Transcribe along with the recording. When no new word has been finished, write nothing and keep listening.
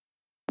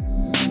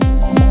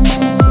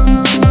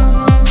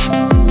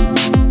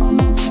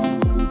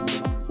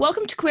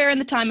Welcome to Queer in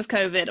the Time of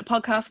COVID, a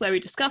podcast where we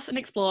discuss and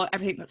explore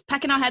everything that's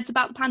pecking our heads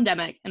about the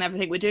pandemic and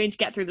everything we're doing to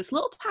get through this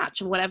little patch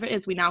of whatever it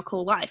is we now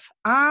call life.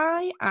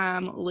 I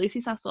am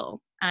Lucy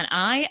Cecil. And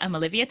I am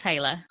Olivia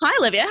Taylor. Hi,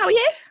 Olivia. How are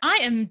you? I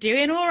am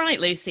doing all right,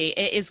 Lucy.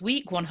 It is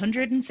week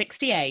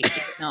 168, is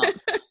it not?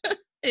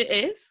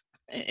 It is.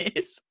 It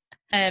is.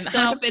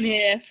 I've been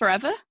here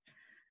forever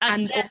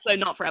and also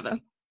not forever.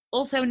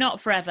 Also not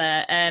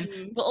forever,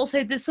 but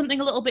also there's something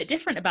a little bit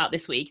different about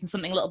this week and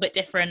something a little bit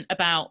different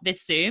about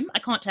this Zoom. I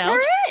can't tell. There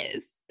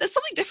is. There's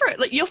something different.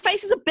 Like, your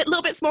face is a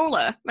little bit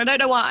smaller. I don't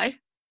know why.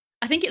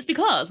 I think it's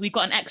because we've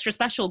got an extra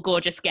special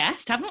gorgeous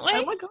guest, haven't we?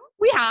 Oh my God.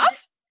 We have?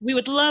 We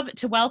would love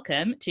to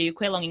welcome to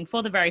Queer Longing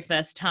for the very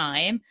first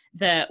time,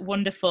 the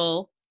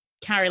wonderful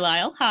Carrie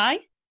Lyle. Hi.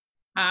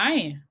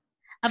 Hi.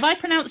 Have I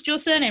pronounced your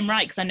surname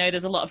right? Because I know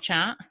there's a lot of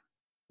chat.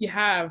 You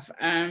have.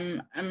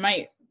 I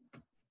might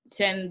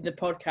send the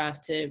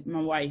podcast to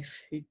my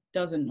wife, who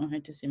doesn't know how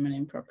to say my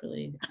name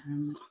properly.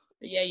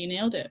 But yeah, you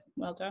nailed it.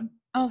 Well done.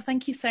 Oh,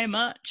 thank you so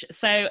much.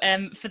 So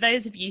for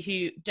those of you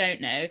who don't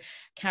know,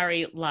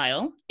 Carrie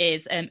Lyle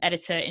is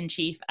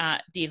editor-in-chief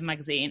at Diva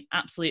Magazine,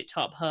 absolute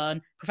top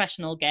hun,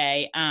 professional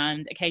gay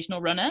and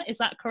occasional runner. Is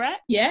that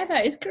correct? Yeah,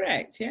 that is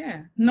correct.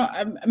 Yeah. Not,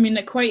 I mean,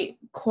 like quite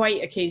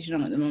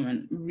occasional at the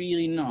moment.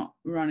 Really not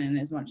running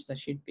as much as I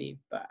should be.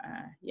 But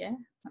yeah,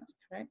 that's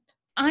correct.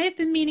 I have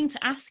been meaning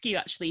to ask you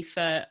actually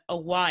for a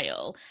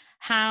while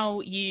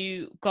how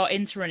you got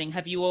into running.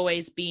 Have you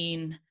always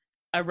been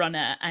a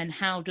runner, and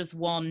how does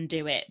one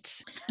do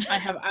it? I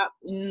have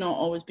absolutely not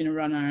always been a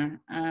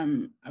runner.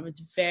 I was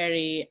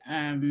very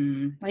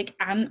anti-running,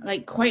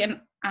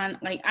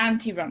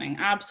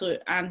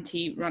 absolute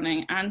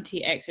anti-running,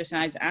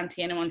 anti-exercise,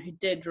 anti anyone who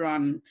did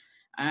run.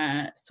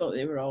 Thought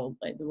they were all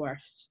like the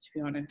worst, to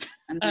be honest.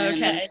 And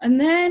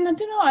then I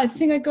don't know, I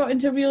think I got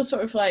into a real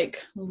sort of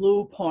like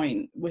low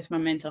point with my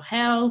mental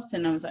health,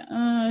 and I was like,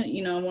 I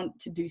want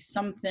to do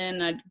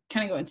something. I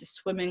kind of got into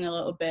swimming a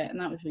little bit, and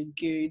that was really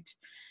good.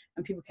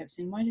 And people kept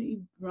saying, why don't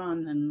you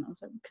run? And I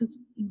was like, because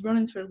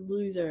running's for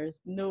losers.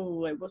 No,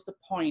 like, what's the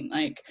point?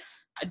 Like,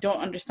 I don't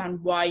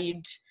understand why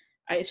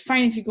it's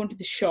fine if you go into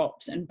the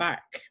shops and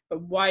back, but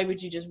why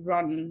would you just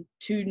run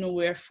to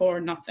nowhere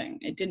for nothing?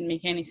 It didn't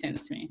make any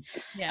sense to me.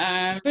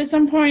 Yeah. But at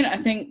some point, I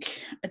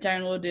think I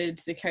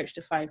downloaded the Couch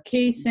to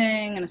 5K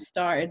thing, and I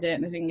started it,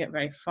 and I didn't get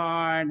very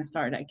far, and I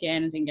started it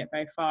again, and didn't get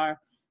very far.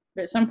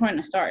 But at some point,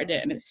 I started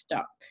it, and it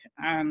stuck.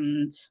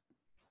 And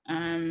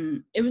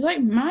it was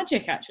like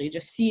magic, actually,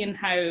 just seeing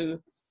how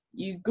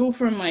you go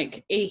from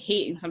like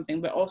hating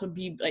something, but also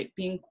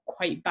being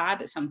quite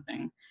bad at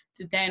something,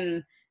 to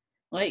then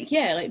like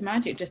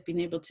magic, just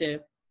being able to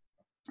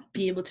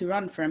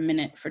run for a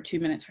minute, for 2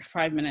 minutes, for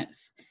 5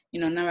 minutes.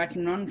 Now I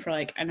can run for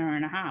like an hour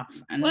and a half.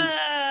 And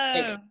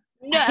Whoa!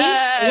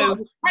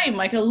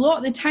 Like, a lot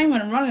of the time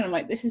when I'm running, I'm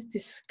like, this is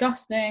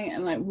disgusting,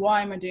 and like,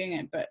 why am I doing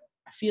it? But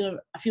I feel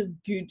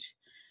good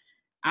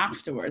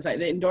afterwards. Like,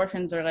 the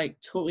endorphins are like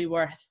totally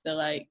worth the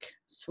like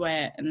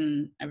sweat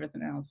and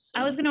everything else. So.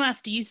 I was going to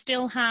ask, do you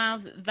still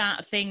have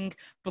that thing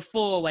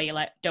before where you're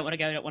like, don't want to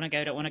go, I'm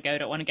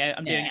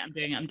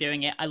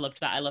doing it, I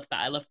loved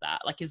that.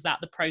 Like, is that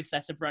the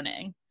process of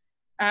running?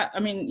 I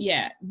mean,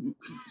 yeah.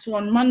 So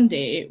on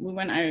Monday we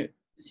went out,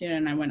 Sarah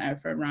and I went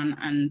out for a run,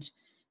 and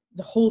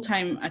the whole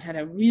time I'd had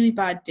a really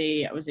bad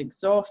day. I was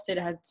exhausted.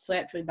 I had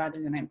slept really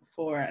badly the night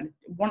before, and I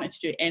wanted to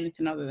do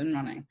anything other than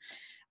running.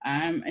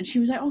 And she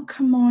was like, oh,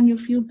 come on, you'll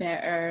feel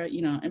better,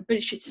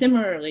 But she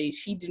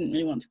didn't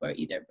really want to go out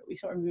either, but we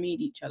sort of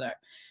made each other.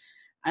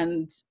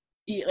 And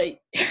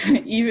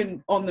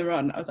even on the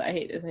run, I was like, I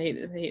hate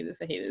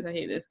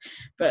this.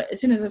 But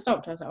as soon as I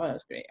stopped, I was like, oh, that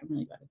was great. I'm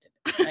really glad I did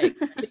it.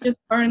 Like, it just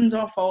burns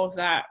off all of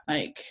that,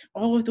 like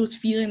all of those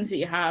feelings that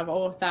you have,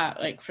 all of that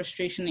like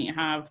frustration that you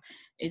have.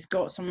 It's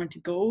got somewhere to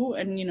go.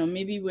 And,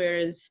 maybe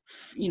whereas,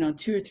 2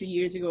 or 3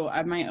 years ago,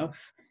 I might have,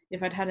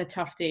 if I'd had a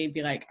tough day,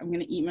 be like, I'm going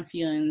to eat my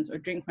feelings or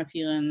drink my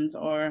feelings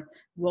or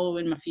wallow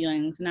in my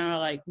feelings. Now I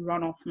like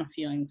run off my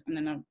feelings, and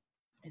then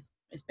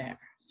it's better.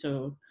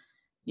 So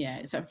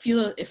yeah, so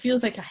it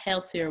feels like a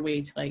healthier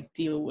way to like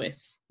deal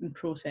with and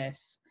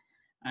process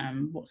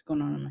what's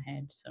going on in my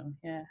head. So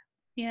yeah.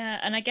 Yeah,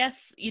 and I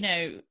guess,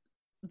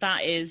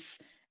 that is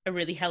a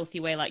really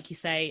healthy way, like you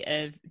say,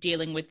 of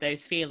dealing with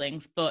those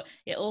feelings, but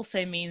it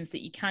also means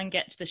that you can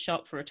get to the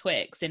shop for a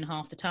Twix in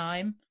half the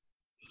time.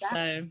 Exactly.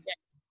 So yeah.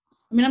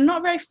 I mean, I'm not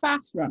a very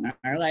fast runner.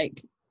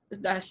 Like,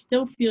 I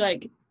still feel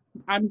like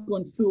I'm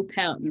going full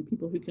pelt, and there are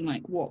people who can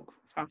like walk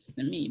faster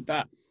than me.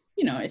 But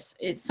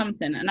it's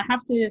something, and I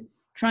have to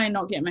try and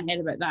not get in my head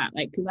about that.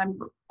 Like, because I'm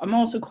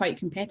also quite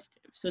competitive.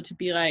 So to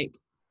be like,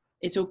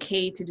 it's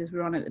okay to just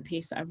run at the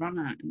pace that I run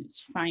at, and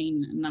it's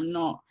fine. And I'm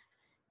not,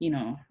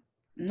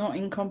 not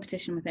in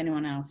competition with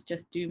anyone else.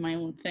 Just do my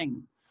own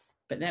thing.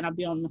 But then I'll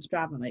be on my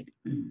Strava like,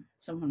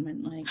 someone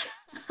went like.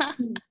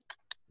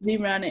 They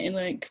ran it in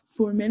like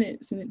 4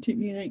 minutes, and it took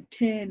me like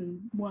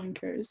 10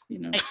 wankers,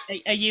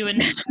 Are you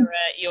and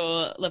Sarah,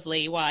 your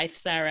lovely wife,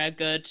 Sarah,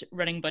 good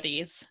running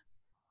buddies?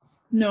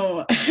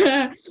 No.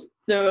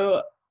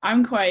 So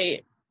I'm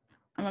quite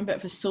I'm a bit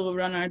of a solo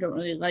runner. I don't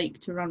really like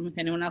to run with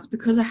anyone else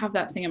because I have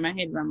that thing in my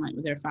head where I'm like,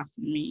 well, they're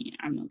faster than me.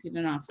 I'm not good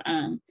enough.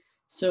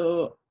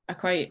 So I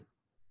quite,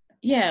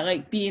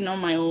 like being on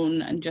my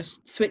own and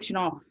just switching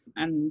off.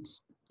 And,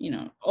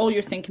 all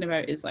you're thinking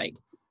about is like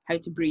how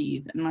to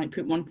breathe and like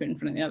put one foot in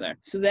front of the other.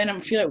 So then I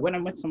feel like when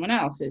I'm with someone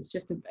else, it's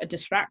just a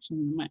distraction.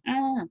 I'm like,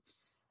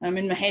 I'm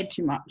in my head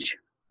too much.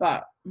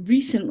 But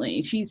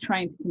recently she's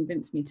trying to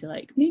convince me to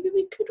like, maybe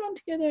we could run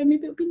together.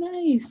 Maybe it would be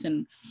nice.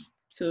 And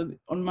so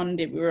on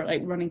Monday we were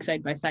like running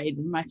side by side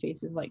and my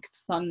face is like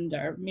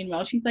thunder.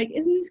 Meanwhile, she's like,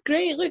 isn't this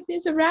great? Look,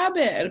 there's a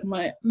rabbit. And I'm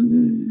like,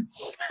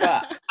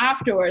 But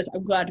afterwards,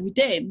 I'm glad we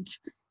did.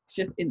 It's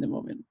just in the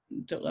moment.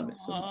 Don't love it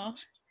so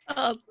much.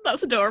 Oh,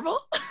 that's adorable.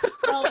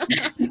 Well,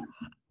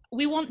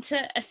 we want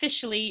to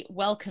officially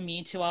welcome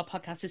you to our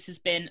podcast. This has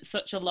been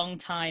such a long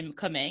time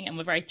coming and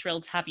we're very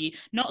thrilled to have you.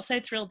 Not so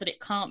thrilled that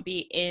it can't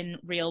be in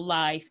real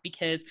life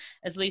because,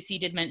 as Lucy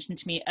did mention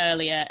to me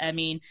earlier, I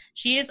mean,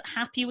 she is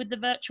happy with the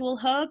virtual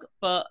hug,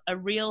 but a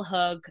real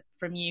hug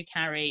from you,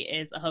 Carrie,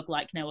 is a hug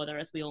like no other,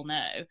 as we all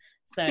know.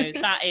 So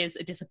that is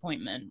a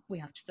disappointment, we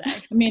have to say.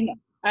 I mean,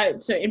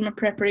 so in my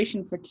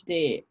preparation for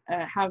today,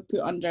 I have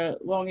put under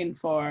longing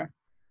for,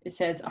 it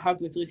says a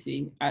hug with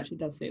Lucy. It actually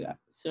does say that.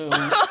 So...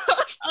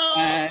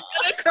 I'm gonna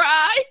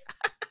cry.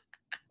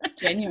 It's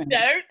genuine.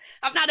 Don't.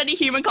 I haven't had any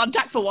human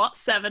contact for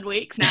 7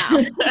 weeks now.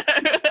 So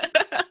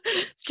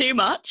it's too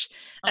much.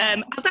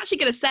 I was actually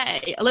going to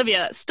say,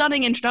 Olivia,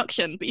 stunning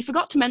introduction, but you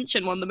forgot to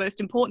mention one of the most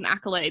important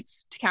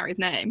accolades to Carrie's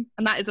name,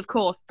 and that is, of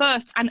course,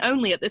 first and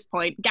only at this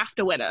point,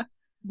 GAFTA winner.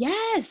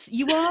 Yes,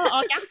 you are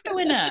our GAFTA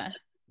winner. I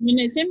mean,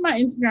 it's in my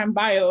Instagram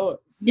bio,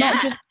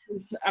 not just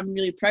because I'm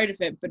really proud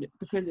of it, but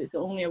because it's the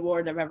only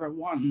award I've ever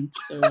won.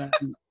 So.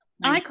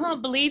 I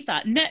can't believe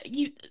that. No,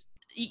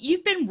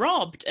 you've been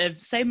robbed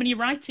of so many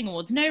writing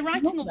awards. No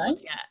writing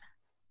awards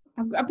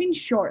yet. I've been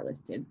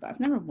shortlisted, but I've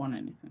never won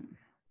anything.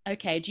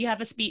 Okay, do you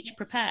have a speech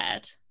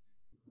prepared?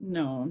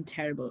 No, I'm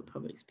terrible at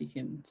public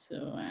speaking,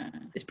 so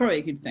it's probably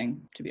a good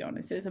thing, to be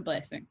honest. It's a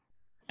blessing.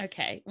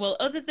 Okay, well,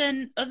 other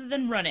than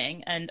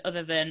running and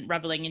other than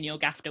reveling in your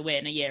GAFTA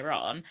win a year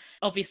on,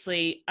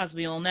 obviously, as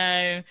we all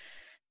know,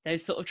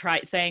 those sort of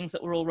trite sayings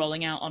that we're all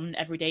rolling out on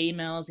everyday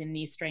emails in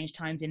these strange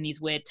times, in these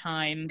weird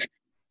times.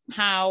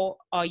 How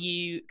are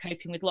you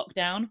coping with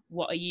lockdown?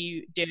 What are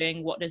you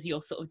doing? What does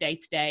your sort of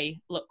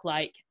day-to-day look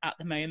like at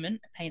the moment?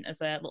 Paint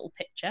us a little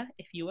picture,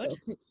 if you would.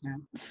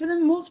 For the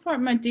most part,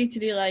 my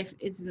day-to-day life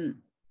isn't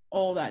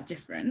all that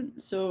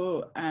different.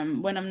 So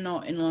when I'm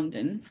not in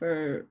London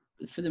for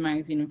the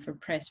magazine and for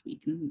press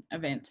week and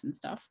events and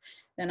stuff,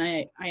 then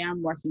I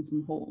am working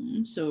from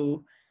home.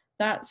 So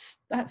that's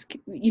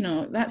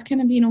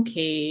kind of been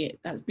okay.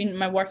 That's been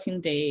my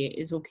working day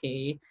is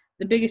okay.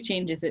 The biggest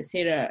change is that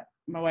Sarah,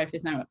 my wife,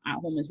 is now at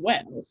home as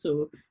well,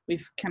 so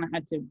we've kind of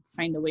had to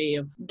find a way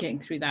of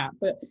getting through that.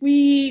 But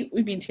we've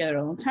been together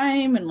a long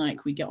time and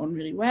like we get on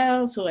really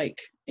well, so like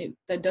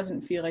that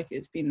doesn't feel like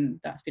that's been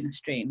a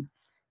strain.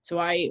 So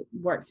I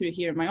work through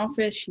here in my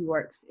office, she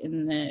works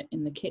in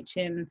the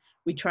kitchen.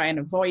 We try and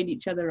avoid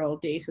each other all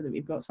day so that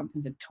we've got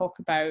something to talk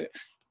about.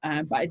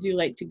 But I do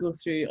like to go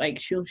through, like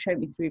she'll shout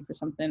me through for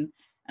something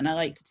and I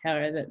like to tell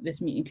her that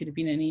this meeting could have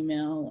been an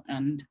email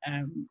and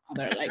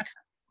other like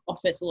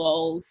office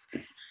lols.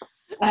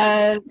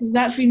 So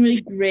that's been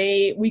really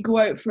great. We go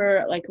out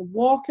for like a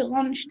walk at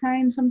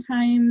lunchtime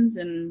sometimes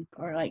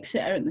or like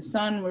sit out in the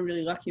sun. We're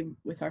really lucky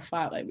with our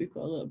flat, like we've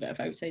got a little bit of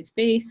outside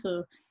space,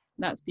 so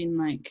that's been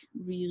like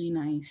really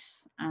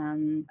nice.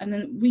 And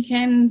then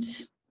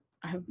weekends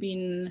I have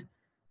been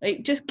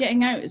like just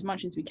getting out as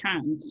much as we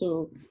can.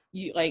 So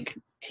you like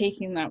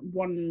taking that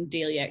one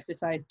daily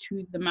exercise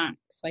to the max.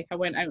 Like I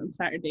went out on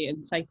Saturday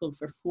and cycled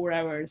for 4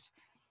 hours.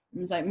 I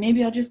was like,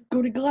 maybe I'll just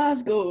go to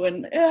Glasgow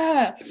and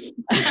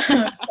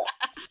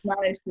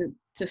managed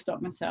to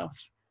stop myself.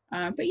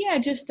 But yeah,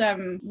 just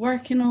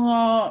working a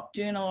lot,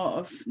 doing a lot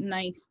of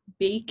nice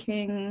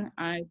baking.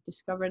 I've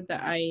discovered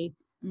that I'm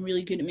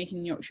really good at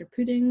making Yorkshire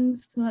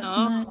puddings. So that's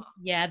nice.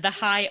 Yeah, the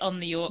high on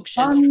the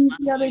Yorkshires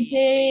the other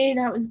day,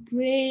 that was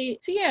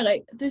great. So yeah,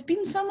 like there's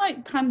been some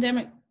like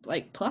pandemic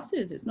like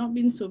pluses. It's not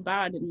been so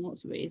bad in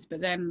lots of ways,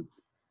 but then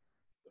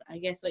I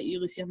guess like you,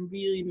 Lucy, I'm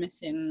really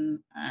missing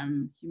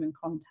human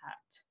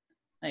contact.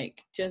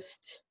 Like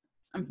just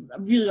I'm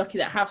really lucky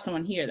that I have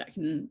someone here that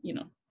can,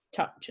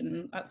 touch,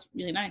 and that's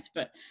really nice,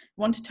 but I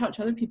want to touch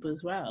other people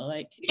as well,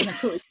 like in a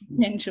totally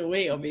consensual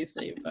way,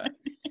 obviously, but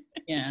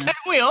yeah. Don't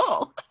we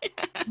all?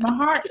 My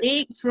heart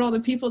aches for all the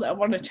people that I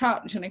want to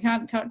touch and I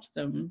can't touch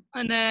them.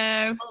 I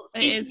know. Well,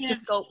 it is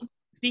difficult.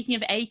 Speaking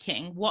of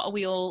aching, what are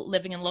we all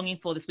living and longing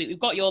for this week? We've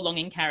got your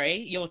longing,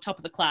 Carrie. You're top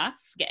of the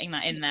class, getting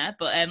that in there.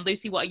 But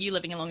Lucy, what are you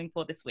living and longing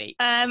for this week?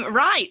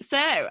 Right.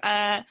 So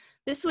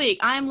this week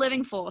I'm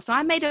living for. So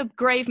I made a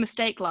grave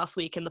mistake last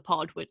week in the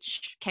pod,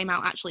 which came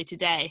out actually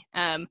today,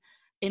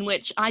 in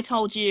which I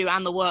told you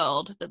and the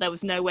world that there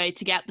was no way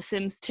to get The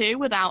Sims 2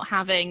 without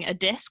having a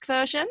disc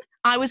version.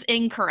 I was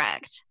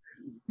incorrect.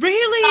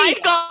 Really?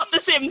 I've got The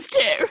Sims 2.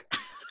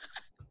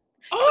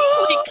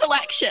 Complete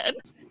collection.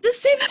 The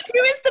Sims 2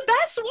 is the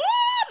best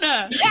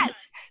one!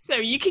 Yes. So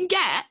you can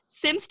get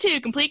Sims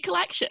 2 Complete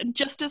Collection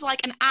just as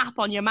like an app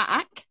on your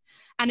Mac.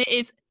 And it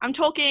is, I'm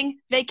talking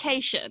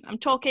vacation, I'm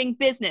talking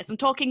business, I'm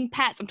talking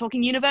pets, I'm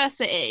talking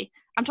university,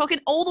 I'm talking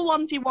all the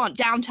ones you want,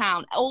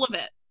 downtown, all of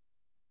it.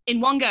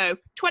 In one go.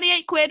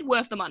 28 quid,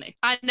 worth the money.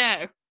 I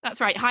know. That's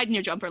right. Hide in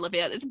your jumper,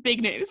 Olivia. It's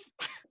big news.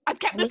 I've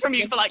kept this from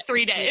you for like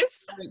 3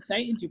 days. How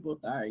excited you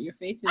both are. Your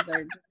faces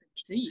are just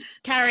a treat.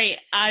 Carrie,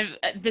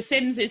 The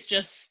Sims is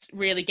just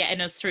really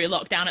getting us through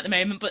lockdown at the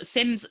moment. But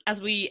Sims, as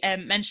we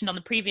mentioned on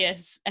the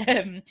previous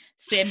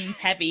Sims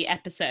heavy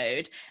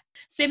episode,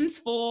 Sims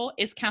 4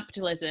 is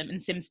capitalism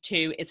and Sims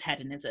 2 is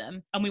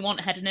hedonism. And we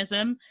want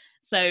hedonism.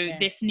 So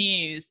this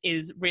news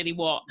is really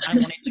what I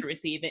wanted to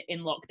receive it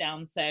in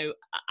lockdown. So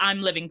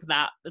I'm living for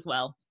that as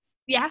well.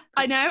 Yeah,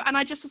 I know. And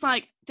I just was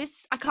like,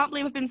 I can't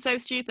believe I've been so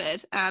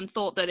stupid and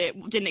thought that it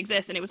didn't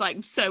exist. And it was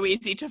like so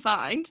easy to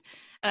find.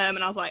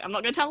 And I was like, I'm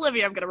not going to tell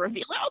Olivia, I'm going to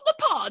reveal it on the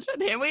pod.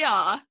 And here we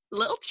are. A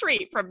little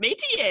treat from me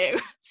to you.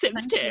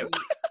 Sims 2.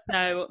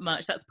 So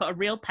much. That's put a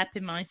real pep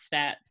in my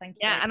step. Thank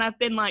you. Yeah, and I've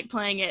been like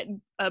playing it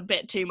a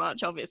bit too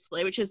much,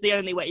 obviously, which is the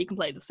only way you can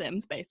play The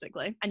Sims,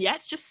 basically. And yeah,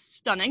 it's just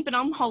stunning. Been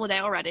on holiday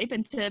already.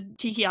 Been to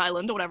Tiki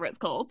Island or whatever it's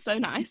called. So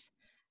nice.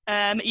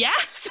 Yeah,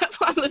 so that's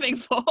what I'm living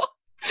for.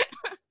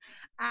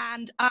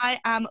 And I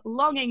am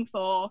longing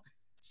for,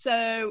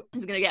 so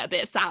it's going to get a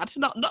bit sad,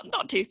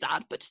 not too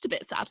sad, but just a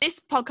bit sad. This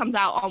pod comes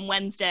out on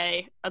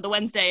Wednesday, the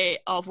Wednesday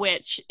of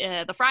which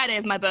the Friday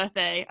is my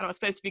birthday, and I was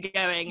supposed to be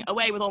going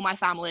away with all my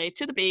family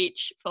to the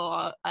beach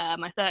for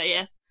my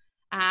 30th,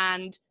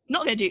 and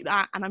not going to do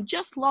that, and I'm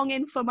just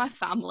longing for my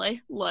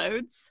family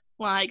loads.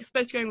 Like,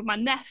 supposed to go with my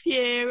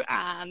nephew,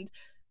 and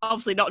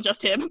obviously not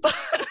just him, but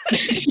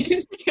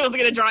he wasn't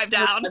going to drive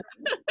down.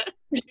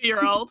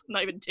 2-year-old,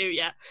 not even 2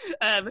 yet.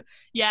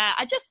 Yeah,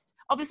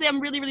 obviously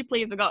I'm really, really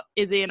pleased I've got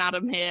Izzy and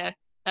Adam here,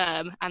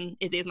 and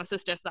Izzy is my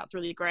sister, so that's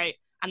really great.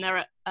 And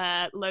there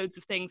are loads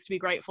of things to be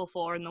grateful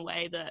for in the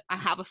way that I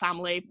have a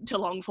family to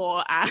long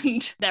for,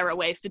 and there are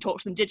ways to talk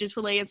to them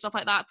digitally and stuff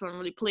like that, so I'm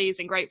really pleased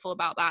and grateful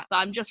about that. But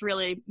I'm just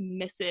really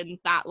missing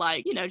that,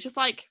 like, you know, just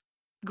like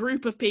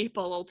group of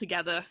people all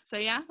together. So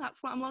yeah,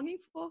 that's what I'm longing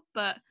for,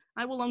 but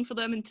I will long for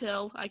them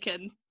until I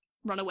can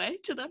run away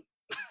to them.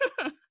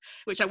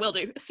 Which I will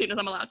do as soon as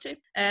I'm allowed to.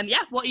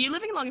 Yeah, what are you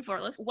living and longing for,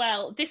 Liv?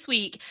 Well, this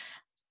week,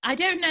 I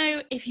don't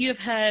know if you have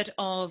heard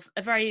of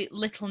a very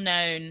little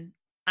known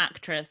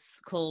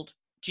actress called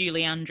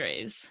Julie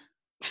Andrews.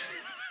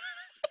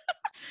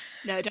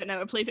 No, I don't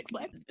know. Please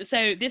explain.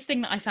 So this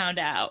thing that I found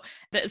out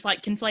that is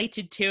like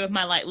conflated two of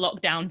my like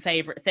lockdown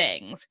favorite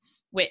things,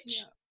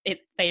 which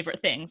is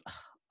favorite things.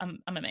 Oh,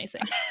 I'm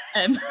amazing.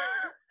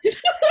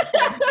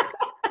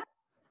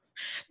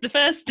 The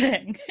first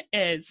thing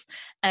is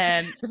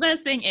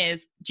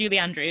Julie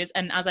Andrews,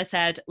 and as I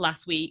said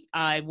last week,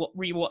 I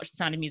rewatched The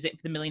Sound of Music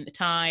for the millionth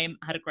time.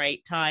 I had a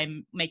great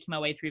time making my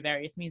way through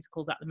various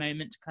musicals at the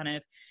moment to kind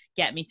of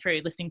get me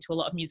through, listening to a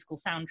lot of musical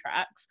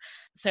soundtracks.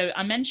 So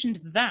I mentioned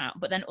that,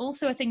 but then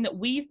also a thing that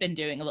we've been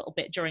doing a little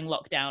bit during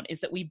lockdown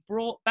is that we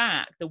brought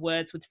back the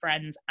Words with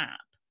Friends app,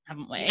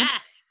 haven't we?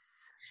 Yes.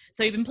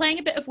 So we've been playing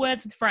a bit of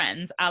Words with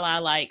Friends, a la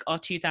like our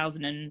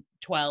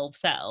 2012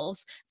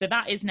 selves. So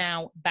that is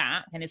now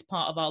back and is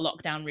part of our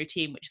lockdown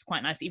routine, which is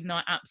quite nice, even though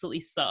I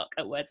absolutely suck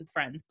at Words with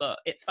Friends, but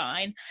it's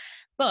fine.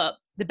 But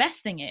the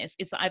best thing is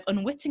that I've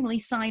unwittingly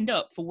signed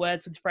up for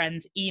Words with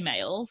Friends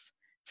emails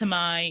to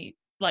my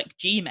like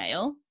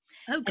Gmail.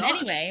 Oh, God. And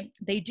anyway,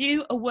 they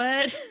do a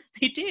Words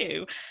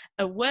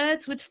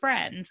with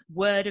Friends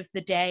word of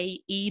the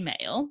day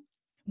email,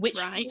 which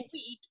for the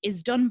week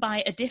is done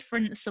by a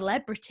different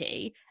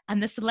celebrity.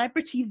 And the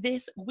celebrity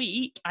this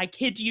week, I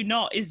kid you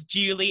not, is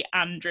Julie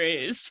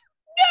Andrews.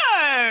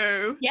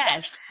 No!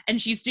 Yes. And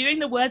she's doing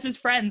the Words with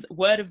Friends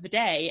word of the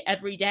day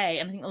every day.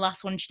 And I think the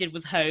last one she did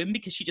was home,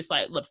 because she just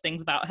like loves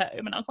things about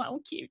home. And I was like,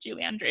 oh, cute,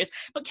 Julie Andrews.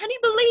 But can you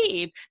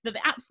believe that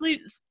the absolute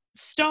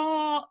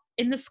star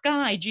in the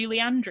sky,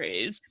 Julie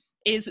Andrews,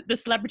 is the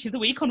celebrity of the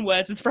week on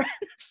Words with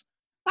Friends?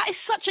 That is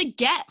such a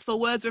get for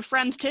Words with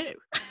Friends too.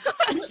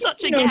 That's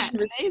such a get.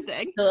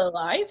 Amazing. Still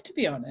alive, to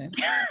be honest.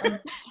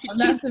 And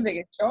that's the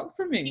biggest shock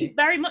for me. She's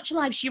very much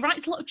alive. She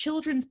writes a lot of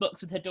children's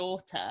books with her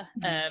daughter.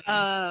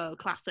 Oh,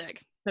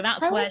 classic. So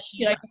that's where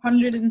she like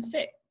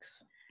 106.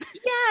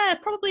 Yeah,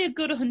 probably a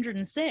good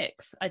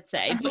 106, I'd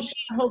say. I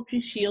hope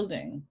she's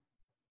shielding.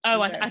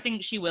 Oh, I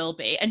think she will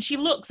be. And she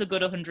looks a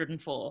good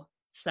 104.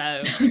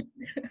 So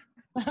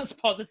that's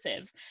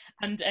positive.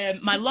 And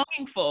my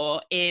longing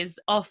for is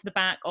off the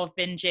back of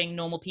binging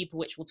Normal People,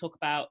 which we'll talk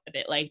about a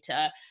bit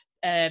later,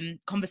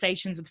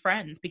 Conversations with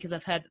Friends, because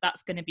I've heard that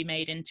that's going to be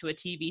made into a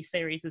TV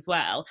series as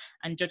well.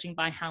 And judging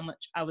by how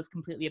much I was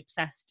completely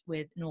obsessed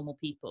with Normal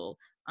People,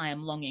 I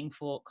am longing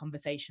for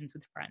Conversations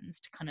with Friends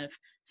to kind of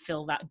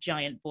fill that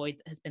giant void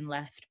that has been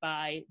left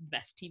by the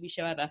best TV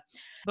show ever.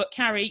 But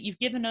Carrie, you've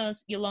given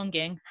us your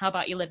longing. How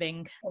about your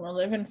living? What am I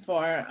living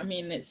for? I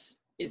mean, it's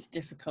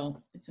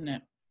difficult, isn't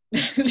it?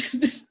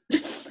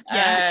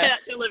 Yeah, I say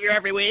that to Olivia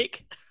every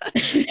week. What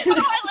am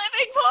I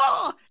living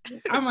for?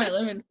 What am I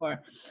living for?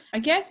 I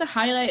guess the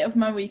highlight of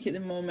my week at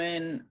the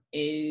moment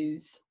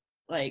is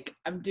like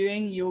I'm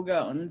doing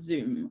yoga on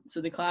Zoom.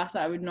 So the class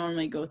that I would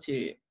normally go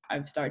to,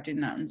 I've started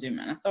doing that on Zoom,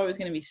 and I thought it was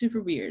going to be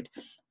super weird,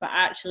 but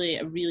actually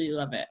I really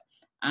love it.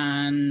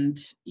 And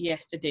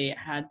yesterday I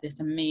had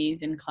this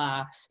amazing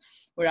class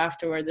where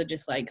afterwards I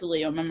just like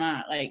lay on my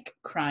mat like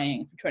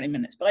crying for 20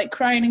 minutes, but like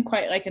crying in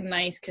quite like a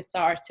nice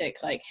cathartic,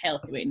 like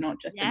healthy way,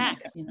 not just in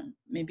like a, you know,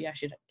 maybe I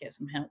should get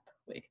some help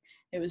way.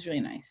 It was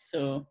really nice.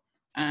 So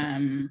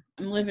I'm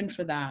living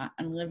for that.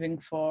 I'm living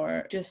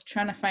for just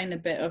trying to find a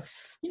bit of,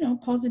 you know,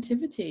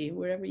 positivity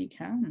wherever you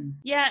can.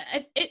 Yeah,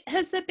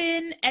 has there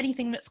been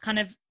anything that's kind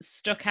of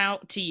stuck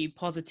out to you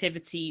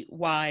positivity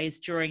wise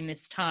during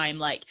this time?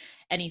 Like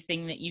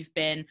anything that you've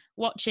been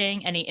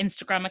watching, any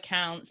Instagram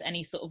accounts,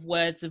 any sort of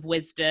words of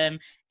wisdom,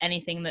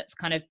 anything that's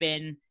kind of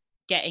been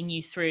getting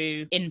you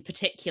through in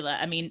particular?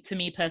 I mean, for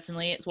me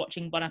personally, it's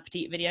watching Bon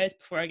Appetit videos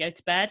before I go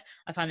to bed.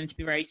 I find them to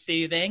be very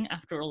soothing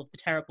after all of the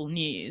terrible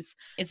news.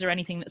 Is there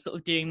anything that's sort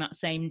of doing that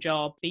same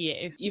job for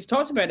you? You've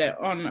talked about it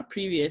on a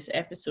previous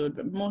episode,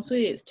 but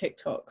mostly it's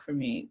TikTok for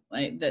me.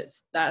 Like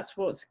that's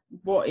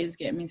what is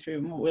getting me through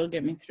and what will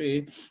get me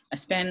through. I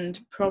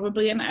spend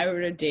probably an hour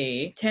a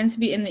day. It tends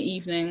to be in the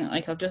evening.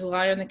 Like I'll just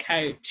lie on the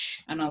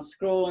couch and I'll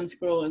scroll and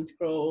scroll and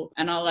scroll,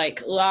 and I'll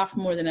like laugh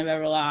more than I've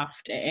ever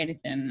laughed at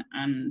anything,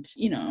 and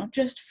you know,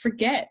 just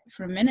forget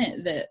for a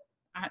minute that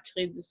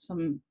actually there's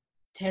some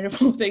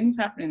terrible things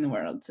happening in the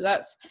world. So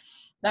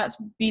that's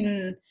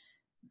been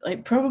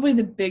like probably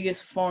the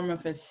biggest form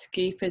of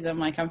escapism.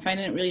 Like I'm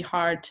finding it really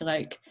hard to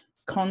like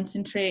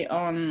concentrate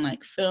on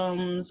like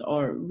films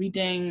or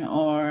reading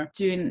or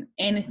doing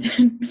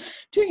anything.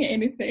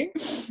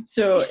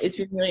 So it's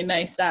been really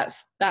nice.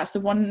 That's the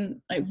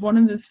one, like one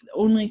of the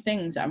only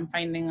things that I'm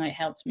finding like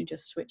helps me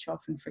just switch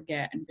off and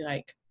forget and be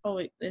like, oh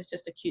wait, there's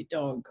just a cute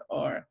dog,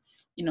 or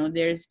you know,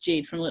 there's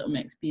Jade from Little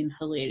Mix being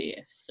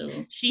hilarious.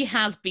 So she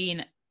has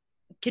been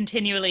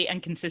continually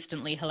and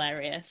consistently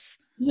hilarious.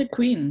 She's a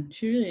queen.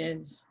 She really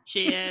is.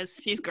 She is.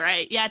 She's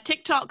great. Yeah,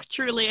 TikTok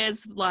truly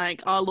is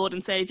like our Lord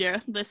and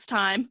Savior this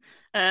time.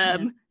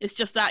 It's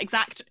just that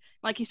exact,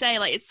 like you say,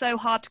 like it's so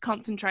hard to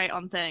concentrate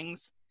on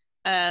things.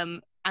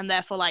 And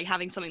therefore like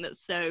having something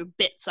that's so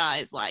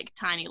bit-sized, like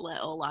tiny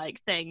little like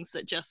things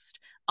that just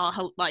are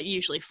like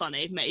usually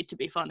funny, made to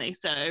be funny.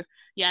 So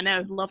yeah,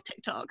 no, love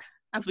TikTok.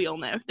 As we all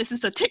know, this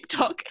is a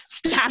TikTok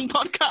stan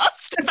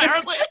podcast,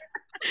 apparently.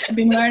 I've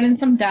been learning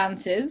some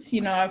dances.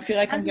 You know, I feel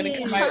like I'm going to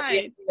come out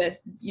with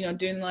this, you know,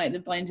 doing like the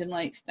blinding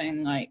lights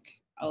thing. Like,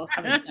 I'll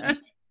have it done.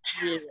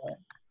 Really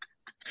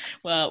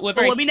well. Well,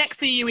 when we next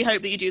see you, we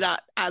hope that you do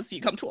that as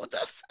you come towards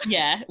us.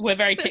 Yeah, we're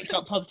very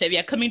TikTok positive.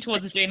 Yeah, coming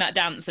towards us, doing that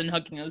dance and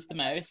hugging us the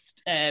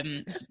most.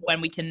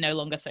 When we can no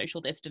longer social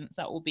distance,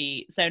 that will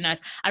be so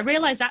nice. I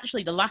realised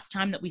actually the last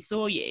time that we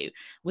saw you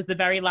was the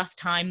very last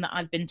time that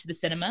I've been to the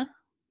cinema.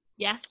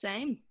 Yeah,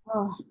 same.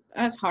 Oh,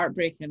 that's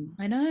heartbreaking.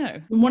 I know.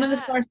 One of the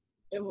first,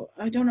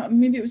 I don't know,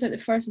 maybe it was like the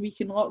first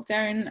week in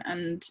lockdown,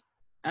 and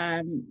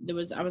I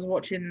was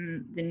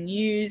watching the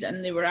news,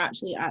 and they were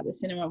actually at the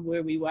cinema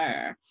where we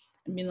were,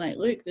 and being like,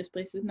 look, this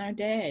place is now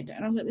dead.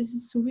 And I was like, this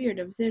is so weird.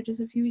 I was there just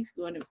a few weeks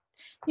ago, and it was,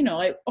 you know,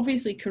 like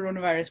obviously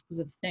coronavirus was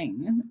a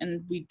thing,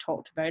 and we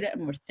talked about it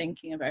and we're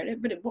thinking about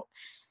it, but it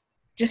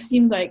just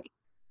seemed like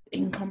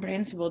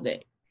incomprehensible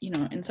that, you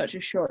know, in such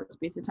a short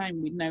space of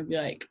time, we'd now be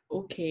like,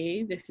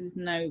 okay, this is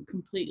now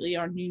completely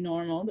our new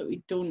normal, that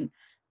we don't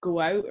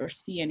go out or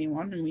see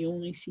anyone, and we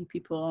only see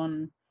people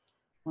on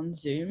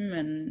Zoom.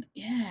 And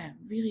yeah,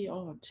 really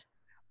odd.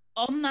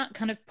 On that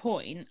kind of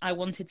point, I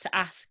wanted to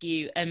ask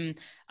you,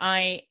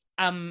 I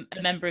am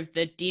a member of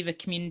the Diva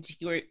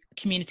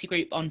community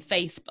group on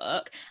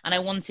Facebook, and I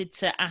wanted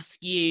to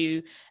ask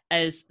you,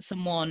 as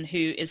someone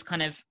who is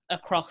kind of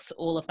across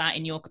all of that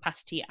in your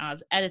capacity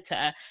as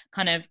editor,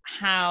 kind of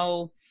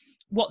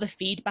what the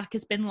feedback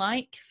has been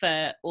like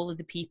for all of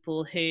the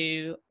people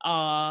who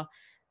are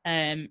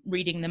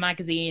reading the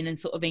magazine and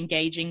sort of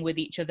engaging with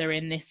each other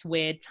in this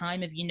weird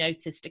time. Have you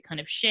noticed a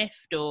kind of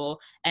shift or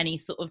any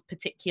sort of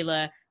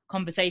particular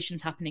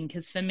conversations happening?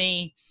 Because for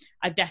me,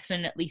 I've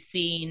definitely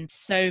seen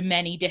so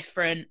many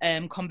different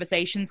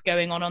conversations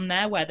going on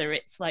there, whether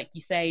it's, like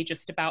you say,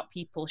 just about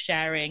people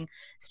sharing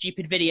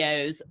stupid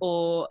videos,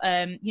 or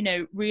you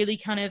know, really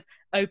kind of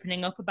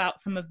opening up about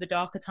some of the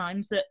darker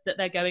times that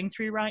they're going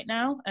through right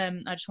now.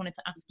 I just wanted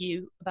to ask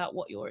you about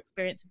what your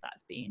experience of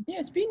that's been. Yeah,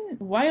 it's been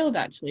wild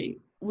actually.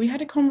 We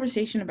had a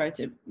conversation about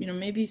it, you know,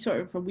 maybe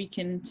sort of a week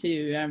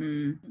into,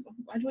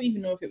 I don't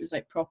even know if it was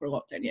like proper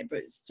lockdown yet, but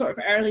it's sort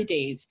of early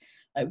days.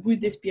 Like,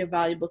 would this be a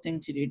valuable thing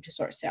to do to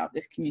sort of set up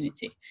this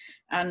community?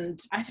 And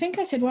I think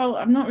I said, well,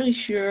 I'm not really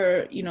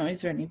sure, you know,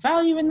 is there any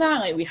value in that?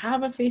 Like, we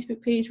have a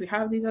Facebook page, we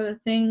have these other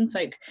things,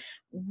 like,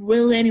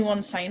 will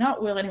anyone sign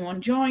up? Will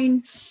anyone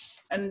join?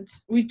 And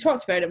we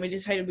talked about it and we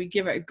decided we'd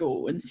give it a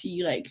go and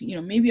see, like, you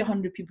know, maybe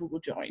 100 people will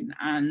join.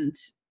 And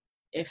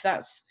if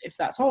that's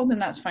all, then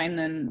that's fine.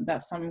 Then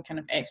that's some kind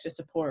of extra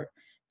support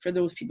for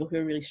those people who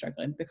are really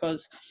struggling,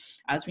 because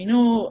as we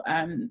know,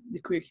 the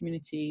queer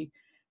community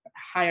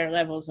higher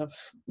levels of,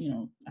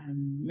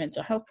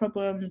 mental health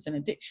problems and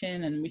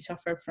addiction, and we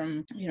suffer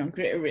from,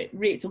 greater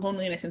rates of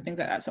loneliness and things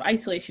like that. So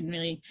isolation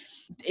really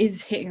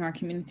is hitting our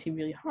community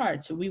really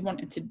hard. So we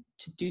wanted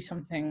to do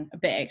something a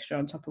bit extra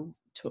on top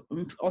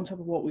of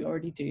what we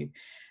already do.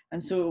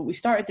 And so we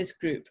started this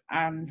group,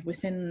 and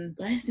within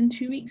less than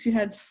 2 weeks, we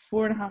had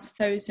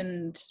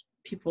 4,500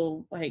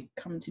 people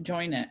come to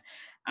join it,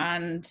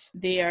 and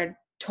they are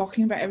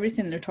talking about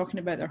everything. They're talking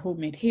about their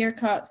homemade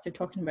haircuts, they're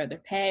talking about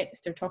their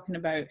pets, they're talking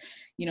about,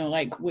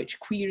 which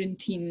queer and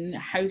teen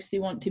house they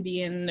want to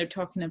be in, they're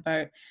talking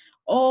about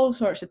all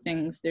sorts of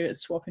things. They're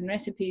swapping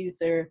recipes,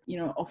 they're,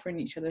 offering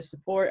each other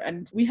support,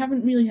 and we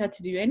haven't really had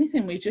to do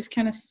anything. We've just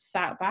kind of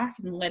sat back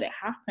and let it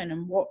happen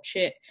and watch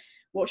it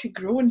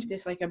grow into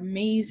this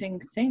amazing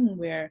thing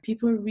where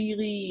people are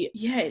really,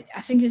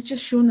 I think it's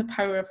just shown the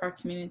power of our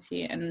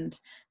community and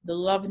the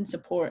love and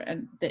support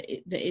and that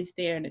is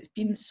there. And it's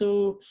been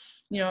so,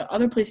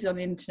 other places on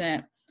the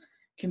internet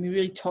can be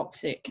really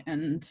toxic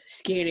and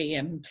scary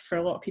and for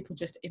a lot of people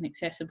just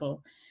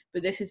inaccessible,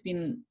 but this has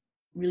been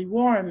really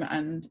warm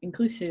and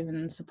inclusive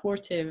and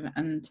supportive.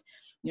 And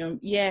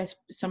yes,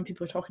 some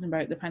people are talking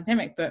about the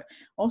pandemic, but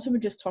also we're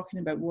just talking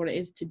about what it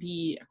is to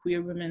be a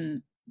queer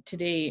woman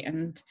today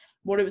and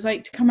what it was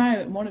like to come out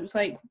and what it was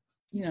like,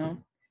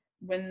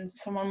 when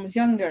someone was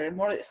younger and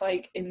what it's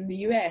like in the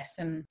US.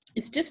 And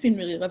it's just been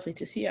really lovely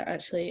to see it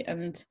actually,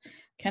 and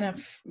kind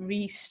of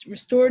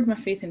restored my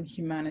faith in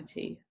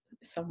humanity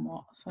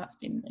somewhat. So that's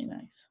been really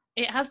nice.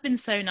 It has been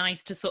so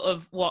nice to sort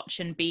of watch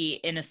and be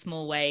in a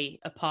small way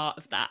a part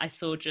of that. I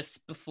saw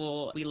just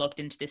before we logged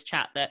into this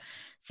chat that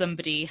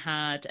somebody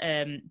had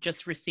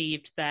just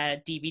received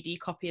their DVD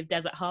copy of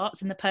Desert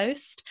Hearts in the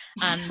post,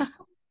 and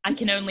I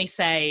can only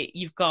say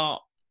you've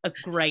got a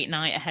great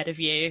night ahead of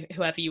you,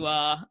 whoever you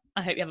are.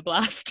 I hope you have a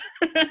blast.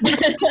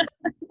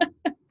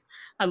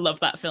 I love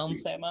that film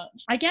so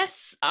much. I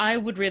guess I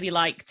would really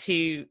like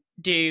to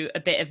do a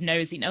bit of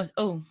nosy nose.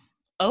 Oh,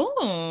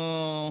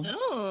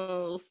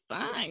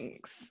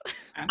 thanks.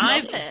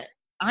 I've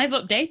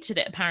updated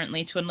it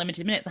apparently to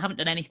unlimited minutes. I haven't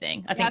done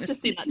anything. I think I've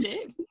just seen that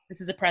too.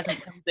 This is a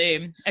present from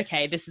Zoom.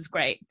 Okay, this is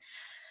great.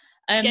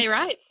 Gay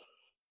rights.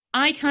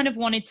 I kind of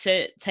wanted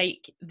to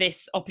take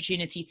this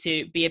opportunity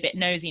to be a bit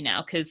nosy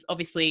now, because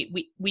obviously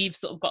we've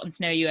sort of gotten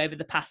to know you over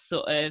the past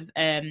sort of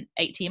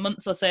 18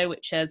 months or so,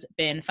 which has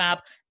been fab.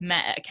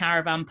 Met at a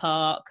caravan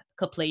park a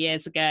couple of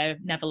years ago,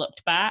 never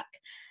looked back,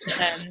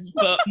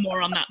 but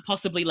more on that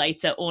possibly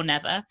later or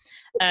never.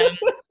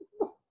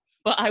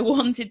 But I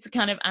wanted to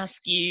kind of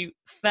ask you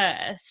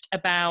first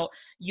about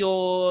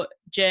your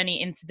journey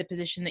into the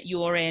position that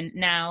you're in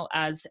now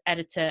as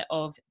editor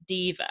of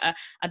Diva.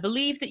 I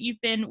believe that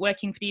you've been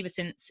working for Diva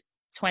since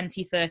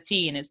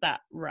 2013, is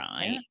that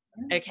right?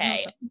 Yeah.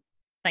 Okay,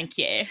 thank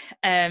you.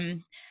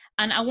 And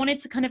I wanted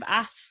to kind of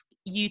ask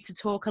you to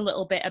talk a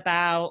little bit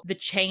about the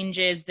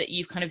changes that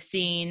you've kind of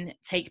seen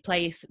take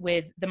place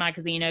with the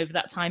magazine over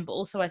that time, but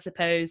also I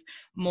suppose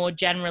more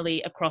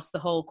generally across the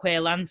whole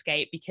queer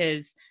landscape,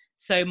 because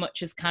so much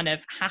has kind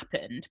of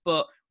happened.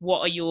 But what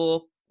are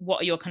your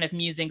kind of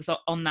musings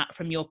on that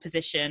from your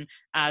position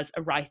as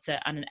a writer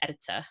and an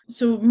editor?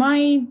 So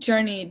my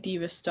journey at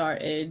Diva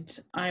started,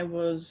 I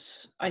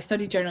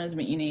studied journalism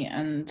at uni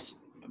and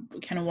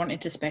kind of wanted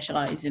to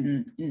specialise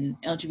in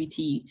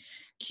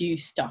LGBTQ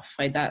stuff.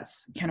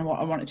 That's kind of what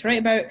I wanted to write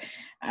about,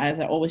 as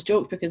I always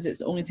joke, because it's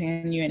the only thing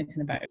I knew anything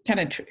about. It's kind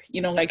of true,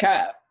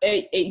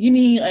 at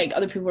uni,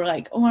 other people were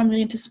like, oh, I'm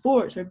really into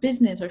sports or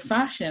business or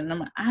fashion, and I'm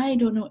like, I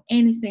don't know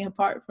anything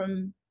apart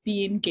from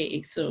being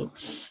gay, so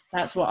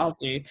that's what I'll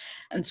do.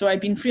 And so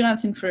I've been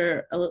freelancing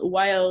for a little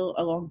while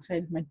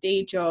alongside my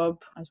day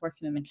job. I was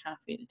working in a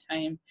cafe at the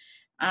time,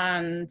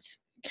 and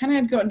kind of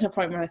had gotten to a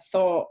point where I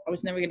thought I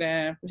was never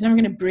gonna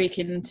break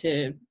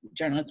into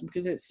journalism,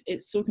 because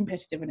it's so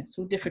competitive and it's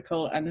so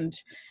difficult, and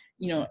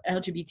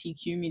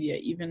LGBTQ media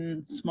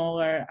even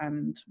smaller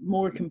and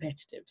more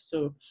competitive.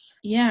 So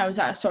I was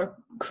at a sort of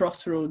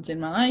crossroads in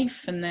my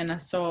life, and then I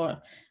saw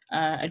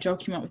a job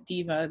came out with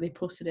Diva. They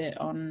posted it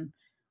on,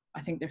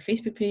 I think, their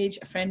Facebook page.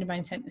 A friend of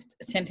mine sent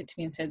it to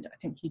me and said, I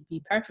think you'd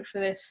be perfect for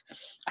this.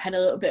 I had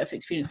a little bit of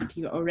experience with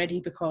Diva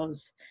already,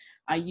 because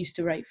I used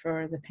to write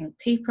for The Pink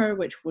Paper,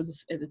 which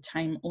was at the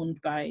time owned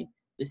by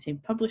the same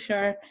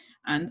publisher,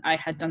 and I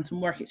had done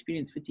some work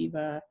experience with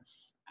Diva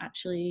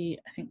actually,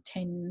 I think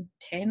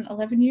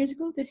 11 years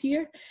ago this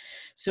year.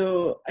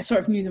 So I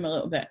sort of knew them a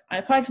little bit. I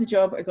applied for the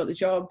job, I got the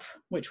job,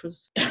 which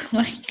was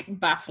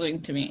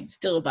baffling to me,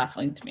 still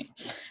baffling to me.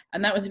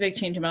 And that was a big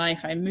change in my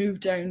life. I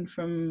moved down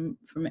from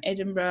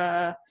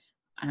Edinburgh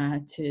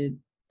to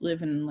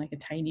live in a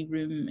tiny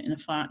room in a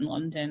flat in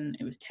London.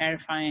 It was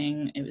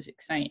terrifying, it was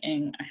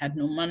exciting, I had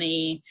no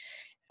money.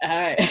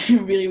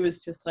 It really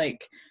was just the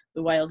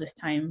wildest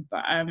time.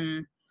 But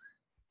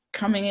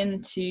coming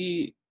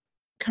into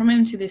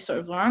this sort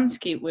of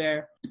landscape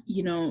where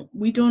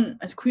we don't,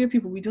 as queer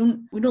people, we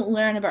don't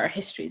learn about our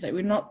histories.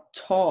 We're not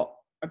taught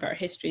about our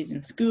histories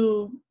in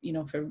school,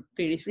 for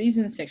various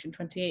reasons. Section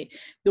 28,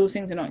 those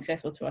things are not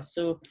accessible to us.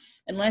 So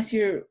unless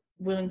you're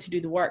willing to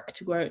do the work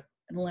to go out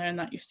learn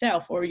that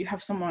yourself, or you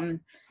have someone,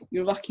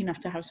 you're lucky enough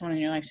to have someone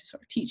in your life to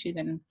sort of teach you,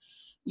 then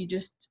you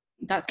just,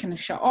 that's kind of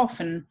shut off.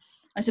 And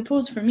I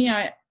suppose for me,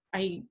 I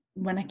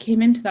when I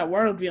came into that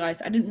world,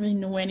 realized I didn't really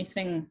know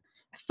anything.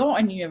 I thought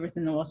I knew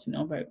everything there was to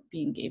know about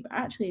being gay, but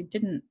actually I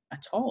didn't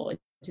at all. I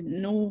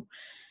didn't know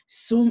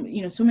so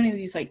many of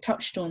these like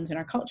touchstones in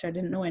our culture I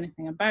didn't know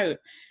anything about.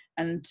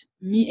 And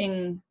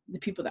meeting the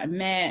people that I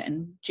met,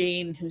 and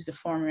Jane, who's the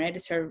former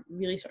editor,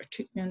 really sort of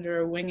took me under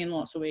her wing in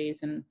lots of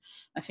ways. And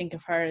I think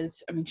of her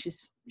as, I mean,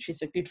 she's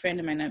a good friend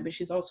of mine now, but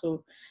she's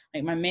also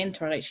like my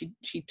mentor. Like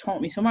she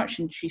taught me so much,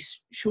 and she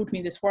showed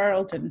me this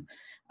world. And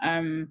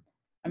I'm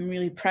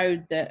really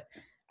proud that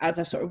as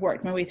I've sort of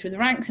worked my way through the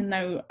ranks, and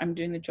now I'm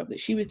doing the job that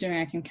she was doing,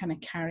 I can kind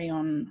of carry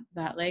on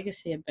that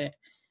legacy a bit.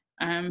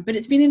 But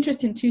it's been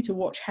interesting too to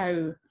watch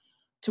how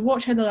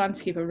the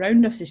landscape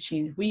around us has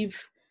changed.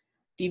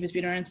 Diva's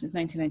been around since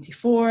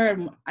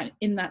 1994, and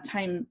in that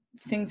time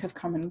things have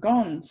come and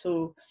gone.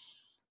 So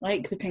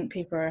like the Pink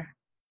Paper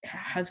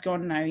has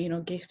gone now, you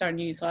know, Gay Star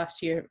News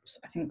last year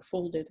I think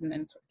folded and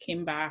then sort of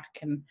came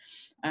back,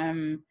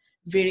 and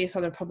various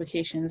other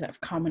publications that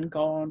have come and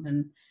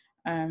gone,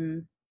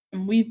 and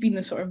we've been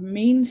the sort of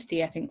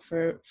mainstay, I think,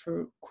 for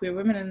queer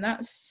women, and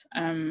that's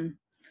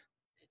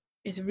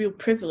is a real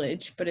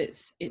privilege. But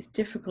it's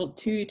difficult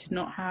too to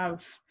not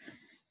have,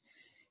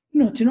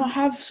 to not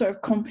have sort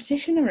of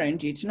competition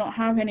around you, to not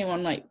have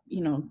anyone like,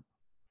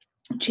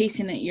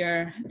 chasing at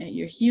your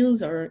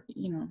heels, or,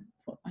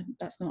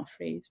 that's not a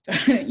phrase,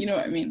 but you know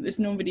what I mean. There's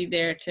nobody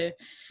there to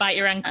bite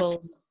your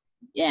ankles.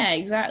 Yeah,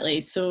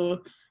 exactly.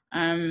 So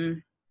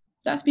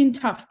that's been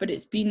tough, but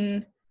it's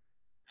been,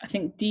 I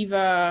think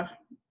Diva's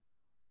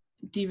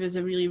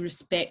a really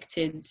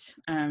respected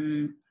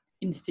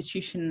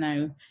institution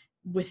now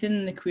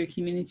within the queer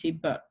community,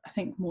 but I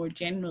think more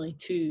generally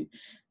too,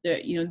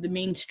 that the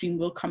mainstream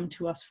will come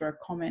to us for a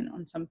comment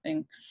on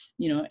something.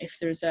 If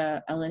there's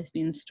a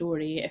lesbian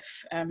story,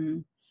 if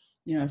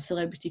a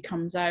celebrity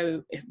comes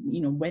out, if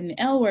when the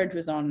L Word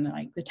was on,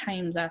 like the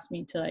Times asked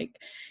me to like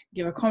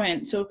give a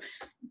comment. So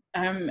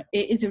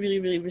it is a really,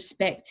 really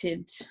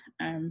respected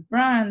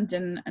brand,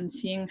 and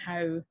seeing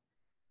how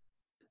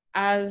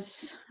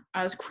as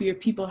queer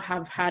people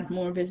have had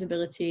more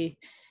visibility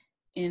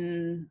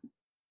in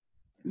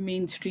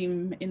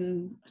mainstream,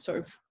 in sort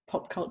of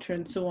pop culture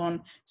and so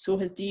on, so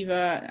has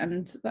Diva.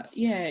 And that,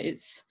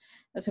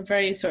 that's a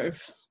very sort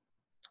of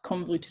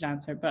convoluted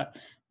answer, but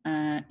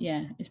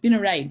it's been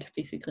a ride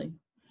basically.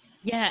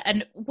 Yeah.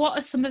 And what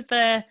are some of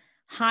the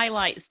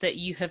highlights that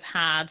you have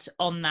had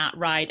on that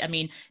ride? I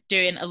mean,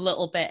 doing a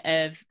little bit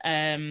of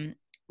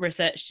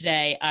research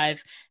today,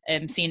 I've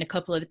seen a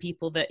couple of the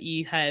people that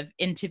you have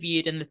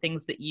interviewed and the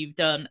things that you've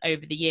done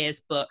over the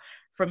years, but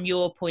from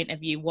your point of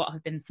view, what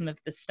have been some of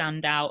the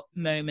standout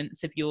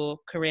moments of your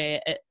career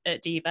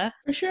at Diva?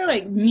 For sure,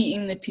 like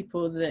meeting the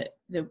people that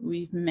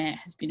we've met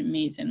has been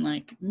amazing.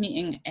 Like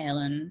meeting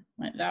Ellen,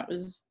 like that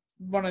was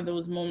one of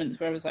those moments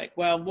where I was like,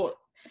 well,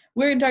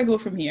 where do I go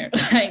from here?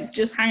 Like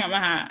just hang up my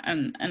hat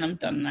and I'm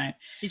done now.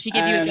 Did she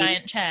give you a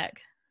giant check?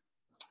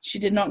 She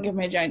did not give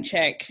me a giant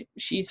check.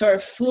 She sort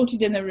of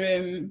floated in the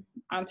room,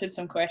 answered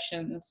some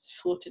questions,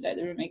 floated out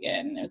the room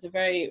again. It was a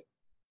very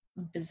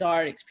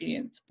bizarre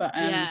experience, but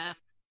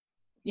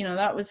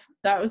that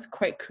was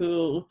quite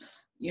cool.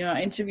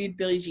 I interviewed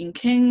Billie Jean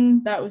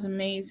King. That was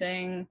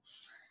amazing.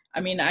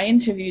 I mean, I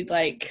interviewed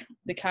like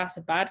the cast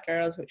of Bad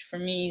Girls, which for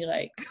me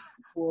like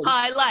was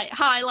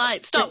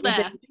highlight. Stop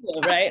there.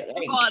 Cool, right?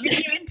 Like, did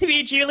you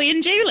interview Julie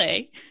and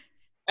Julie?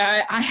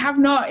 I have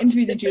not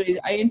interviewed the Julies.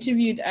 I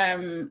interviewed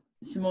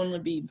Simone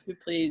Labib, who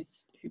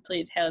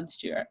played Helen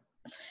Stewart.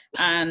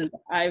 And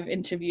I've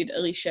interviewed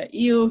Alicia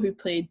Eo, who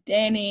played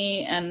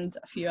Denny, and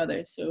a few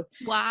others. So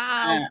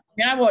wow.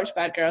 I watched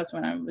Bad Girls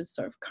when I was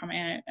sort of coming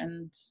out,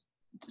 and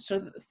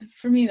so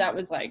for me that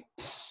was like,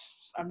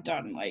 I'm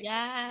done. Like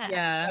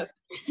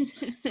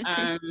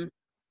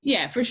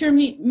for sure.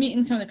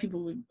 Meeting some of the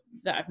people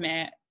that I've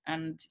met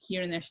and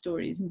hearing their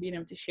stories and being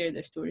able to share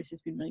their stories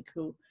has been really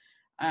cool.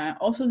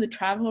 Also, the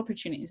travel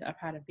opportunities I've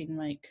had have been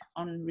like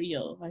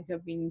unreal. Like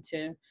I've been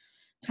to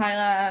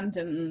Thailand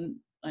and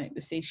like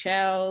the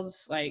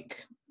Seychelles,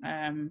 like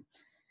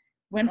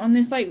went on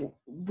this like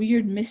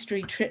weird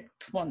mystery trip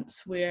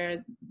once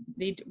where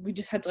we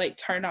just had to like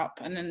turn up,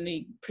 and then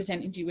they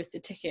presented you with the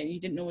ticket. You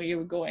didn't know where you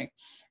were going,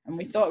 and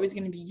we thought it was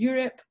going to be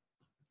Europe,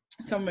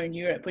 somewhere in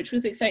Europe, which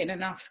was exciting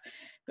enough.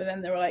 But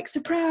then they were like,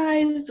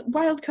 surprise,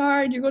 wild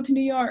card, you're going to New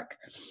York.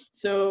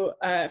 So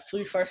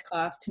flew first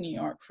class to New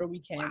York for a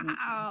weekend.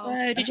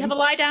 Wow. Did you have a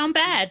lie down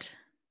bed?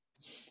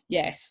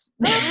 Yes.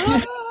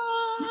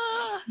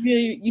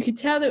 You could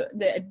tell that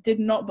it did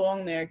not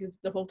belong there, because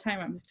the whole time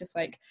I was just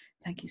like,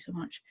 thank you so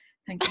much.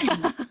 Thank you so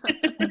much.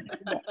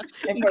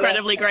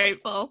 Incredibly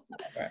grateful.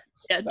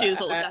 Yeah, do this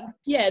all the time.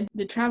 Yeah,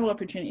 the travel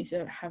opportunities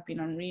have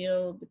been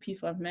unreal. The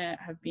people I've met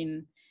have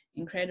been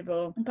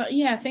incredible. But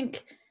yeah, I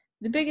think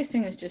the biggest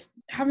thing is just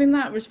having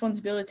that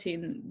responsibility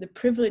and the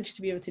privilege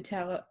to be able to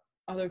tell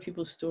other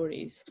people's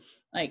stories.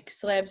 Like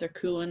celebs are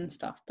cool and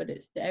stuff, but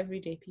it's the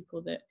everyday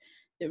people that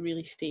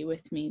really stay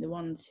with me, the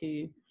ones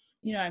who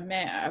you know, I've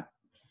met at a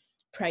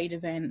Pride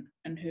event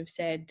and who've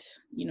said,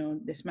 you know,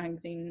 this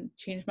magazine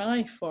changed my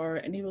life or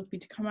enabled me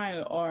to come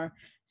out or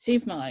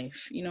saved my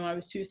life. You know, I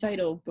was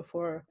suicidal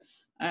before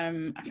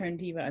I found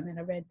Diva, and then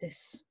I read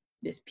this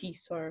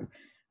piece, or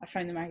I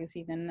found the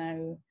magazine, and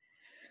now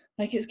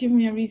like it's given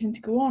me a reason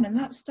to go on. And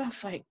that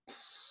stuff, like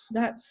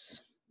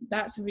that's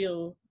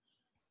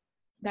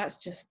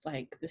just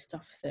like the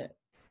stuff that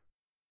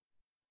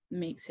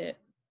makes it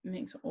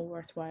all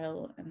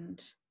worthwhile.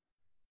 And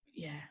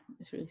yeah,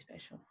 it's really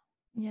special.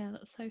 Yeah,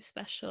 that's so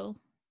special.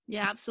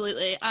 Yeah,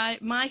 absolutely.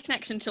 My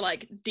connection to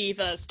like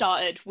Diva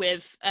started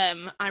with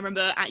I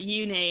remember at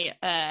uni,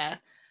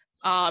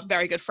 our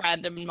very good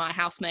friend and my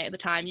housemate at the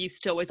time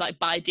used to always like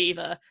buy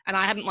Diva, and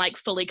I hadn't like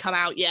fully come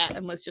out yet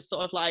and was just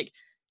sort of like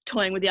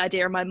toying with the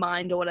idea in my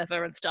mind or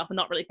whatever and stuff, and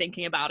not really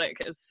thinking about it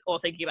or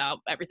thinking about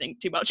everything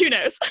too much, who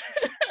knows.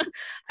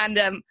 And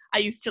I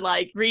used to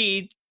like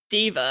read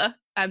Diva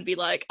and be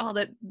like,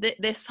 oh,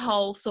 this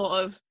whole sort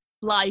of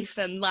life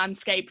and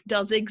landscape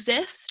does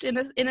exist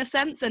in a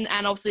sense, and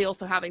obviously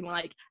also having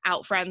like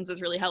out friends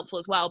was really helpful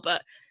as well,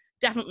 but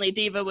definitely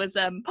Diva was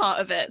part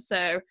of it,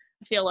 so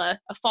I feel a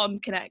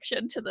fond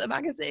connection to the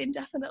magazine,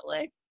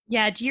 definitely.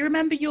 Yeah, do you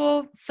remember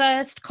your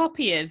first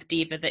copy of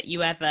Diva that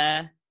you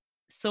ever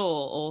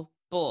saw or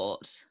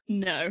bought?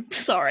 No,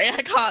 sorry,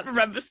 I can't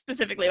remember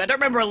specifically. I don't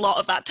remember a lot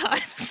of that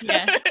time, so.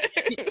 Yeah.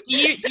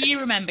 Do you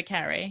remember,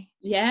 Kerry?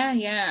 Yeah.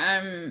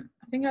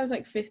 I think I was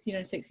like 15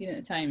 or 16 at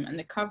the time, and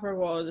the cover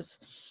was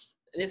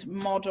this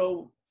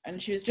model,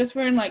 and she was just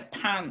wearing like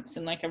pants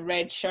and like a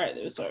red shirt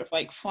that was sort of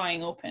like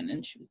flying open,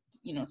 and she was,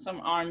 you know,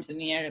 some arms in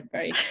the air,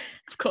 very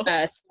of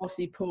course,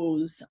 saucy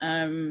pose.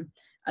 And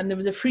there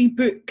was a free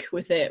book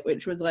with it,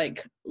 which was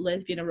like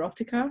lesbian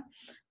erotica,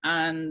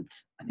 and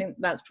I think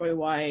that's probably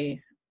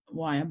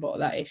why I bought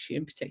that issue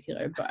in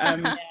particular. But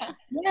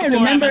yeah, I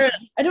remember,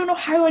 I don't know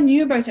how I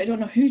knew about it. I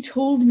don't know who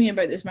told me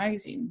about this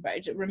magazine, but I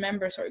just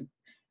remember sort of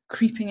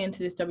creeping into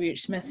this WH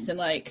Smith's and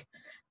like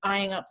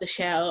eyeing up the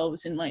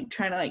shelves and like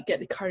trying to like get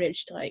the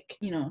courage to like,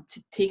 you know,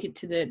 to take it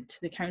to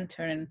the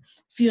counter, and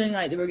feeling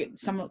like they were getting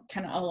some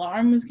kind of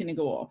alarm was going to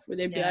go off, where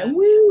they'd be like,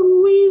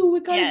 woo, we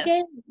got to get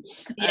it.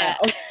 Yeah.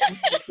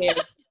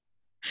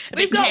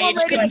 We've got one,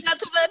 ladies and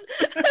gentlemen.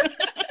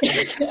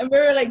 And we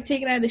were like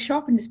taken out of the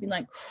shop and just been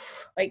like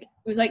it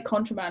was like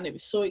contraband. It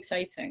was so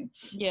exciting.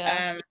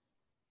 Yeah.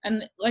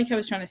 And like I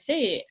was trying to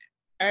say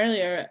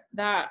earlier,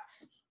 that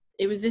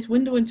it was this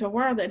window into a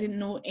world that I didn't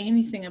know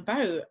anything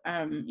about.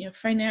 You know,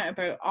 finding out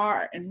about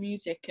art and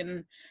music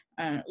and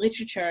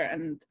literature,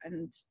 and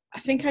I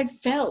think I'd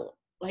felt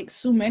like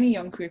so many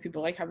young queer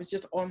people, like I was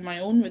just on my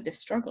own with this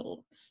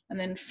struggle, and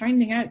then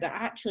finding out that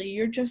actually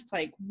you're just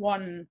like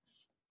one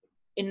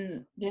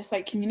in this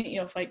like community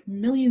of like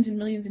millions and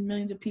millions and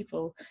millions of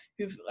people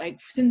who've like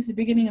since the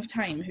beginning of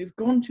time, who've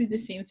gone through the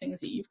same things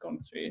that you've gone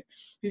through,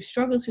 who've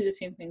struggled through the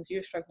same things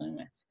you're struggling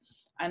with,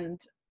 and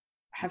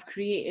have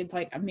created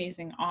like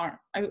amazing art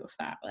out of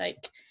that.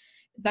 Like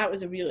that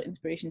was a real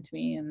inspiration to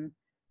me, and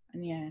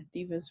yeah,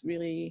 Diva's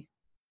really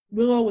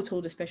will always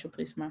hold a special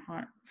place in my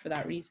heart for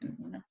that reason,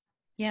 you know.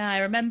 Yeah, I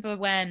remember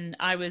when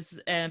I was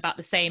about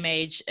the same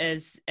age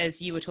as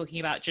you were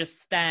talking about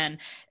just then,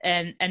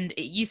 and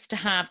it used to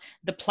have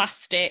the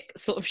plastic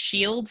sort of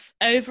shields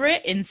over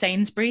it in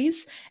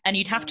Sainsbury's, and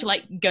you'd have to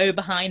like go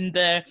behind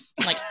the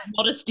like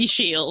modesty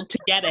shield to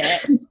get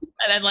it, and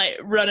then like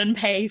run and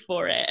pay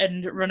for it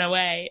and run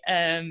away,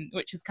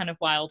 which is kind of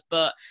wild.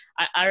 But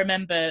I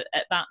remember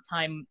at that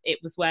time it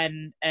was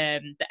when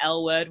the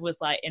L Word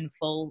was like in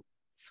full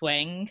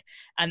swing,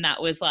 and that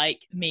was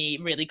like me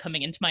really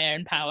coming into my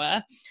own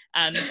power.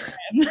 And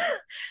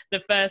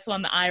the first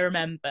one that I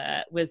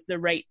remember was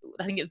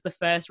I think it was the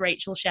first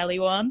Rachel Shelley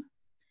one,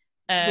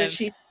 where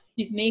she's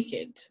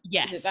naked.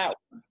 Yes. Is it that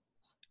one?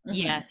 Mm-hmm.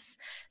 Yes.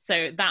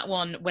 So that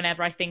one,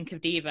 whenever I think of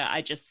Diva,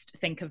 I just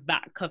think of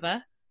that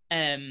cover.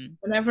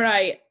 Whenever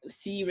I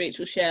see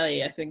Rachel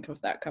Shelley, I think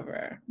of that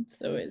cover.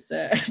 So it's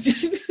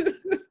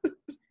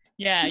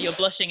yeah, you're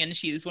blushing and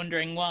she's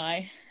wondering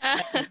why.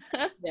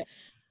 Yeah.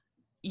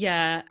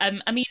 Yeah,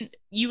 I mean,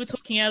 you were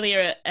talking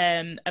earlier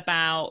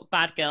about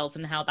Bad Girls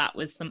and how that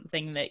was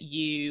something that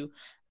you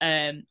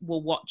were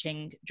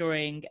watching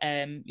during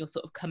your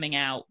sort of coming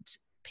out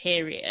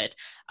period.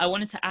 I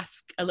wanted to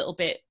ask a little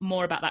bit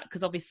more about that,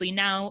 because obviously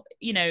now,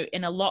 you know,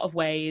 in a lot of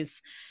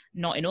ways,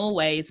 not in all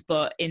ways,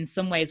 but in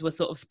some ways we're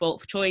sort of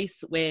spoilt for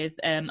choice with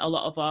a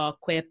lot of our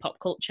queer pop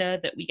culture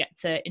that we get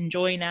to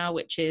enjoy now,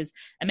 which is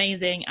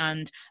amazing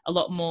and a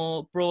lot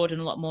more broad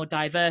and a lot more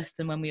diverse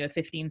than when we were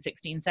 15,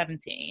 16,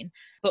 17.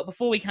 But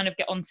before we kind of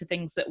get on to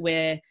things that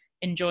we're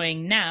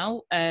enjoying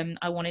now,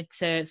 I wanted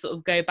to sort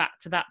of go back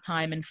to that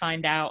time and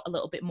find out a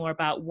little bit more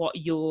about what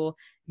your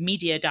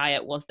media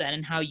diet was then,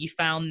 and how you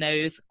found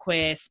those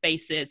queer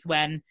spaces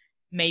when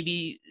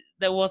maybe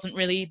there wasn't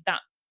really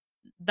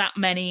that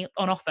many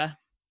on offer.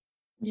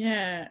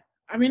 Yeah,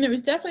 I mean, it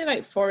was definitely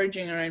like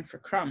foraging around for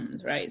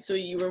crumbs, right? So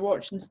you were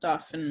watching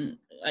stuff and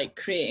like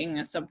creating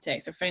a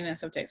subtext or finding a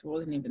subtext that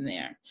wasn't even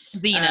there.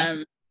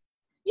 Xena.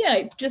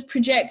 Yeah, just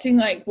projecting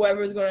like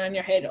whatever was going on in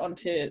your head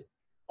onto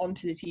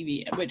onto the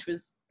TV, which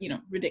was, you know,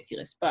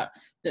 ridiculous, but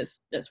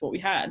that's what we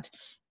had.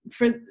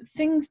 For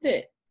things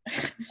that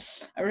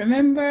I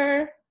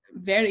remember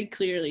very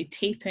clearly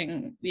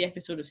taping the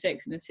episode of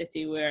Sex and the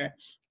City where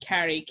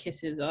Carrie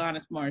kisses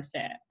Alanis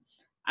Morissette,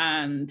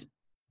 and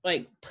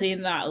like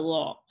playing that a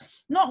lot,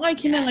 not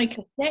like in a like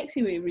a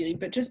sexy way really,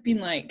 but just being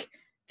like,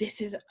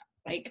 this is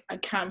like, I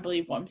can't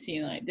believe what I'm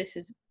seeing, like this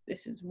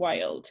is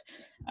wild.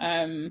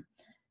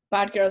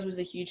 Bad Girls was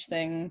a huge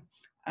thing.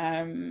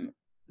 What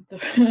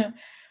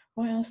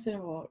else did I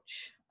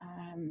watch?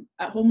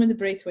 At Home with the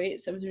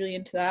Braithwaites, I was really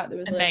into that. There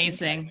was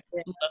amazing.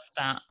 Love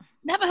that.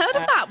 Never heard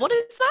of that. What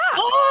is that?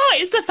 Oh,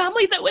 it's the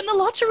family that win the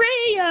lottery.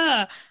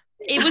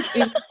 It was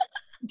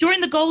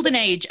during the golden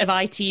age of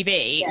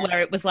ITV,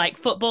 where it was like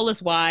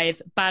Footballers'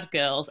 Wives, Bad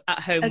Girls, At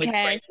Home with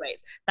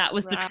Braithwaites. That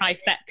was the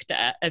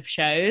trifecta of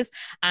shows,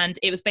 and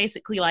it was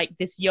basically like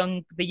the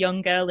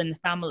young girl in the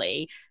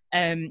family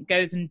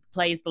goes and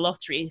plays the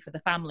lottery for the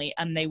family,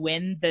 and they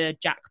win the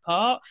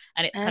jackpot,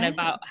 and it's kind of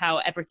about how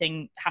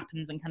everything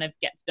happens and kind of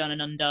gets done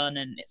and undone,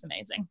 and it's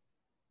amazing.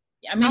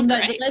 I mean,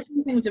 the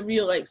lesbian thing was a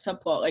real like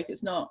subplot. Like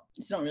it's not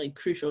really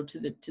crucial to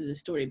the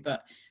story,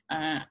 but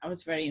I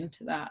was very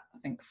into that, I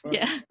think, for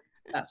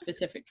that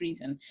specific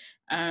reason.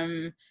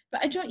 But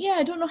I don't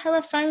know how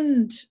I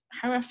found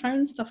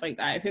stuff like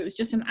that. If it was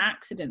just an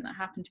accident that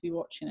happened to be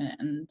watching it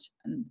and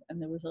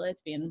there was a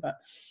lesbian. But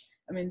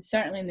I mean,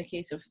 certainly in the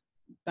case of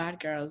Bad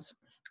Girls,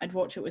 I'd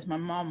watch it with my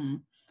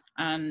mum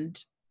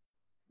and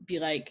be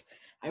like,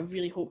 I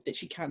really hope that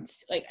she can't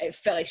see. Like, it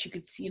felt like she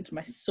could see into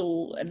my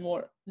soul and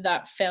what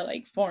that felt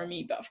like for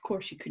me, but of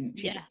course she couldn't.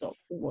 She just stopped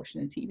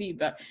watching the TV.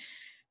 But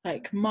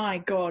like, my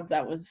God,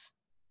 that was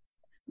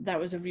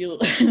a real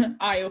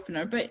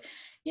eye-opener. But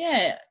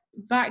yeah,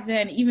 back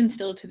then, even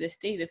still to this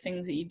day, the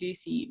things that you do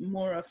see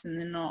more often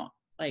than not,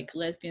 like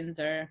lesbians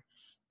are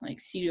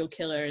like serial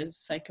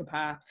killers,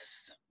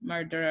 psychopaths,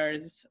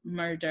 murderers,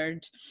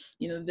 murdered.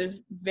 You know,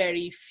 there's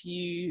very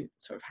few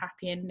sort of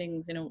happy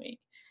endings in a way.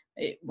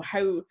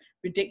 How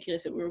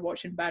ridiculous that we were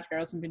watching Bad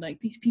Girls and being like,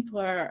 these people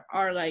are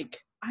like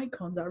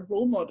icons, are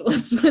role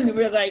models, when they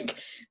were like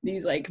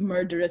these like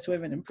murderous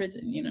women in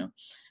prison, you know.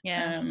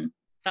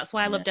 That's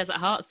why I love Desert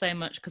Heart so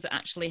much, because it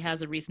actually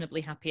has a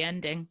reasonably happy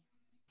ending.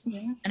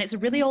 And it's a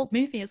really old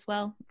movie as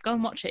well. Go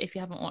and watch it if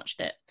you haven't watched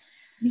it.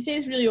 You say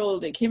it's really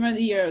old. It came out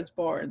the year I was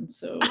born,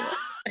 so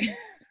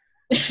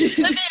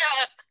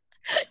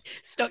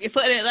Stuck your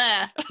foot in it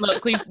there.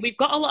 Look, we've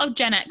got a lot of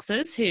Gen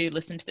Xers who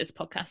listen to this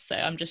podcast, so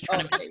I'm just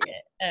trying to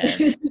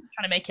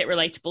make it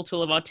relatable to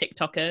all of our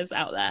TikTokers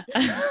out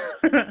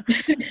there.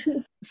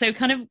 So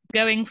kind of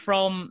going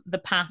from the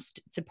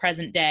past to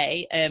present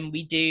day,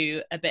 we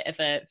do a bit of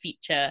a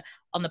feature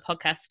on the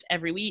podcast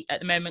every week at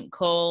the moment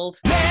called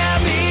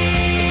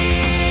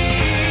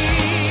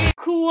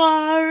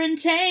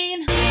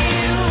Quarantine.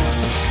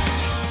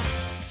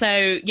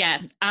 So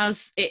yeah,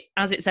 as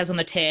it says on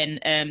the tin,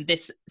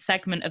 this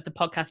segment of the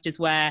podcast is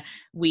where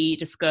we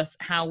discuss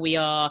how we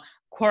are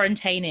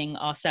quarantining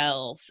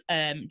ourselves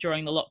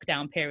during the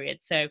lockdown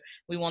period. So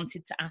we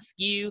wanted to ask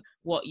you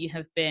what you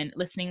have been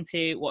listening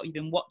to, what you've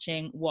been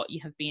watching, what you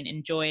have been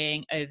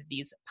enjoying over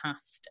these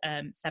past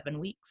 7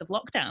 weeks of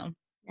lockdown.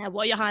 Yeah,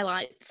 what are your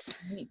highlights?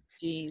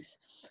 Jeez.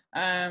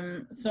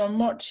 So I'm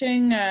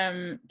watching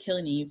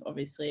Killing Eve,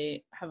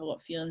 obviously. I have a lot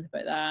of feelings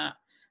about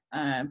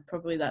that.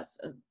 Probably that's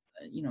a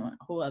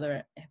whole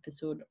other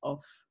episode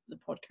of the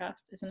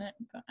podcast, isn't it?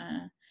 But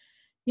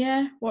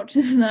yeah,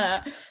 watching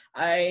that.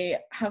 I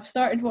have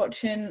started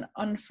watching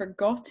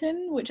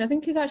Unforgotten, which I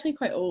think is actually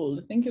quite old.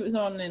 I think it was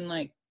on in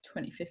like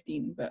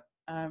 2015, but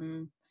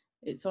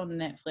it's on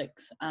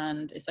Netflix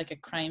and it's like a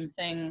crime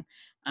thing,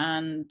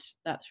 and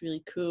that's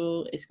really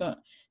cool. It's got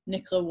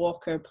Nicola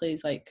Walker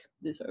plays like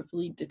the sort of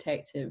lead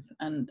detective,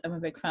 and I'm a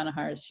big fan of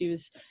hers. She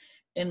was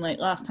in like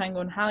Last Tango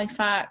in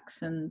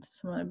Halifax and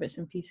some other bits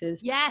and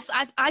pieces. Yes,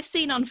 I've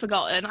seen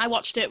Unforgotten. I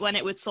watched it when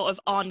it was sort of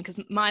on, because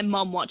my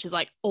mum watches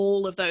like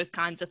all of those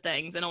kinds of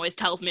things and always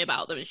tells me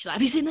about them, and she's like,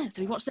 have you seen this?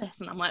 Have you watched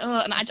this? And I'm like, oh,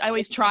 and I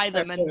always try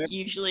them, and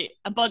usually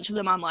a bunch of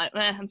them I'm like,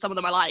 and some of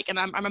them I like, and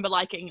I remember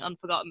liking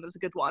Unforgotten. There was a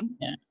good one.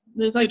 Yeah,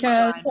 there's like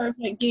a sort of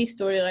like gay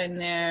storyline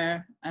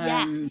there.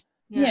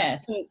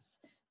 So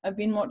I've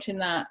been watching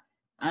that.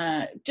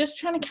 Just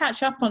trying to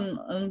catch up on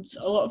a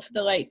lot of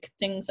the like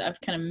things that I've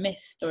kind of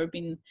missed or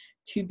been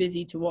too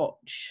busy to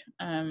watch.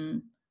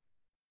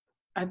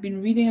 I've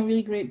been reading a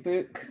really great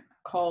book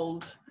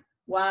called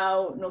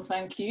Wow, No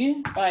Thank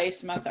You by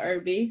Samantha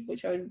Irby,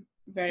 which I would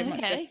very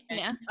much recommend.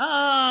 Yeah.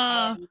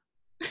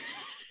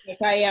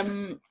 I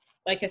am,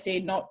 like I say,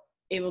 not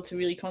able to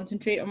really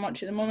concentrate on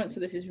much at the moment,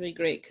 so this is really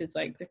great because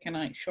like they're kind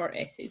of like short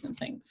essays and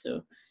things,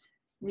 so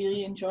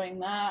really enjoying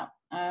that.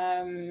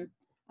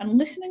 I'm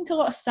listening to a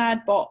lot of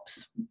sad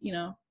bops, you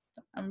know.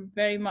 I'm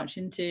very much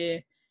into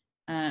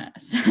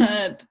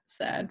sad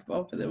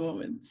bop at the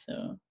moment,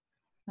 so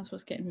that's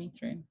what's getting me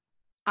through.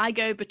 I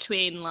go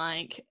between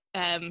like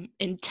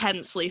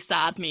intensely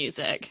sad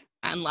music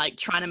and like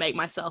trying to make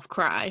myself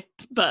cry,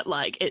 but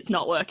like it's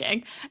not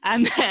working.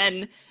 And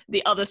then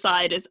the other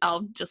side is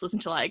I'll just listen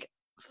to like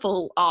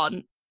full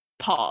on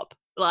pop,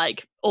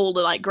 like all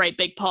the like great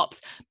big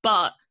pops,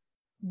 but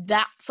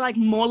that's like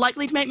more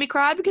likely to make me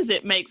cry because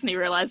it makes me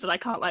realize that I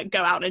can't like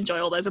go out and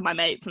enjoy all those with my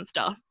mates and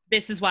stuff.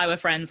 This is why we're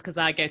friends, because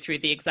I go through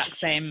the exact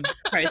same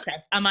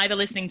process. I'm either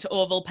listening to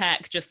Orville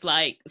Peck just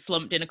like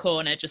slumped in a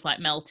corner, just like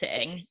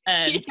melting,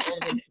 all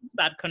of his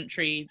bad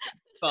country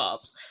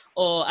bops,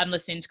 or I'm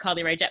listening to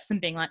Carly Rae Jepsen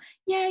being like,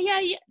 yeah,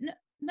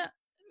 no,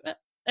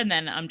 and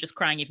then I'm just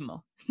crying even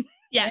more.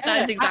 Yeah,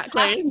 that is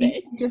exactly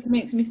it. Just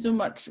makes me so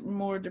much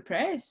more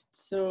depressed.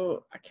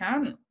 So I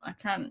can't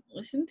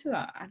listen to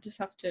that. I just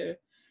have to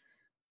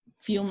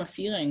feel my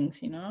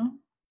feelings, you know.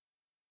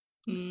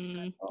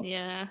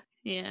 Yeah.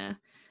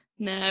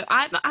 No,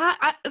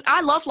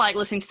 I love like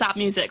listening to sad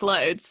music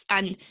loads,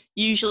 and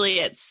usually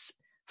it's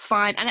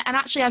fine. And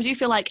actually, I do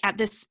feel like at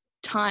this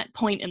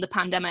point in the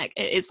pandemic,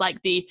 it's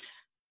like the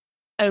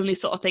only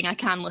sort of thing I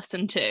can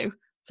listen to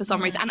for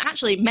some reason. And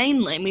actually,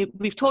 mainly,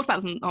 we've talked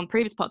about this on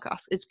previous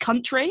podcasts, is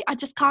country. I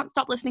just can't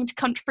stop listening to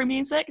country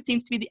music. It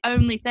seems to be the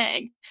only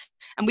thing.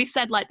 And we've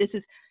said like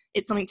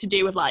it's something to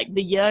do with like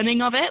the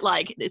yearning of it.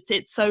 Like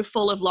it's so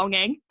full of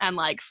longing and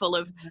like full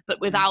of, but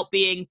without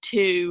being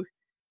too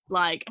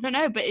like, I don't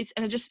know, but it's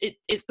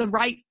the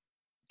right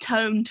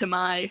tone to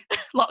my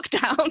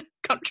lockdown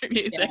country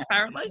music,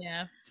 apparently.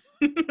 Yeah.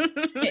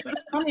 It's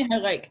funny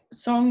how like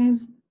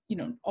songs, you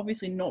know,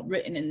 obviously not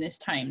written in this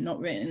time, not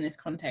written in this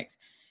context,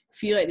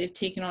 feel like they've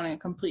taken on a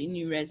completely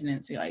new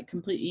resonance, like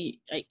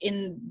completely like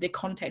in the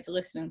context of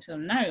listening to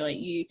them now, like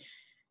you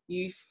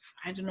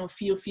I don't know,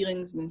 feel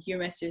feelings and hear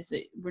messages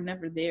that were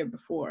never there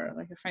before.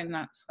 Like I find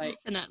that's like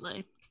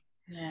definitely.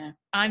 Yeah,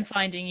 I'm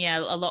finding a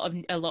lot of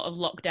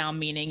lockdown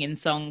meaning in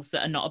songs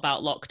that are not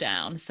about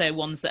lockdown. So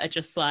ones that are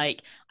just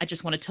like, I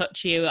just want to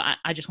touch you,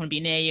 I just want to be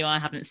near you, I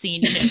haven't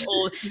seen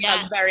you.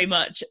 That's very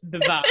much the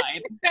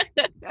vibe.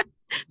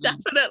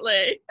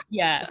 Definitely.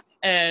 Yeah.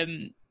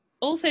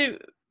 Also,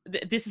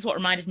 this is what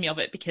reminded me of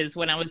it, because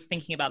when I was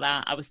thinking about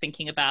that, I was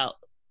thinking about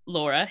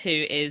Laura, who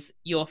is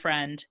your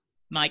friend,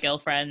 my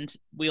girlfriend.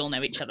 We all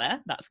know each other.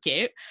 That's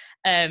cute.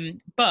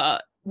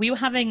 But we were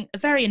having a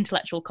very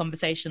intellectual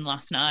conversation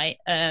last night.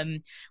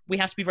 We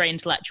have to be very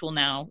intellectual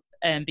now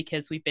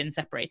because we've been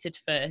separated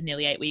for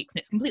nearly 8 weeks, and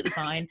it's completely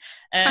fine.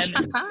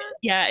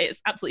 Yeah,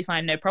 it's absolutely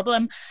fine. No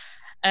problem.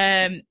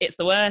 It's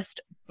the worst.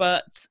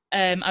 But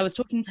I was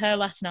talking to her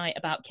last night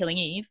about Killing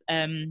Eve.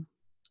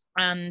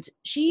 And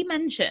she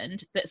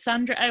mentioned that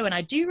Sandra Oh, and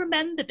I do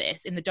remember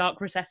this in the dark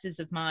recesses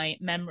of my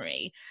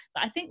memory,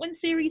 that I think when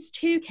series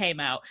 2 came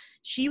out,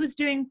 she was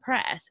doing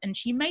press and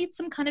she made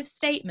some kind of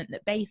statement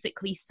that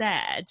basically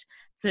said,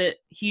 to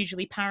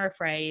hugely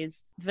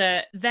paraphrase,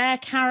 that their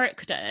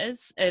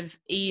characters of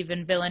Eve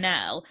and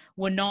Villanelle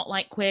were not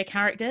like queer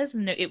characters,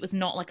 and it was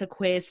not like a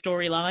queer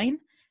storyline.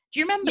 Do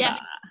you remember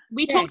that?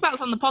 We talked about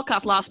this on the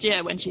podcast last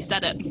year when she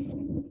said it.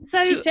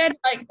 So she said,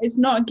 like, it's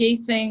not a gay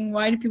thing.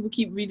 Why do people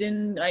keep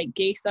reading, like,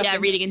 gay stuff? Yeah,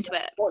 reading into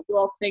it. What you're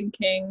all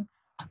thinking.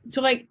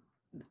 So, like,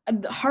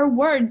 her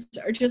words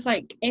are just,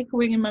 like,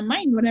 echoing in my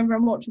mind whenever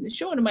I'm watching the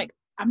show. And I'm like,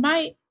 am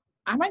I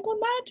going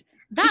mad?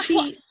 That's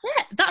what I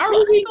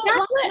thought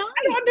last night.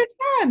 I don't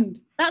understand.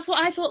 That's what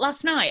I thought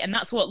last night. And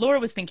that's what Laura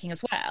was thinking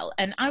as well.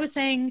 And I was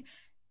saying,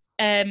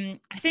 I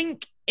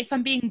think if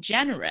I'm being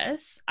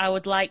generous, I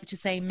would like to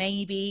say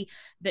maybe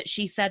that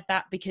she said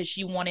that because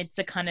she wanted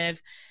to kind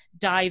of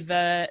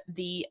divert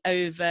the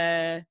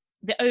over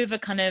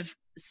kind of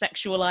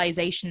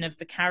sexualization of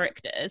the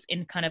characters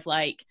in kind of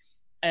like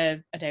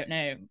I don't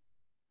know,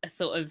 a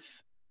sort of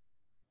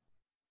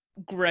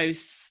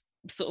gross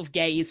sort of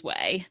gaze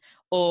way,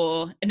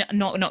 or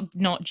not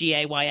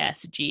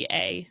GAYS,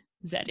 GAZE,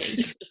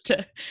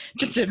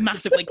 just to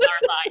massively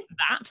clarify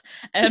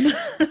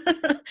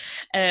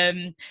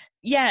that.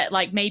 Yeah,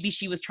 like maybe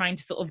she was trying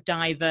to sort of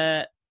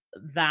divert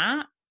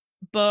that,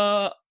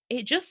 but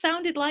it just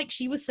sounded like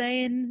she was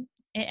saying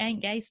it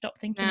ain't gay, stop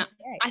thinking it's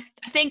gay.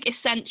 I think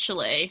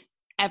essentially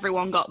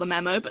everyone got the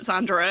memo but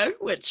Sandra Oh,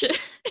 which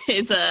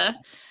is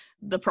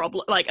the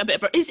problem, like a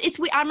bit, but it's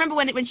I remember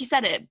when she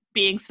said it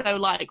being so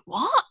like,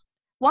 what?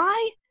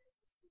 Why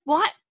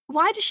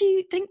does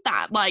she think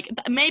that? Like,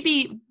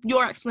 maybe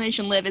your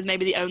explanation, Liv, is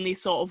maybe the only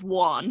sort of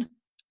one,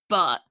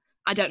 but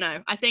I don't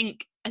know. I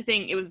think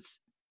it was,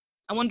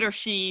 I wonder if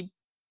she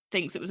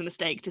thinks it was a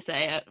mistake to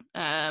say it.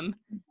 And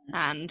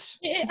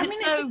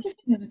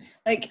it's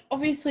like,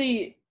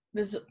 obviously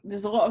there's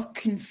a lot of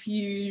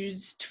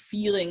confused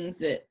feelings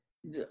that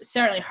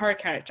certainly her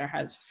character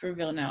has for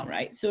Villanelle,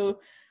 right?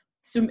 So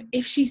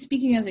if she's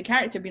speaking as a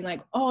character, being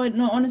like, oh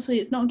no, honestly,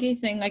 it's not a gay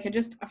thing, like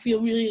I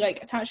feel really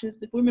like attached to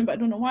this woman, but I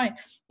don't know why,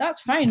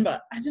 that's fine.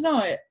 But I don't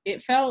know,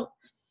 it felt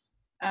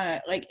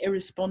like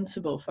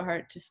irresponsible for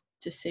her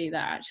to say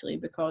that, actually,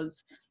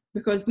 because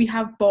we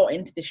have bought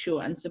into the show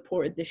and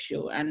supported this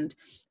show, and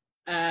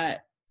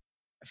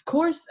of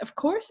course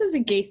there's a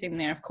gay thing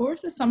there, of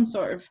course there's some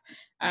sort of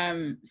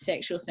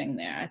sexual thing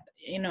there,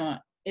 you know.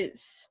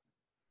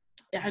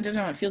 I don't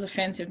know, it feels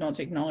offensive not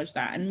to acknowledge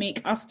that and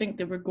make us think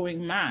that we're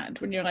going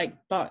mad when you're like,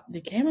 but the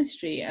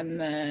chemistry and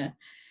the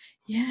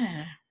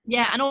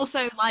Yeah, and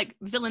also like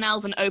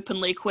Villanelle's an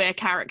openly queer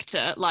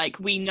character. Like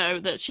we know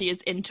that she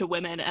is into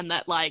women and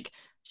that like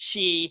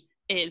she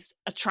is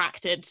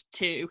attracted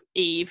to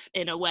Eve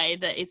in a way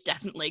that is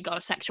definitely got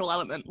a sexual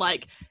element.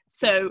 Like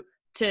so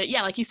to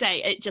like you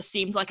say, it just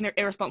seems like an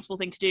irresponsible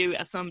thing to do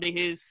as somebody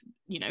who's,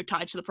 you know,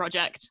 tied to the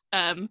project.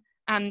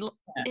 And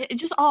it's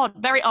just odd,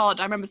 very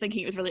odd. I remember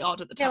thinking it was really odd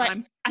at the time.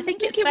 Like, I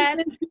think it's fair.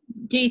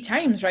 Gay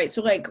times, right?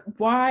 So like,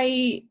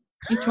 why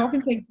you're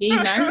talking to a gay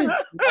now?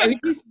 Why would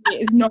you say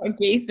it's not a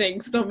gay thing?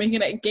 Stop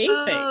making it a gay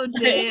thing. Oh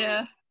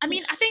dear. I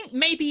mean, I think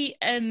maybe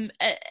at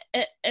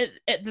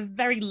the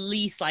very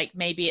least, like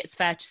maybe it's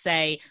fair to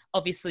say,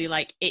 obviously,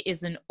 like it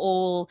isn't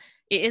all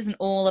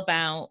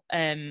about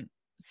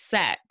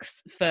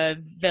sex for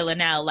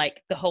Villanelle.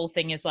 Like the whole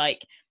thing is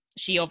like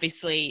she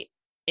obviously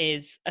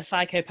is a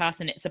psychopath,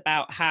 and it's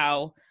about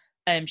how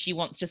she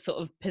wants to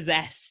sort of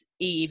possess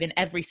Eve in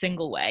every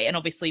single way, and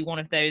obviously one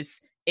of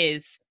those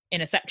is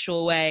in a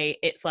sexual way.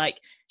 It's like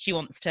she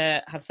wants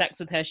to have sex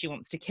with her, she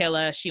wants to kill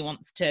her, she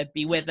wants to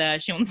be with her,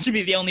 she wants to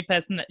be the only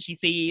person that she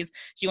sees,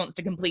 she wants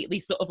to completely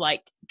sort of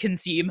like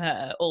consume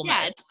her almost.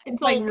 Yeah,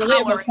 it's like all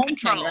relatable power and content,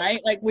 control,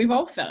 right? Like we've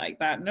all felt like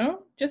that,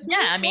 no? Just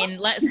yeah, I mean,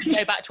 let's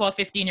go back to our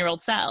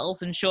 15-year-old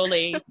selves and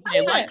surely,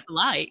 you know, like for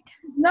like.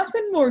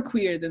 Nothing more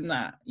queer than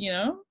that, you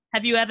know?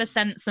 Have you ever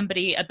sent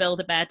somebody a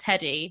Build-A-Bear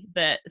teddy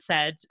that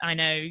said, I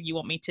know you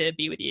want me to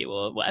be with you,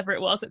 or whatever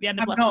it was at the end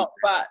of I've not,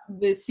 but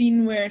the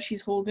scene where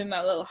she's holding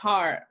that little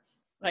heart,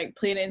 like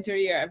playing it into her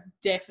ear, I've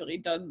definitely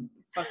done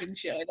fucking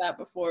shit like that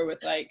before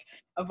with like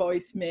a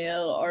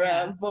voicemail or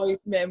a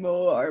voice memo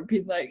or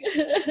being like,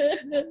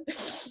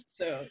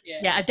 so yeah.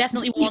 Yeah, I've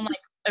definitely worn like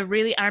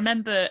I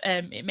remember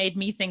it made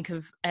me think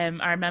of I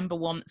remember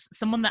once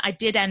someone that I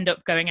did end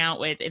up going out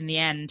with in the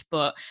end,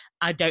 but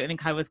I don't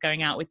think I was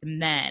going out with them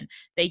then.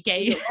 They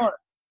gave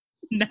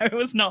no, it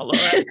was not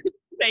Laura.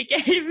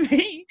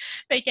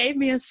 they gave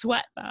me a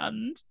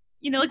sweatband,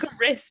 you know, like a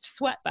wrist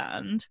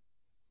sweatband,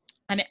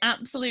 and it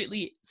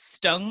absolutely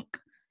stunk.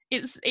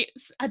 It's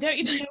I don't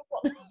even know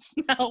what the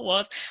smell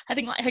was. I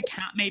think like her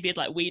cat maybe had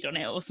like weed on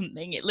it or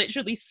something. It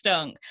literally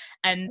stunk,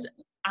 and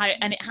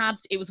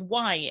it was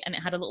white and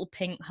it had a little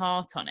pink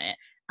heart on it,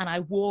 and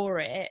I wore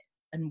it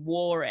and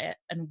wore it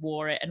and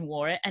wore it and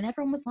wore it, and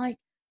everyone was like,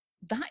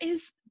 that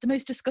is the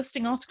most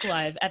disgusting article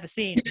I've ever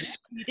seen. What are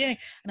you doing?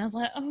 And I was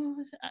like, oh,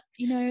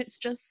 you know, it's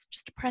just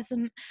a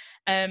present.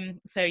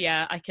 So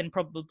yeah, I can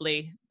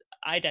probably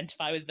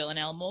identify with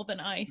Villanelle more than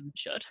I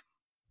should.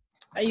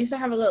 I used to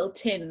have a little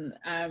tin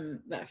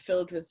that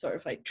filled with sort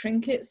of like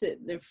trinkets that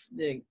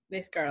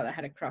this girl I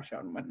had a crush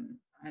on when,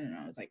 I don't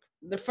know, it was like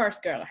the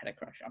first girl I had a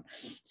crush on.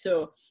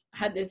 So I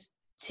had this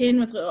tin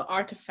with little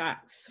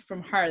artifacts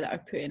from her that I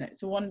put in it.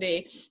 So one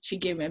day she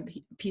gave me a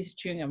piece of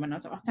chewing gum and I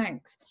was like, oh,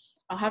 thanks.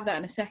 I'll have that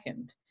in a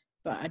second.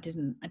 But I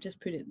didn't. I just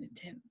put it in the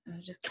tin. And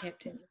I just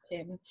kept it in the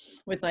tin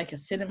with like a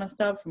cinema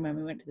stuff from when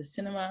we went to the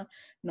cinema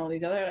and all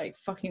these other like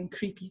fucking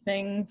creepy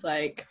things,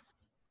 like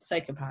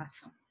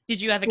psychopath. Did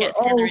you ever get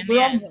together in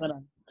the end?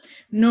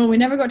 No, we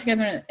never got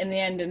together in the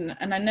end,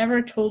 and I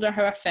never told her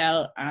how I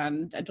felt,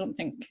 and I don't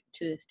think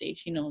to this day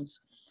she knows.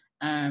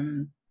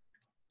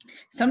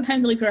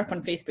 Sometimes I look her up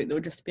on Facebook though,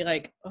 just to be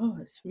like, oh,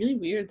 it's really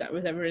weird that I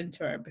was ever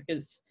into her,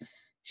 because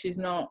she's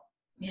not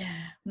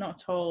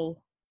at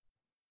all.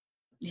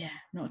 Yeah,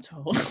 not at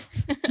all.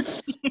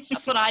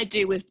 That's what I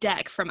do with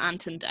Dec from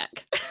Ant and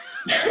Dec.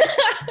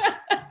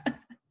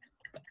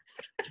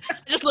 I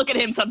just look at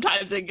him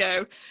sometimes and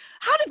go,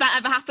 how did that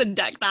ever happen,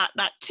 Dec?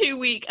 That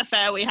 2-week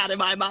affair we had in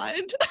my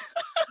mind.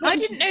 I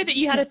didn't know that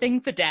you had a thing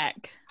for Dec.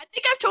 I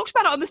think I've talked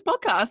about it on this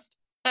podcast.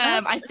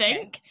 I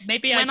think.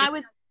 Maybe when I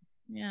was.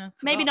 Yeah.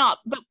 Maybe not.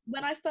 But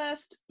when I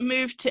first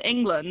moved to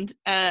England,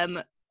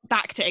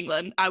 back to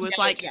England, I was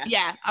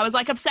I was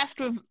like obsessed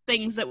with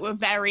things that were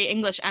very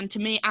English, and to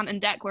me Ant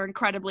and Dec were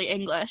incredibly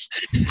English.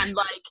 And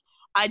like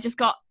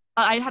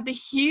I had the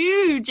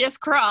hugest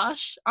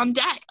crush on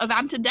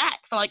Ant and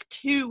Dec for like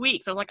 2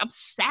 weeks. I was like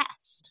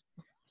obsessed.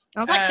 I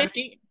was like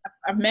 15.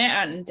 I've met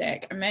Ant and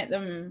Dec. I met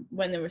them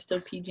when they were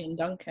still PG and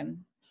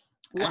Duncan.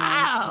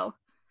 Wow.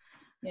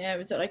 Yeah, it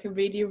was at like a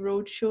Radio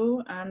Road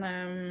show,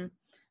 and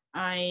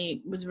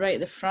I was right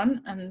at the front,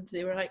 and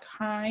they were like,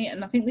 hi,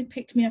 and I think they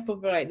picked me up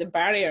over like the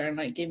barrier and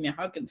like gave me a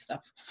hug and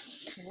stuff.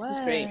 Wow. It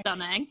was great.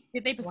 Stunning.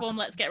 Did they perform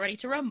Let's Get Ready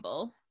to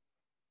Rumble?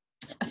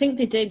 I think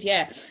they did,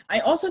 yeah. I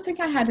also think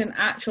I had an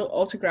actual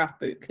autograph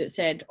book that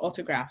said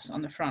autographs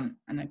on the front,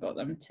 and I got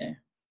them too.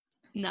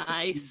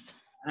 Nice.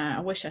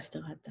 I wish I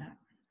still had that.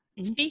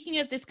 Speaking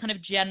of this kind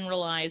of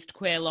generalized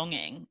queer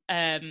longing,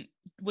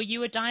 were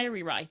you a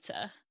diary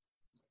writer?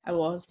 I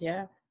was,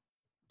 yeah.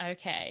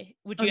 Okay.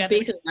 I was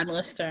basically Anne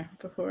Lister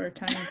before her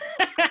time.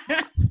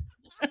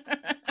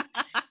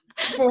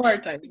 Before her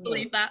time.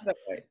 Believe that.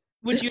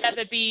 Would you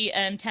ever be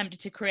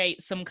tempted to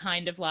create some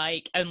kind of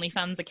like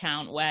OnlyFans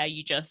account where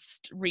you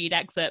just read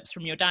excerpts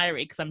from your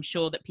diary? Because I'm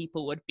sure that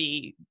people would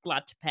be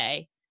glad to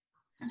pay.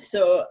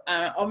 So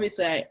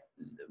obviously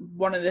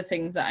one of the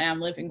things that I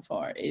am living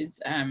for is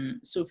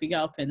Sophie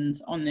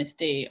Galpin's On This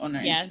Day on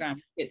her Instagram.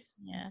 It's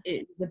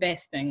the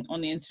best thing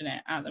on the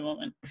internet at the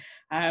moment.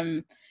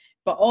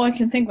 But all I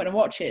can think when I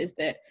watch it is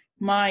that,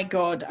 my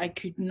God, I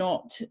could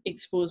not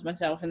expose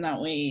myself in that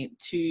way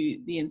to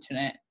the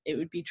internet. It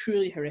would be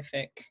truly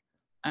horrific.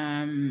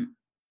 I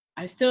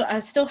still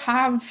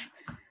have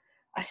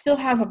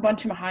a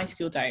bunch of my high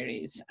school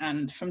diaries,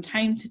 and from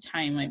time to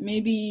time, like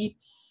maybe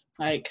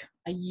like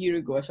a year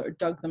ago, I sort of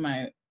dug them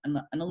out and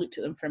I looked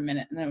at them for a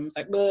minute, and then I was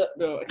like, no,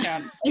 I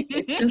can't.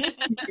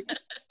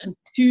 I'm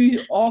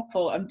too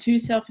awful. I'm too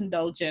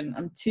self-indulgent.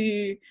 I'm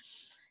too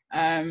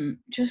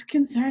just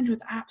concerned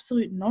with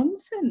absolute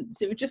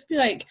nonsense. It would just be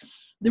like,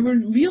 there were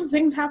real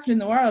things happening in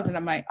the world, and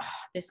I'm like,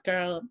 oh, this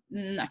girl,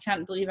 I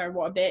can't believe her,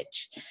 what a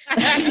bitch.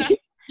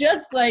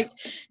 Just like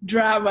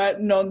drama,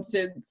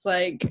 nonsense,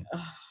 like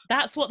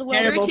that's what the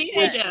world. You're a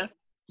teenager.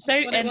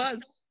 So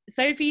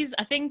Sophie's,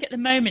 I think at the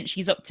moment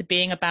she's up to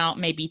being about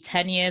maybe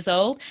 10 years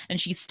old,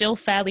 and she's still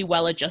fairly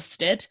well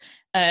adjusted.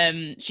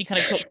 She kind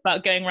of talks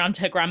about going around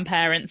to her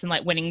grandparents and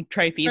like winning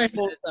trophies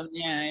for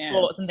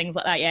sports and things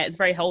like that. Yeah, it's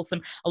very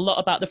wholesome. A lot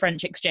about the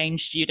French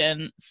exchange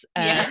students.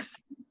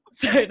 Yes.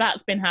 So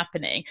that's been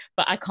happening,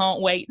 but I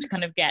can't wait to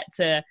kind of get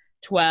to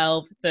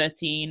 12,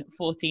 13,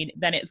 14.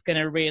 Then it's going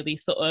to really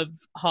sort of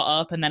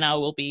hot up, and then that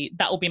will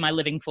be my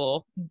living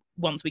for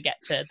once we get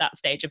to that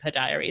stage of her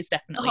diaries.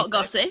 Definitely. Hot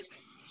gossip.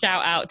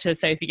 Shout out to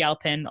Sophie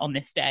Galpin On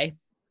This Day.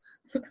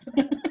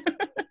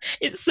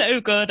 It's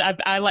so good.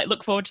 I like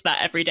look forward to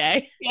that every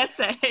day. Yes,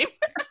 same.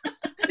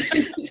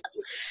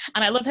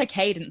 And I love her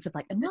cadence of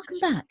like, and welcome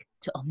back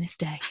to On This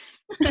Day.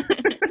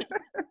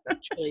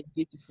 It's really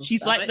beautiful.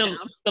 She's like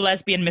the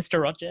lesbian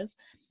Mr. Rogers.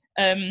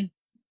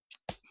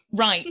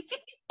 Right.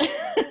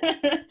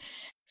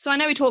 So I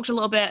know we talked a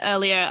little bit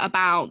earlier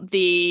about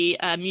the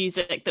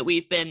music that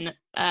we've been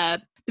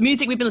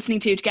listening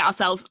to get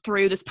ourselves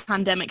through this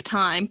pandemic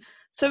time.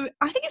 So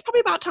I think it's probably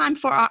about time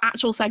for our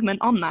actual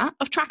segment on that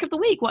of Track of the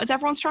Week. What is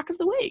everyone's Track of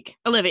the Week?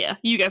 Olivia,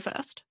 you go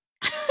first.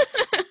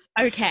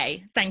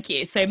 Okay, thank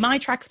you. So my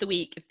Track of the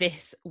Week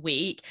this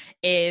week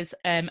is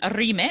a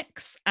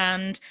remix,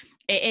 and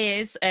it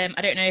is, I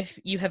don't know if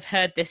you have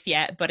heard this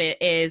yet, but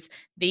it is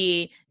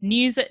the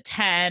News at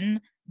 10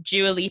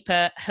 Dua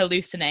Lipa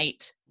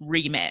Hallucinate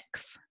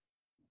remix.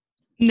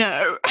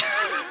 No,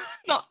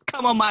 not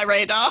come on my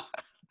radar.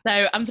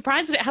 So I'm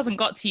surprised that it hasn't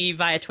got to you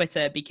via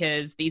Twitter,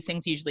 because these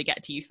things usually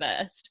get to you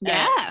first.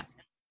 Yeah.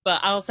 But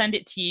I'll send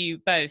it to you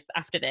both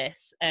after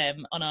this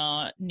on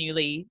our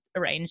newly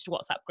arranged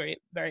WhatsApp group.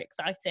 Very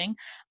exciting.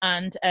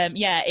 And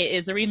it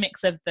is a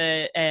remix of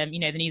the,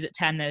 the News at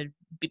 10,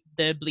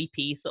 the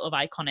bleepy sort of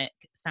iconic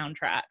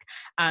soundtrack,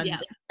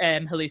 and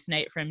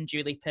Hallucinate from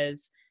Dua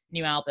Lipa's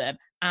new album.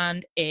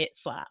 And it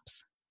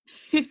slaps.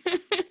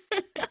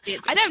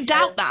 I don't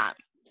doubt that.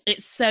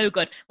 It's so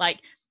good.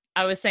 Like,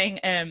 I was saying,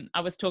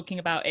 I was talking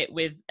about it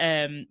with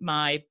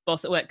my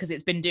boss at work, because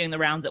it's been doing the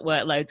rounds at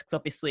work loads, because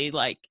obviously,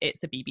 like,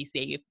 it's a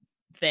BBC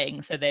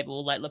thing, so they've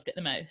all like loved it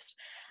the most.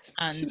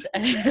 And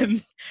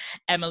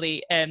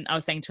Emily, I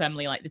was saying to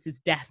Emily, like, this is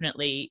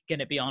definitely going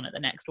to be on at the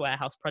next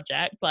warehouse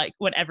project. Like,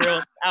 when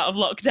everyone's out of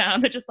lockdown,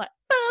 they're just like,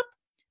 bop,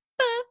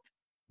 bop.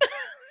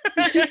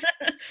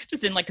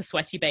 Just in like a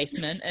sweaty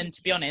basement. And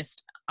to be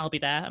honest, I'll be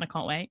there, and I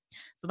can't wait.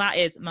 So that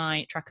is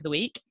my Track of the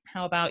Week.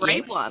 How about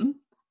Great you? One.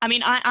 I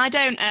mean, I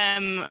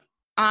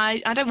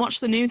don't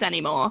watch the news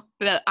anymore,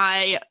 but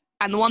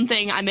and the one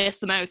thing I miss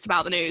the most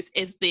about the news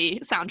is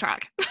the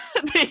soundtrack,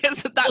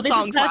 because that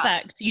song slaps.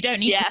 Perfect. You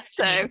don't need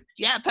to.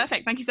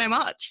 Perfect. Thank you so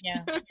much.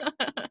 Yeah.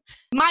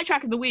 My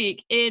Track of the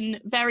Week,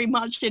 very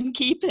much in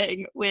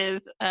keeping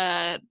with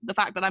the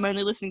fact that I'm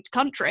only listening to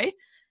country,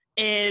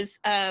 is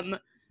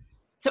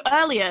so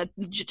earlier,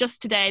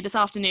 just today, this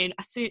afternoon,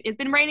 it's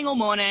been raining all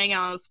morning.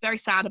 I was very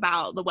sad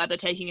about the weather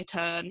taking a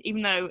turn,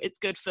 even though it's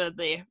good for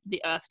the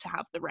earth to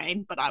have the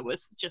rain, but I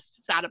was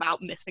just sad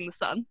about missing the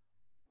sun.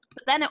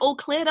 But then it all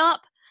cleared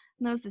up,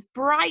 and there was this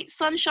bright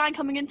sunshine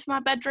coming into my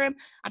bedroom.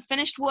 I'd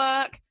finished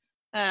work,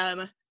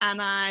 and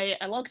I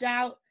logged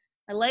out.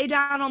 I lay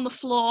down on the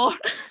floor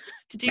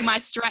to do my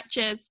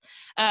stretches,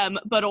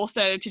 but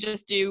also to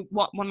just do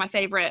one of my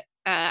favourite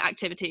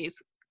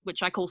activities,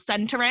 which I call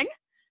centering,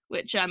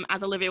 which,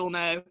 as Olivia will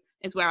know,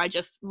 is where I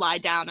just lie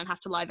down and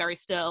have to lie very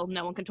still.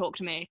 No one can talk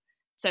to me,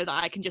 so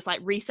that I can just like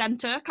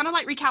recenter, kind of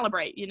like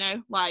recalibrate,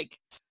 like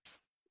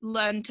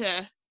learn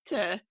to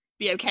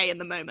be okay in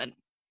the moment.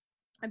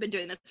 I've been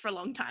doing this for a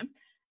long time.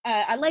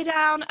 I lay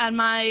down, and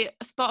my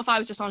Spotify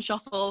was just on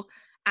shuffle,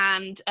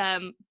 and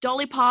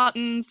Dolly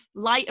Parton's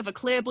Light of a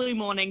Clear Blue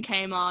Morning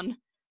came on,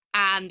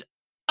 and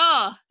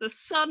the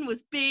sun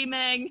was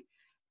beaming.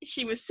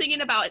 She was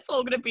singing about it's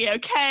all going to be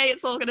okay,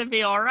 it's all going to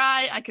be all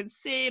right. I can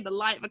see the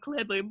light of a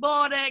clear blue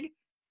morning.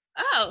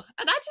 Oh,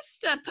 and I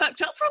just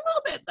perked up for a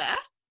little bit there.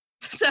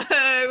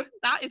 So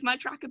that is my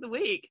Track of the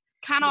Week.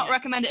 Cannot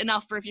recommend it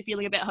enough for if you're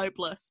feeling a bit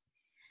hopeless.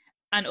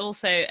 And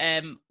also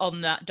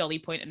on that Dolly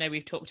point, I know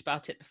we've talked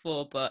about it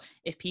before, but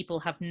if people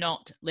have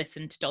not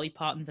listened to Dolly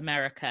Parton's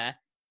America,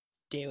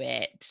 do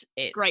it.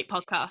 It's Great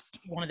podcast.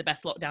 one of the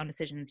best lockdown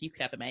decisions you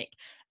could ever make.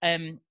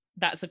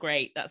 That's a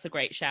great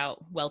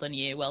shout. Well done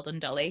you. Well done,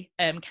 Dolly.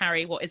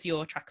 Carrie, what is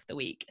your track of the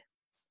week?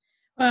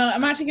 Well,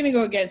 I'm actually going to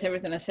go against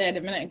everything I said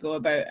a minute ago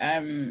about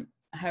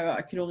how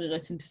I could only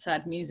listen to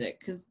sad music,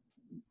 because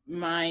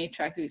my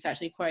track of the week is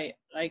actually quite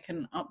like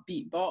an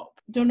upbeat bop.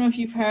 Don't know if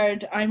you've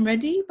heard I'm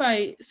Ready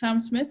by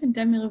Sam Smith and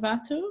Demi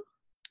Lovato.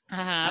 I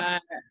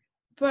have.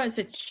 But it's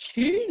a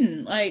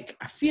tune. Like,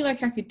 I feel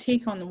like I could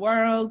take on the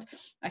world.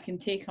 I can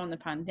take on the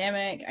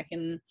pandemic. I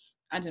can,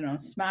 I don't know,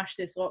 smash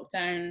this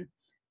lockdown.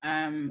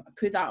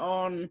 Put that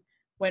on,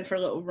 went for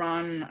a little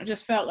run. I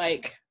felt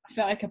like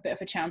a bit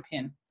of a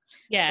champion.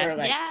 Yeah. For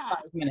like 5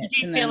 minutes.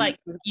 Do you feel like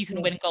you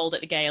can win gold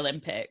at the Gay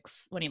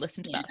Olympics when you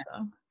listen to that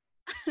song?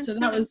 So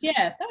that was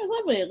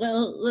lovely.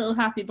 Little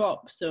happy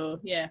bop. So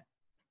yeah,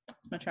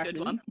 my track. Good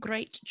one.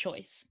 Great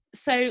choice.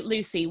 So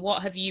Lucy,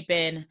 what have you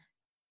been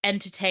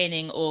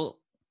entertaining or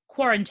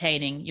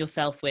quarantining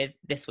yourself with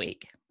this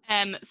week?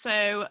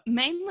 So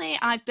mainly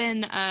I've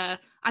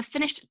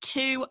finished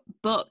 2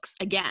 books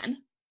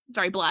again.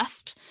 Very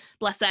blessed.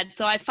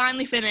 So I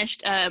finally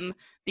finished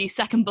the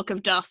second book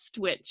of Dust,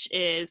 which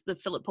is the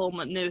Philip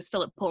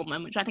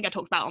Pullman, which I think I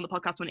talked about on the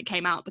podcast when it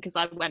came out, because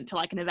I went to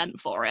like an event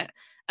for it.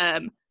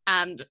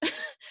 And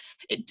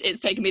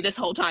it's taken me this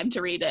whole time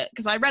to read it,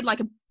 because I read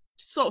like a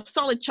sort of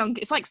solid chunk.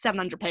 It's like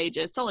 700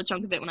 pages, solid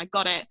chunk of it when I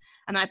got it,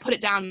 and I put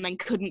it down and then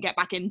couldn't get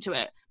back into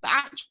it. But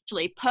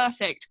actually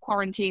perfect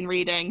quarantine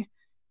reading.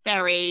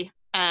 Very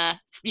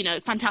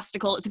it's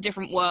fantastical. It's a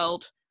different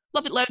world.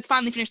 Loved it loads.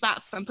 Finally finished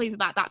that, so I'm pleased with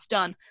that. That's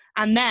done.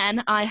 And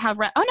then I have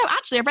read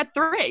I've read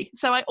 3.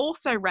 So I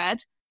also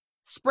read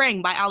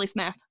Spring by Ali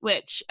Smith,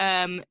 which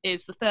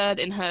is the 3rd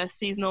in her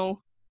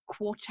seasonal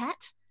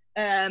quartet,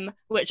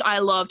 which I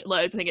loved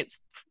loads. I think it's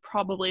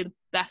probably the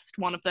best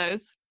one of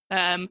those.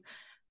 Yeah,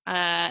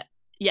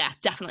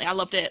 definitely. I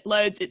loved it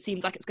loads. It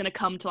seems like it's going to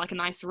come to like a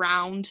nice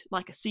round,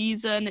 like a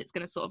season. It's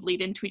going to sort of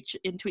lead into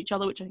each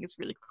other, which I think is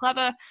really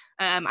clever.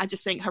 I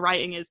just think her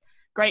writing is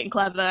great and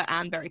clever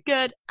and very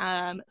good.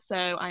 So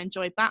I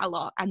enjoyed that a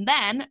lot. And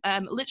then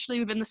literally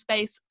within the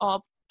space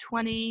of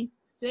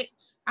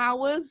 26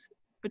 hours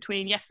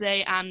between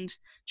yesterday and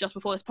just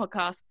before this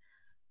podcast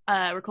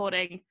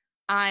recording,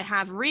 I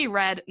have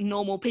reread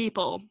Normal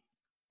People,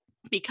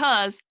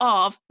 because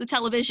of the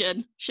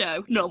television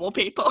show Normal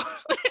People,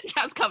 which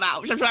has come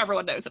out, which I'm sure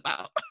everyone knows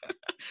about.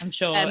 I'm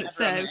sure everyone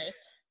knows.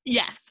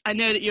 Yes, I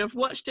know that you have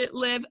watched it,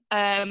 Liv.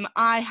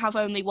 I have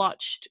only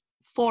watched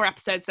 4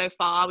 episodes so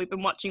far. We've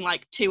been watching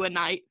like 2 a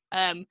night,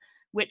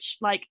 which,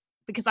 like,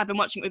 because I've been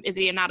watching it with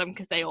Izzy and Adam,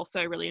 because they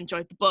also really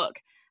enjoyed the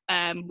book.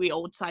 We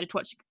all decided to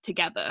watch it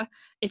together.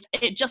 If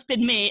it had just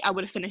been me, I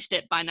would have finished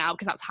it by now,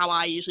 because that's how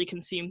I usually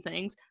consume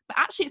things. But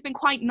actually, it's been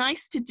quite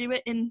nice to do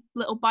it in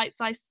little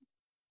bite-sized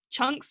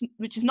chunks,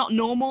 which is not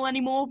normal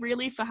anymore,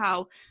 really, for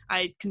how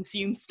I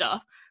consume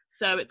stuff.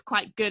 So it's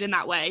quite good in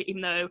that way,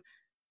 and then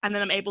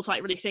I'm able to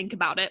like really think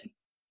about it.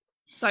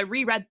 So I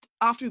reread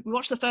after we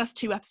watched the first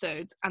 2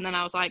 episodes, and then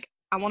I was like,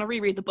 I want to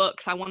reread the book,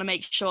 because I want to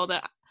make sure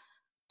that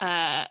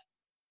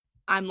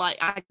I'm like,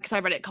 because I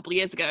read it a couple of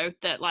years ago,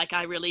 that like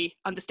I really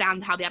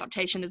understand how the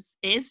adaptation is.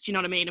 Do you know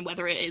what I mean? And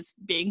whether it is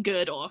being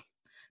good or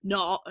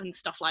not and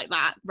stuff like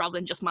that, rather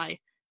than just my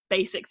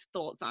basic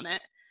thoughts on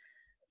it.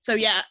 So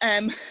yeah,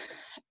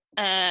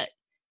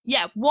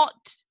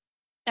 what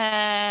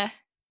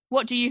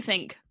do you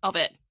think of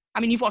it? I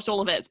mean, you've watched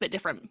all of it. It's a bit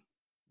different.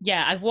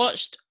 Yeah, I've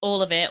watched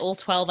all of it, all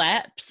 12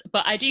 eps,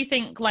 but I do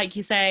think, like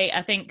you say,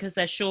 I think because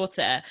they're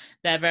shorter,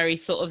 they're very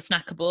sort of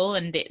snackable,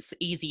 and it's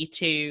easy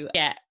to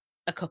get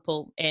a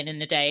couple in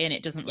a day, and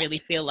it doesn't really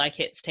feel like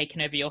it's taken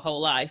over your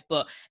whole life.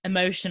 But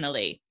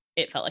emotionally,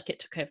 it felt like it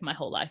took over my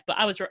whole life. But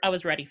I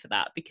was ready for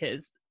that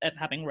because of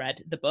having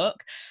read the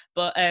book.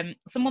 But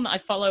someone that I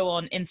follow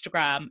on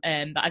Instagram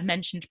that I've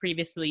mentioned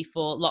previously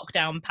for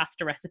lockdown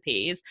pasta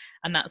recipes,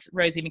 and that's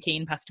Rosie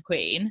McKean, Pasta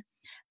Queen.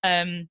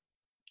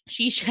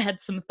 She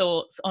shared some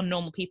thoughts on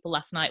Normal People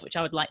last night, which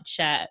I would like to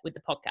share with the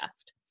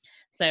podcast.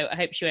 So I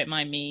hope she won't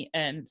mind me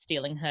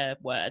stealing her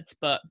words,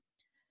 but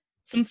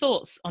some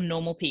thoughts on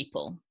Normal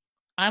People.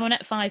 I'm on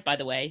at 5, by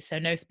the way, so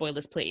no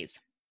spoilers,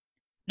 please.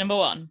 Number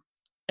 1,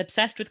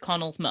 obsessed with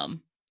Connell's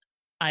mum.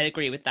 I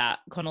agree with that.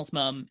 Connell's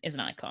mum is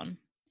an icon.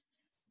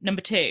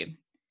 Number 2,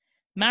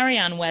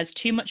 Marianne wears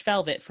too much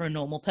velvet for a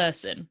normal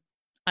person.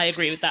 I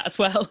agree with that as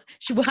well.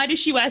 Why does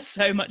she wear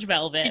so much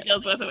velvet? She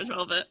does wear so much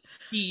velvet.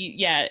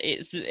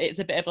 It's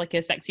a bit of like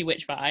a sexy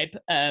witch vibe.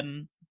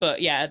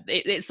 But yeah,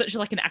 it's such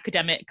like an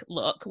academic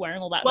look,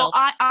 wearing all that velvet.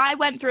 Well, I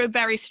went through a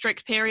very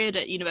strict period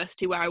at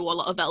university where I wore a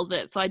lot of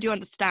velvet, so I do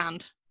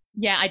understand.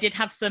 Yeah, I did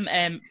have some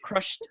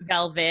crushed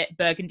velvet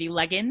burgundy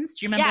leggings.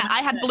 Do you remember? Yeah,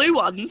 I had blue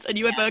ones and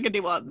you had burgundy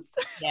ones.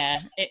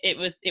 Yeah, it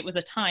was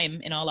a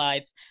time in our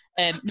lives.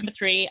 Number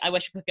 3, I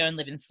wish I could go and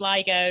live in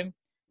Sligo.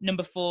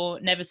 Number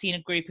 4, never seen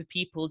a group of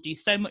people do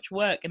so much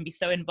work and be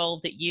so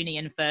involved at uni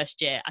in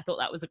first year. I thought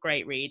that was a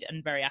great read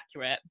and very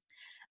accurate.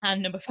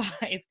 And number 5,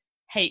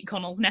 hate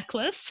Connell's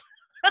necklace.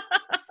 I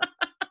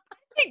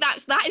think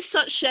that is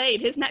such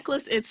shade. His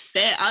necklace is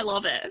fit. I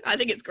love it. I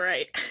think it's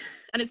great.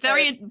 And it's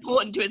very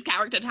important to his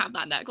character to have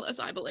that necklace,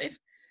 I believe.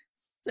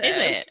 So, Is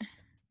it?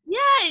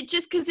 Yeah,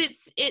 just because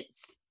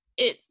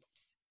it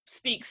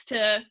speaks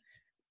to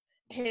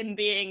him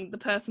being the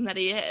person that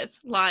he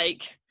is.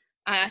 Like,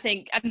 I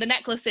think, and the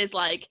necklace is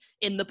like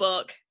in the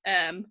book,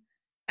 and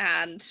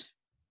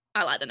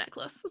I like the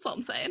necklace. That's all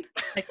I'm saying.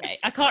 Okay,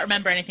 I can't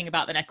remember anything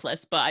about the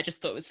necklace, but I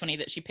just thought it was funny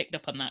that she picked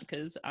up on that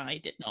because I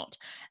did not.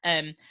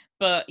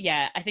 But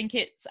yeah, I think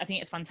it's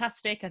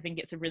fantastic. I think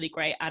it's a really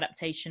great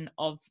adaptation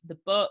of the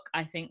book.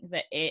 I think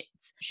that it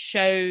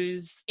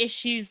shows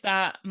issues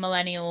that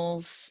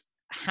millennials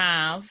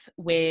have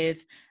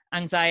with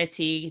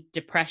anxiety,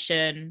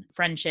 depression,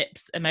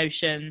 friendships,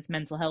 emotions,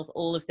 mental health,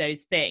 all of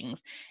those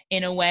things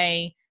in a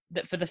way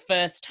that for the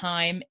first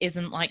time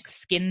isn't like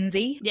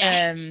skinsy.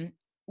 Yes.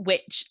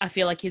 Which I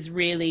feel like is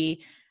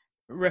really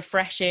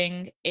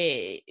refreshing.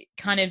 It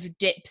kind of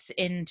dips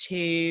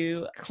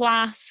into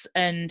class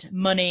and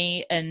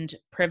money and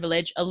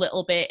privilege a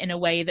little bit in a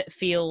way that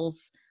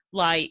feels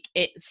like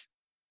it's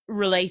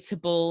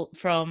relatable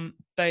from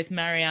both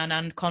Marianne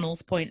and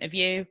Connell's point of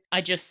view.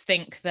 I just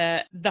think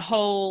that the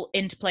whole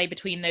interplay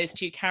between those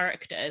two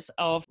characters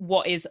of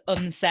what is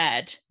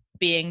unsaid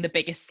being the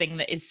biggest thing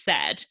that is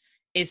said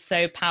is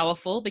so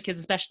powerful, because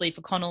especially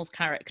for Connell's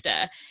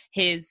character,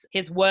 his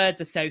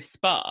words are so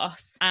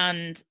sparse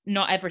and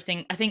not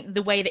everything. I think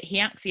the way that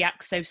he acts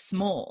so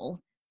small.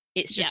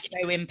 It's just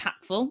so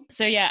impactful.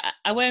 So yeah,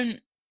 I won't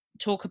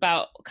talk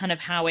about kind of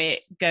how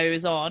it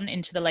goes on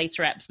into the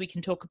later eps. We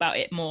can talk about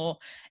it more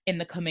in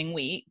the coming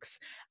weeks.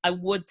 I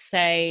would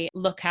say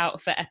look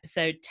out for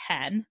episode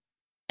 10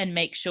 and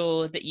make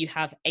sure that you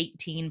have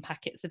 18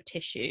 packets of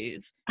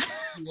tissues.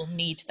 You will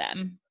need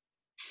them.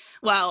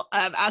 Well,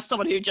 as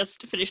someone who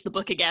just finished the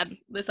book again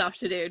this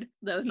afternoon,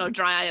 there was no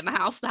dry eye in the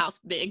house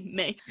being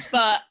me.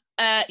 But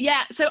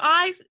yeah, so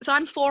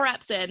I'm 4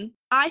 eps in.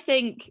 I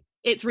think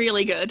it's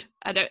really good.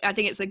 I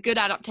think it's a good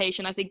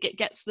adaptation. I think it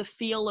gets the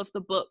feel of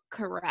the book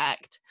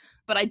correct.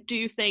 But I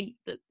do think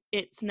that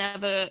it's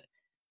never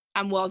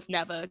and was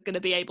never going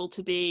to be able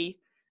to be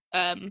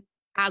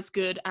as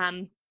good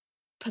and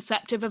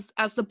perceptive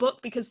as the book,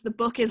 because the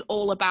book is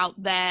all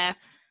about their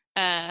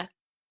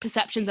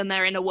perceptions and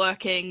their inner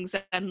workings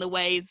and the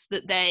ways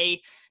that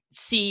they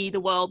see the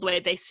world, the way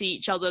they see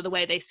each other, the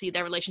way they see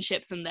their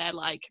relationships and their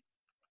like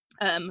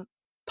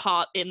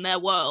part in their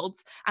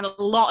worlds. And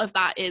a lot of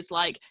that is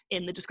like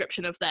in the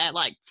description of their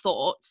like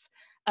thoughts.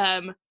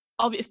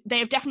 Obviously they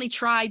have definitely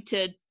tried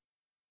to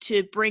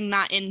bring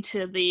that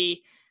into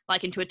the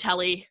like into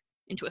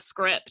a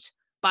script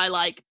by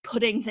like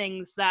putting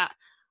things that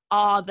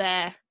are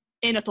their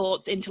inner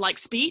thoughts into like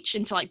speech,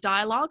 into like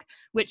dialogue,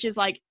 which is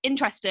like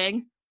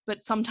interesting,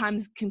 but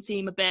sometimes can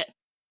seem a bit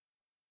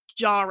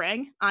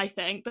jarring, I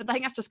think. But I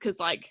think that's just because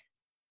like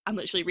I'm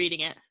literally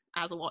reading it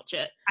as I watch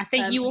it. I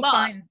think you will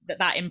find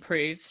that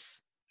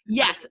improves.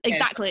 Yes,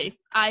 exactly.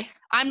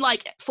 I'm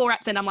like 4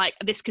 eps in, I'm like,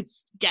 it could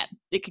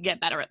get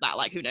better at that,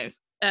 like who knows.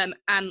 And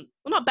well,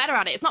 not better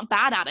at it, it's not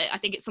bad at it. I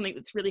think it's something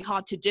that's really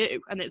hard to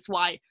do, and it's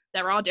why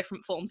there are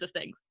different forms of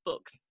things,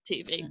 books,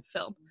 TV,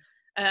 film.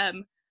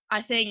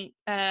 I think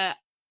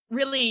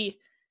really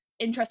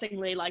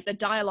interestingly, like the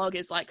dialogue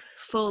is like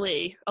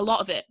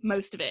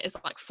most of it is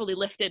like fully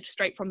lifted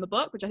straight from the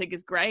book, which I think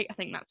is great. I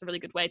think that's a really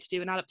good way to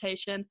do an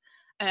adaptation.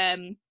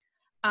 I'm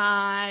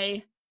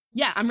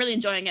really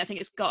enjoying it. I think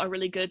it's got a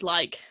really good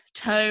like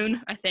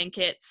tone. I think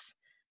it's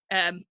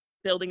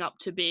building up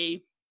to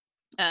be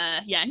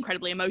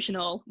incredibly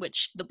emotional,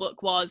 which the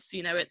book was.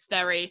 You know, it's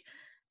very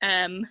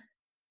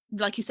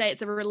like you say,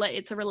 it's a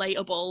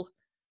relatable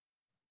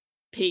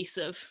piece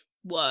of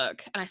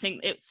work, and I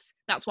think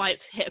that's why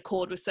it's hit a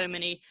chord with so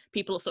many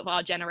people of sort of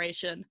our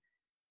generation,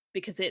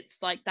 because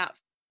it's like that.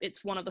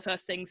 It's one of the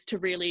first things to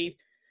really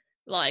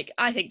like,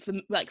 I think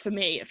for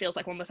me it feels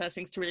like one of the first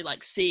things to really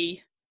like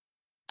see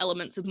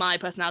elements of my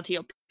personality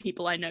or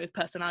people I know's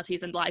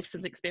personalities and lives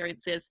and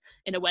experiences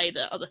in a way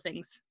that other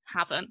things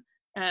haven't.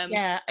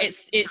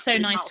 It's so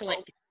really nice helpful. to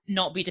like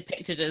not be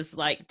depicted as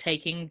like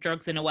taking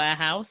drugs in a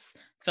warehouse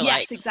for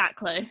yes,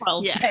 exactly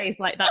 12 days.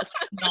 Like that's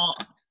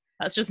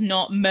just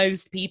not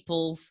most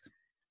people's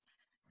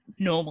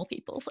normal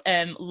people's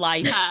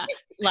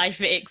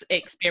life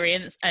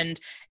experience. And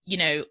you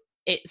know,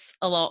 it's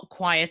a lot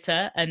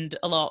quieter and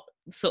a lot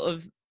sort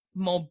of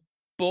more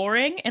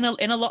boring in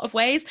a lot of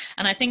ways.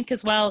 And I think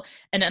as well,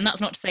 and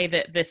that's not to say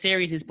that the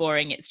series is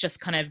boring, it's just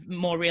kind of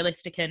more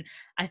realistic. And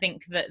I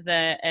think that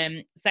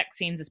the sex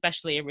scenes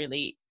especially are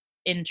really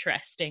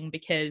interesting,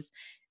 because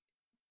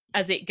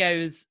as it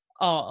goes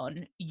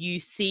on you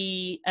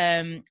see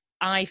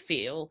I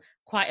feel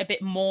quite a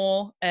bit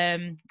more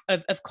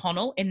of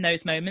Connell in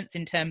those moments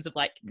in terms of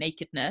like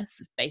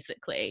nakedness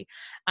basically.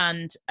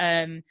 And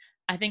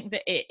I think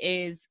that it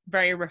is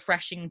very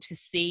refreshing to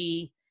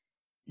see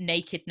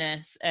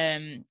nakedness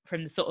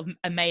from the sort of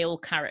a male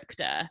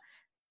character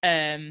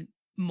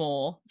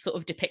more sort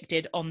of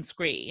depicted on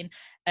screen,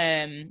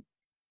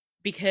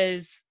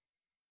 because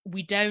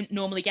we don't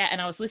normally get.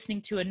 And I was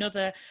listening to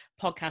another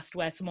podcast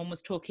where someone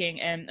was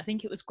talking, I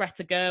think it was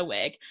Greta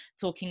Gerwig,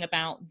 talking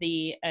about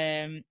the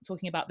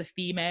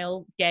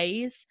female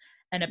gaze,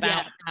 and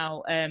about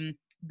how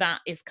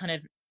that is kind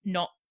of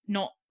not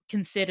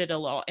considered a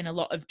lot in a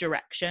lot of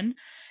direction,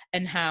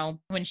 and how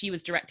when she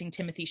was directing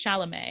Timothée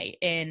Chalamet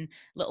in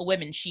Little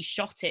Women, she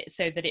shot it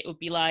so that it would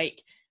be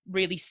like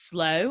really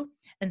slow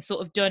and sort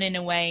of done in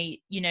a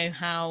way, you know,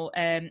 how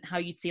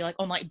you'd see like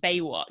on like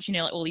Baywatch, you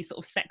know, like all these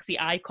sort of sexy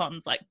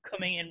icons like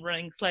coming and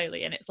running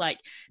slowly, and it's like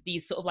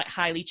these sort of like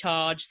highly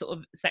charged sort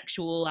of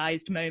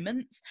sexualized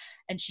moments.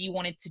 And she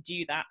wanted to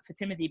do that for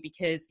Timothy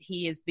because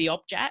he is the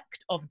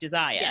object of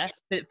desire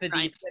for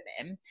these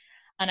women.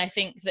 And I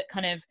think that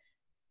kind of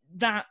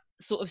that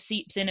sort of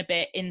seeps in a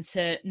bit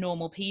into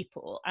normal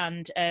people.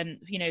 And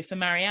you know, for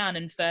Marianne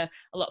and for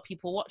a lot of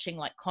people watching,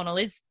 like, Connell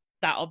is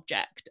that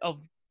object of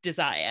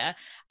desire,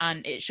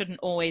 and it shouldn't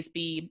always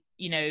be,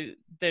 you know,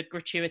 the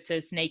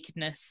gratuitous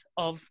nakedness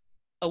of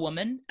a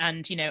woman,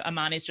 and, you know, a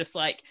man is just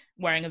like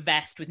wearing a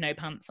vest with no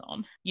pants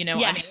on, you know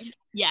what I mean?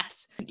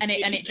 Yes. And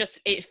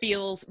it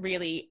feels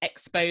really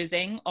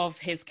exposing of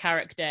his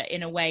character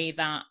in a way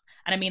that,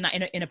 and I mean that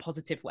in a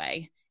positive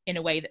way, in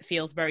a way that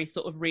feels very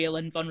sort of real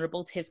and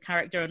vulnerable to his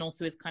character, and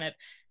also is kind of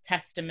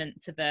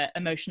testament to the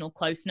emotional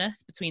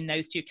closeness between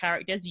those two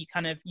characters.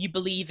 You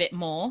believe it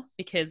more,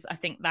 because I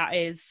think that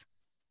is,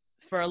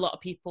 for a lot of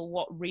people,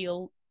 what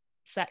real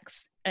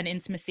sex and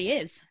intimacy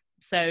is.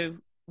 So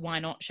why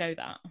not show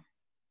that?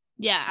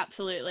 Yeah,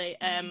 absolutely.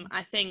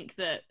 I think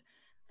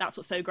that's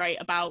what's so great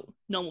about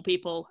Normal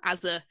People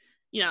as a,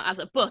 you know, as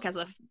a book, as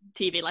a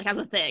TV, like as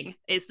a thing,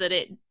 is that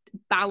it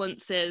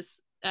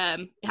balances,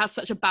 it has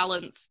such a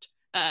balanced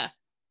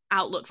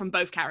outlook from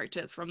both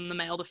characters, from the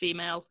male to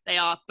female. They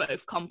are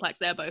both complex,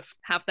 they both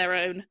have their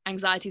own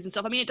anxieties and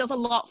stuff. I mean, it does a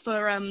lot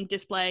for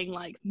displaying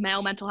like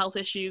male mental health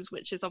issues,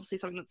 which is obviously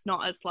something that's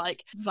not as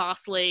like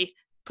vastly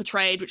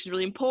portrayed, which is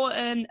really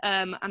important.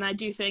 And I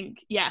do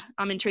think,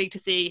 I'm intrigued to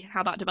see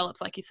how that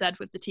develops, like you said,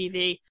 with the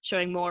TV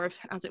showing more of,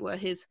 as it were,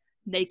 his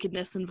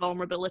nakedness and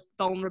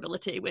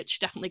vulnerability, which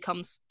definitely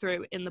comes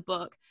through in the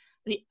book.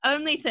 The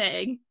only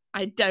thing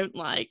I don't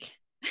like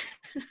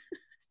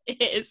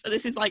is,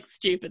 this is like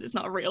stupid, it's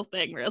not a real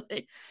thing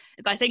really,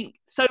 is I think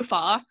so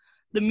far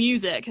the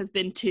music has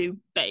been too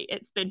bait,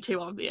 it's been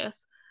too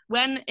obvious.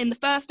 When in the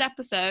first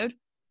episode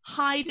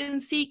Hide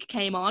and Seek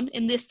came on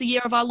in the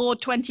year of our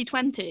Lord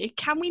 2020,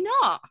 can we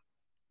not?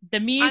 The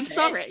music, I'm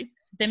sorry,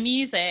 the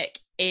music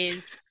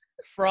is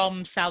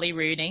from Sally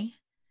Rooney,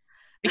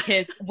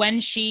 because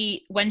when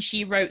she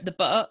wrote the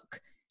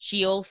book,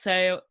 she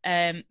also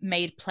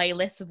made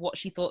playlists of what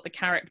she thought the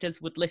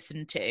characters would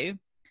listen to.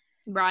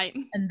 Right.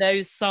 And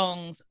those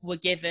songs were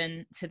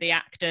given to the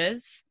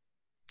actors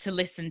to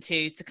listen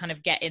to kind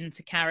of get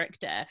into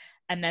character.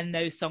 And then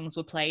those songs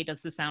were played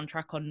as the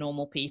soundtrack on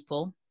Normal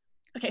People.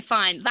 Okay,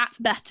 fine. That's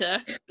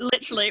better.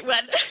 Literally,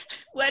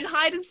 when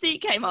Hide and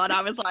Seek came on,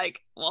 I was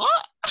like,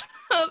 what?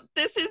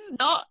 This is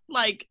not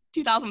like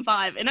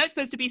 2005. I know it's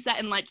supposed to be set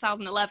in like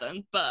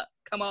 2011, but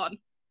come on.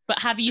 But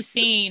have you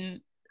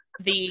seen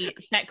the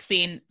sex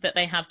scene that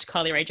they have to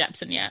Carly Rae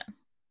Jepsen yet?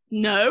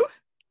 No.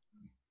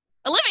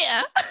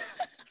 Olivia!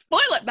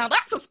 Spoiler! Now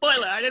that's a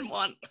spoiler I didn't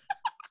want.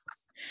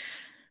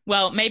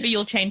 Well, maybe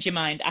you'll change your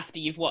mind after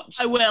you've watched.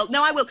 I will.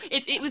 No, I will.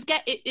 It was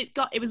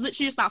literally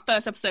just that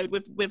first episode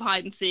with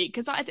Hide and Seek,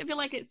 because I feel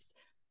like it's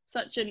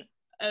such an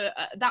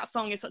that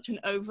song is such an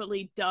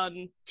overly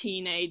done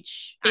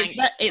teenage.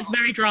 It's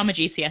very drama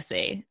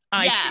GCSE.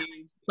 I too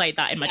played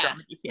that in my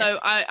drama GCSE. So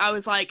I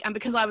was like, and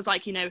because I was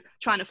like, you know,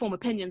 trying to form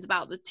opinions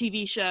about the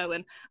TV show,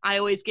 and I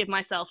always give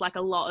myself like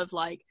a lot of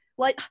like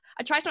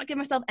I try to not give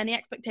myself any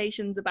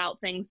expectations about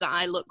things that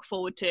I look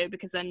forward to,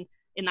 because then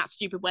in that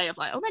stupid way of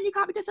like, oh, then you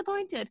can't be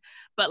disappointed.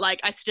 But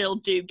like, I still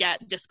do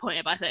get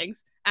disappointed by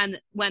things.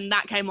 And when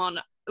that came on,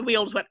 we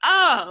all just went,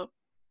 oh,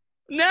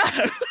 no,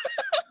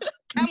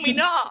 can we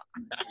not?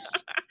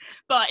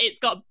 But it's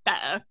got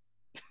better.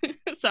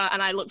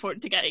 And I look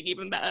forward to getting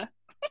even better.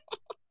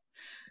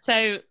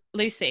 So,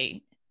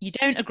 Lucy, you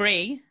don't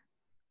agree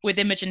with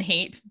Imogen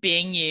Heap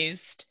being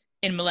used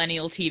in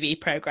millennial TV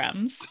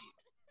programs.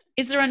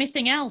 Is there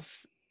anything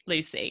else,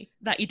 Lucy,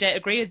 that you don't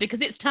agree with?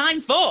 Because it's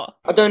time for...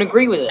 I don't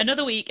agree with it.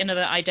 Another week,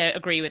 another I don't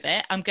agree with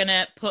it. I'm going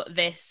to put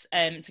this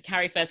to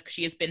Carrie first, because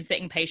she has been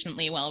sitting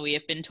patiently while we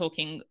have been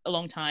talking a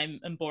long time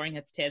and boring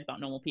her to tears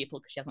about Normal People,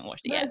 because she hasn't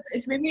watched it yet.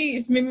 It's made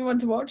me want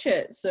to watch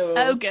it. So.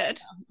 Oh,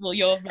 good. Well,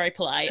 you're very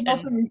polite. And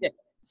also read it.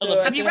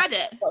 So have you read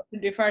it? What to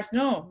do first?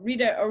 No,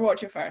 read it or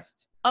watch it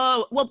first.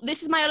 Oh, well,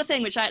 this is my other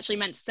thing, which I actually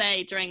meant to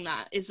say during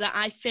that, is that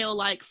I feel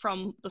like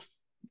from the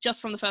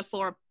first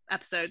 4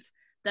 episodes,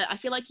 that I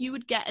feel like you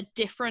would get a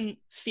different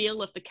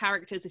feel of the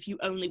characters if you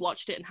only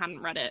watched it and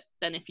hadn't read it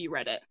than if you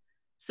read it.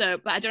 So,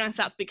 but I don't know if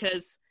that's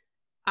because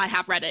I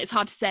have read it. It's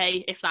hard to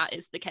say if that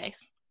is the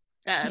case.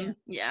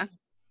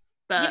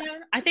 But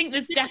I think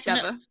there's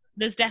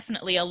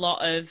definitely a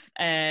lot of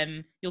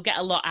you'll get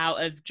a lot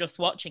out of just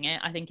watching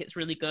it. I think it's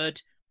really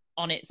good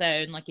on its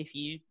own, like if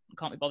you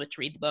can't be bothered to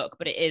read the book,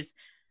 but it is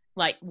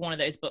like one of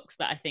those books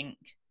that I think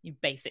you're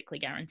basically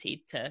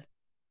guaranteed to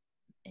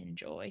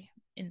enjoy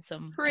in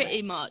some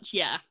Pretty much,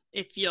 yeah.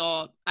 If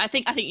you're, I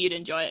think you'd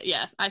enjoy it.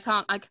 Yeah, like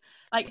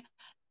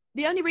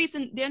the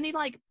only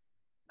like,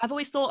 I've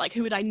always thought like,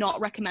 who would I not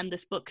recommend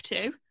this book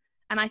to?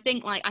 And I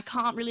think like I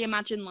can't really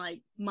imagine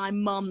like my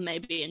mum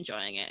maybe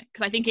enjoying it,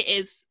 because I think it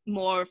is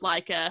more of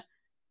like a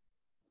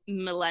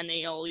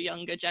millennial,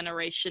 younger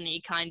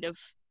generation-y kind of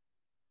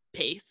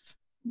piece.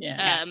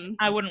 Yeah.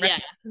 I wouldn't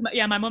recommend it.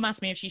 Yeah, my mum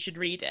asked me if she should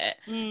read it,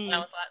 and I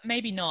was like,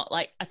 maybe not.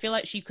 Like, I feel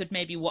like she could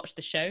maybe watch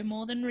the show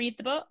more than read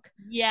the book.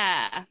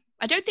 Yeah,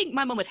 I don't think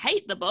my mum would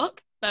hate the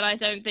book, but I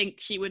don't think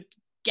she would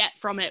get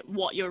from it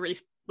what you're really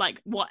like,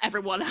 what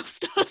everyone else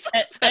does.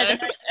 At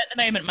the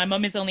moment, my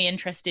mum is only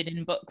interested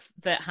in books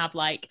that have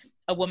like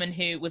a woman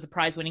who was a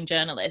prize-winning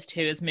journalist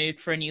who has moved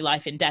for a new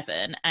life in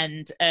Devon,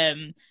 and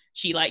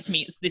she like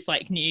meets this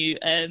like new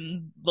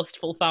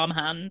lustful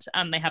farmhand,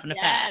 and they have an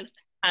affair.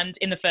 And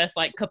in the first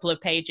like couple of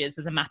pages,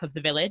 there's a map of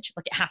the village.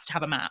 Like, it has to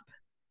have a map.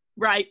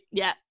 Right.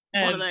 Yeah.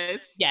 One of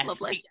those. Yes.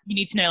 Lovely. So you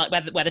need to know like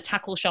where the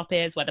tackle shop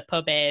is, where the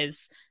pub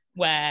is,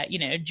 where, you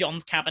know,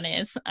 John's Cavern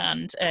is,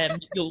 and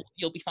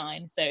you'll be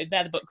fine. So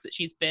they're the books that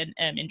she's been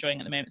enjoying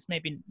at the moment. So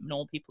maybe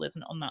Normal People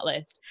isn't on that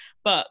list.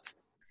 But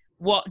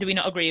what do we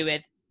not agree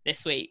with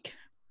this week?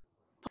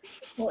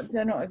 What did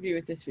I not agree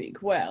with this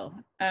week? Well,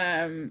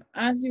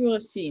 as you will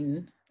have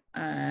seen,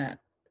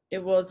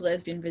 it was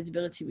Lesbian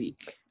Visibility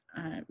Week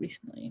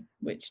recently,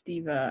 which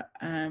Diva,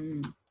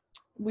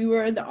 we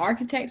were the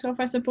architects of,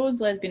 I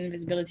suppose. Lesbian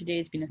Visibility Day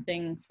has been a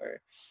thing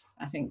for,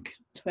 I think,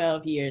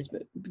 12 years,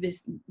 but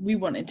we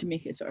wanted to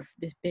make it sort of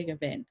this big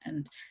event,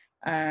 and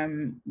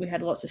we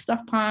had lots of stuff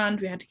planned.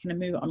 We had to kind of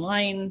move it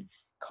online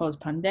cause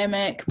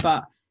pandemic,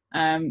 but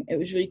it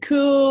was really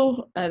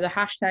cool. The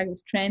hashtag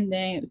was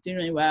trending, it was doing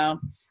really well,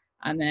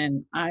 and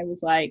then I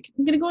was like,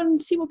 I'm gonna go and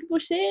see what people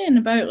are saying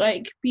about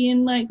like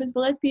being like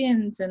visible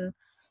lesbians, and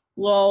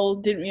lol,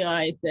 didn't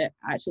realize that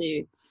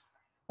actually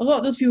a lot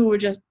of those people were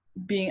just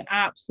being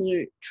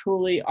absolute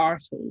trolly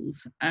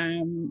arseholes.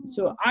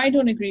 So I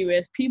don't agree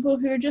with people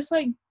who are just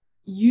like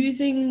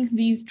using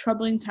these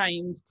troubling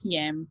times,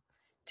 TM,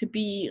 to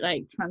be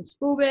like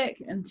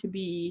transphobic and to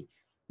be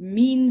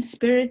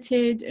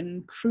mean-spirited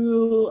and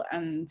cruel,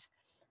 and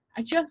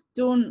I just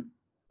don't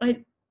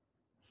like.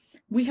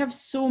 We have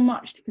so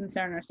much to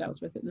concern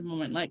ourselves with at the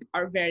moment, like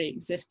our very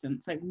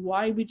existence. Like,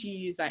 why would you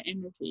use that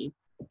energy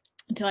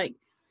to like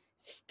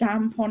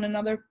stamp on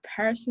another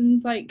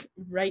person's like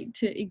right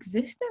to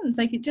existence?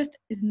 Like, it just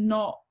is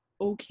not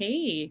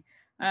okay.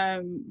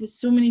 With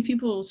so many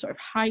people sort of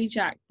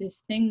hijack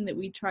this thing that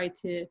we try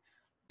to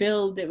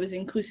build that was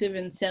inclusive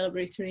and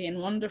celebratory and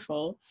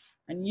wonderful,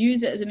 and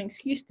use it as an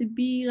excuse to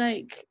be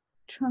like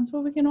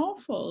transphobic and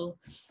awful.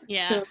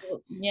 Yeah. So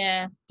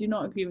yeah, do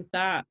not agree with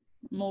that.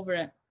 I'm over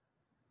it.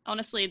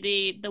 Honestly,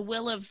 the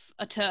will of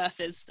a TERF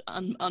is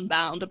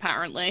unbound,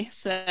 apparently.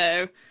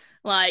 So,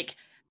 like,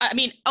 I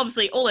mean,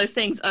 obviously, all those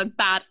things are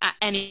bad at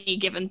any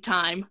given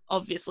time,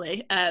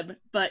 obviously.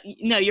 But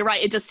no, you're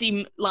right. It does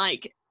seem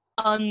like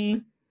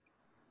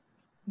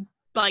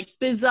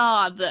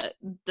bizarre that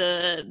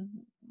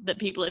that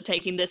people are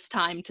taking this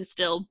time to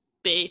still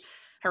be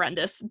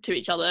horrendous to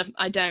each other.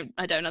 I don't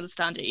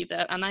understand it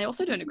either, and I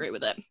also don't agree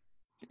with it.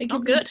 It's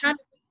not good.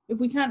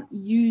 If we can't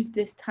use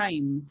this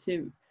time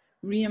to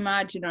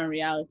reimagine our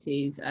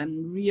realities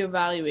and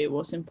reevaluate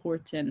what's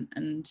important,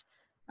 and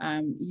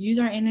use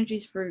our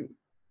energies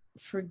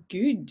for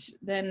good,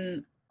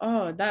 then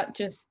that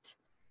just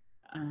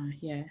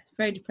it's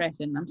very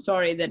depressing. I'm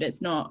sorry that it's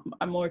not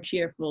a more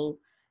cheerful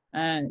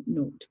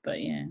note,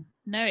 but yeah.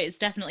 No, it's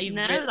definitely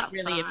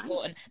really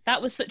important.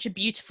 That was such a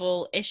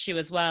beautiful issue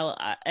as well.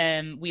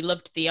 We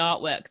loved the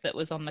artwork that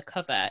was on the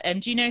cover.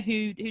 Do you know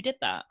who did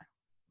that?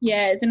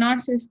 Yeah, it's an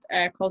artist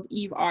called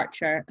Eve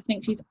Archer. I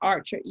think she's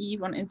Archer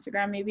Eve on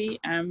Instagram, maybe.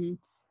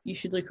 You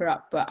should look her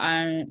up. But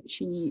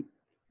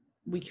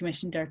we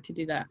commissioned her to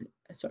do that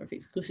sort of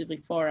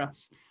exclusively for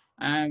us.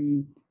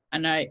 And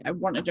I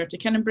wanted her to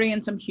kind of bring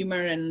in some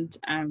humor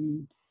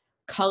and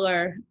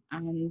color,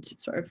 and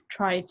sort of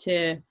try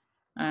to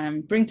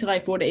bring to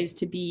life what it is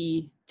to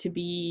be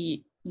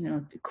you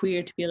know,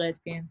 queer, to be a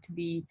lesbian, to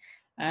be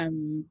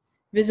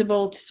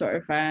visible, to sort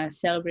of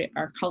celebrate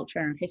our culture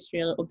and our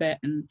history a little bit.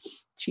 And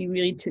she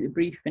really took the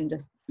brief and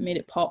just made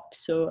it pop.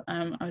 So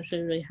I was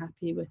really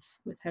happy with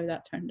how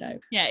that turned out.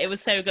 Yeah, it was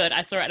so good.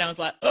 I saw it and I was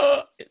like,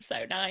 oh, it's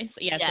so nice.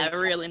 Yeah, so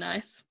really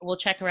nice. We'll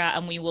check her out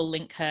and we will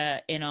link her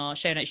in our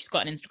show notes. She's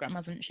got an Instagram,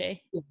 hasn't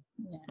she? Yeah.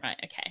 Right,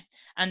 okay.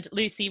 And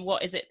Lucy,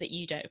 what is it that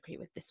you don't agree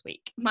with this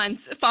week?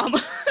 Mine's far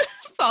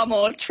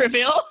more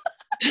trivial.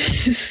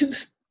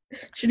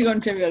 Should have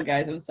gone trivial,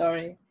 guys. I'm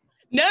sorry.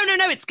 No,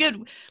 it's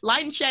good.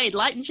 Light and shade.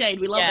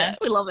 We love it.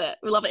 We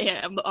love it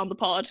here on the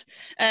pod.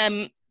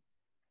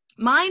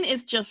 Mine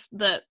is just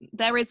that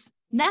there is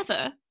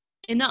never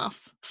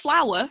enough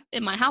flour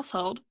in my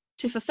household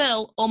to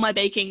fulfill all my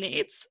baking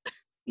needs.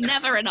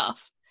 Never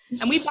enough.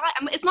 And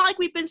it's not like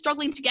we've been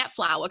struggling to get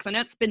flour, because I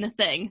know it's been a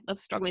thing of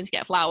struggling to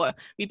get flour.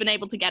 We've been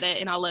able to get it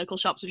in our local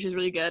shops, which is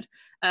really good.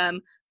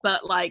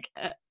 But like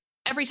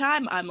every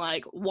time I'm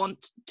like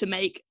want to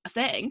make a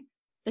thing,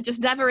 there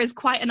just never is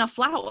quite enough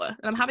flour.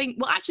 And I'm having,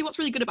 well, actually what's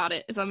really good about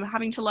it is I'm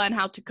having to learn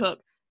how to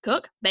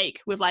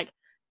bake with like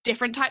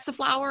different types of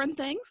flour and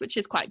things, which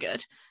is quite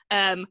good.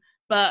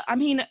 But I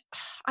mean,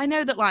 I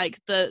know that like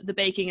the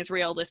baking is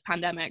real this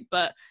pandemic,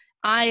 but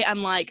I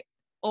am like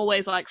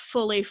always like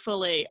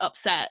fully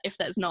upset if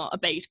there's not a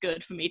baked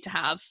good for me to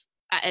have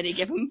at any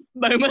given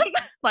moment.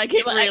 Like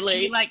it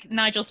really, like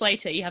Nigel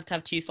Slater, you have to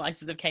have 2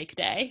 slices of cake a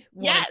day.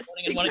 Yes,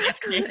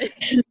 exactly.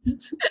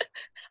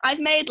 I've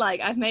made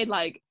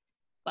like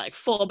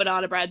 4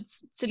 banana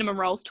breads, cinnamon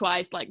rolls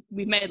twice. Like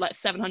we've made like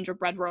 700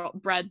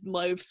 bread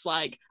loaves.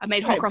 Like I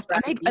made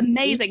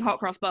amazing hot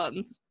cross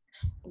buns,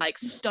 like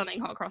stunning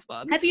hot cross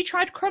buns. Have you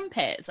tried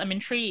crumpets? I'm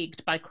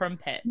intrigued by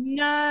crumpets.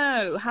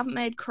 No, haven't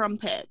made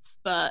crumpets,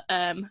 but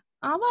I'll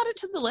add it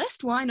to the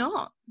list. Why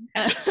not?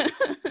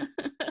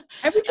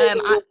 Have you tried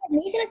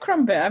making a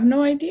crumpet? I have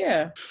no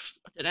idea.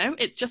 I don't know.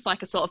 It's just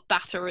like a sort of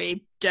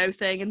battery dough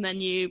thing, and then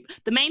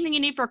the main thing you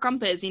need for a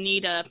crumpet is you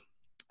need a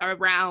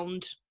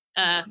round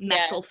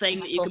metal thing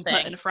that you can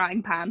put in a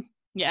frying pan.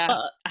 Yeah.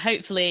 But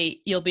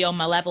hopefully you'll be on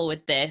my level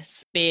with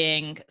this,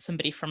 being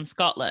somebody from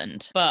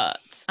Scotland.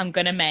 But I'm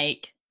gonna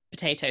make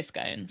potato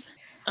scones.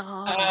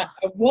 I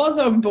was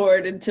on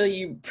board until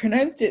you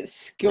pronounced it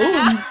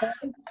scone.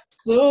 That's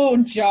so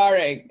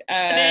jarring.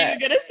 I knew you were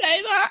gonna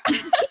say that.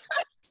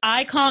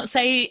 I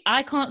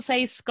can't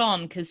say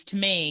scone because to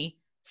me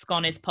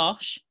scone is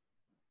posh.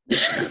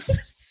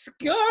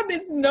 Scone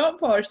is not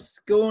posh.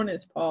 Scone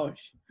is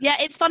posh. Yeah,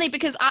 it's funny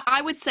because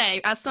I would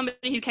say, as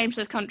somebody who came to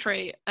this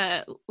country,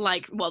 to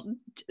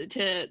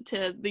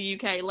the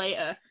UK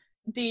later,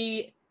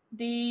 the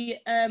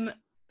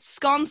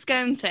scone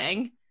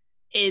thing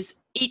is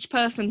each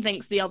person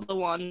thinks the other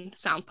one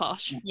sounds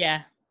posh.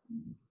 Yeah,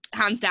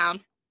 hands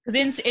down.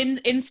 Because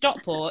in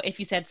Stockport, if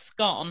you said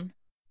scone,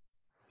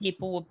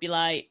 people would be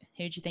like,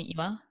 "Who do you think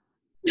you are?"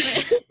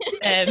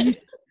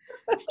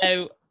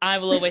 So I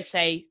will always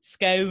say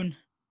scone.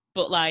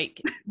 But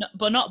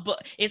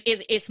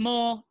it's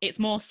more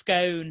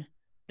scone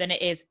than it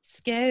is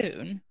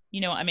scone. You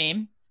know what I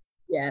mean?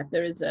 Yeah,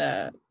 there's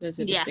a yes,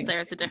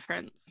 there is a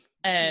difference.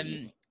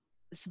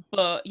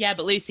 But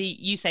Lucy,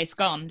 you say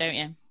scone, don't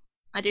you?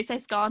 I do say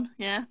scone.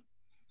 Yeah.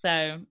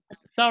 So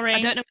sorry,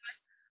 I don't know.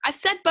 I've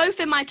said both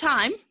in my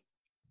time,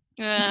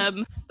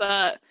 and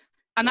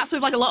that's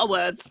with like a lot of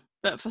words.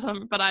 But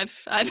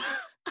I've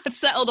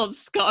settled on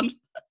scone.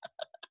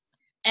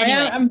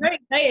 Anyway. I'm very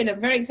excited. I'm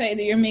very excited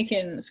that you're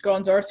making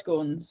scones or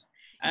scones.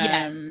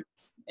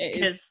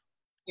 Because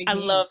I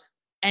love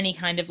any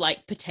kind of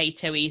like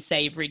potatoey,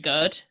 savoury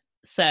good.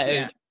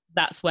 So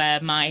that's where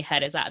my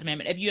head is at the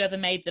moment. Have you ever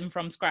made them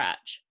from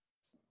scratch?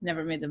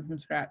 Never made them from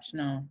scratch,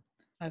 no.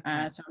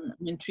 Okay. So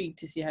I'm intrigued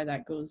to see how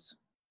that goes.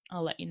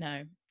 I'll let you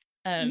know.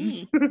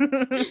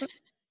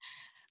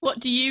 What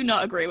do you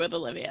not agree with,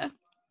 Olivia?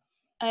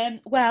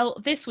 Well,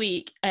 this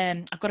week,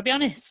 I've got to be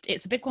honest,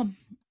 it's a big one.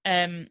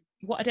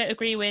 What I don't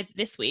agree with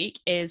this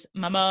week is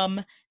my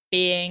mum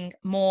being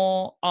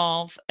more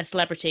of a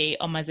celebrity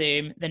on my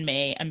Zoom than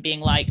me and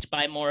being liked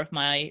by more of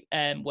my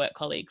work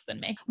colleagues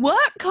than me.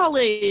 Work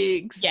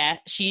colleagues? Yeah,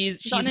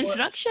 she's got an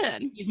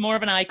introduction. She's more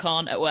of an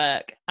icon at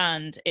work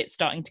and it's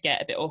starting to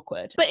get a bit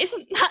awkward. But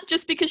isn't that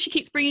just because she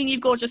keeps bringing you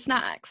gorgeous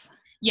snacks?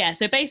 Yeah,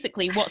 so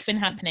basically what's been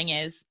happening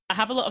is I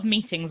have a lot of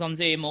meetings on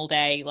Zoom all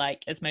day,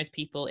 like as most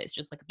people, it's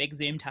just like a big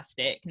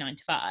Zoom-tastic 9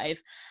 to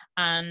 5.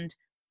 And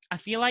I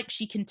feel like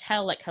she can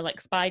tell like her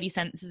like spidey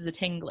senses are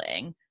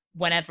tingling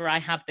whenever I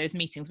have those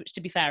meetings, which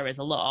to be fair is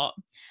a lot.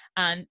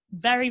 And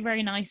very,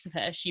 very nice of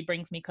her. She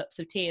brings me cups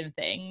of tea and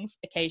things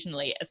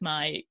occasionally as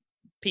my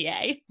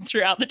PA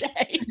throughout the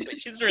day,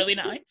 which is really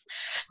nice.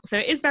 So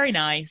it is very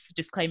nice.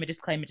 Disclaimer.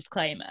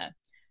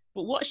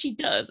 But what she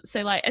does,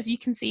 so like as you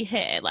can see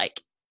here,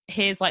 like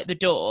here's like the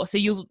door. So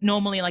you'll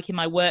normally like in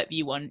my work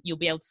view one, you'll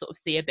be able to sort of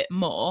see a bit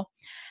more.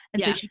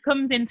 And so she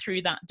comes in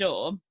through that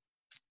door.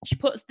 She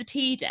puts the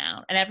tea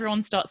down and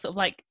everyone starts sort of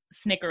like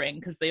sniggering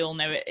because they all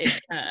know it's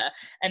her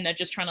and they're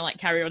just trying to like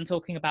carry on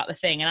talking about the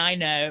thing. And I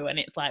know, and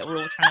it's like, we're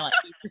all trying to like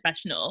be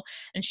professional.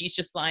 And she's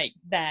just like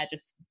there,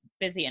 just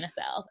busy in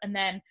herself. And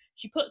then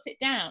she puts it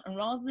down and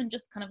rather than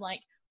just kind of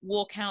like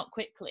walk out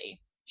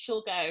quickly,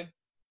 she'll go.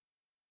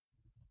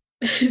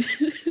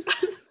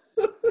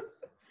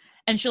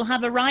 And she'll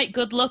have a right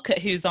good look at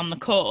who's on the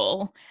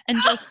call and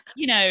just,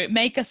 you know,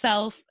 make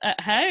herself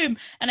at home.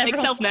 And make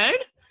herself known.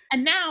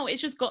 And now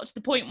it's just got to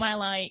the point where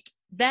like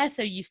they're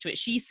so used to it,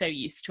 she's so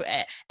used to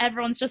it.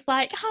 Everyone's just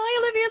like, "Hi,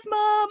 Olivia's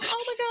mum.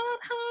 Oh my god,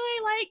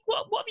 hi! Like,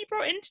 what have you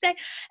brought in today?"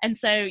 And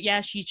so yeah,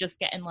 she's just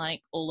getting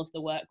like all of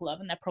the work love,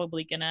 and they're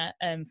probably gonna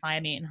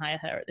fire me and hire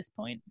her at this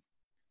point.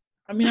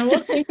 I mean, I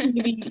was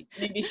thinking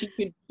maybe she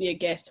could be a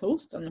guest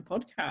host on the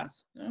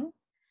podcast. No.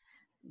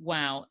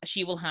 Wow,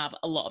 she will have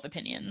a lot of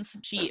opinions.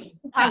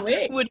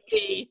 That would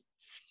be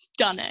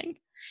stunning.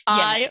 Yeah.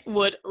 I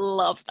would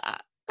love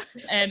that.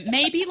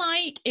 Maybe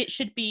like it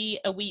should be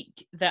a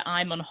week that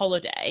I'm on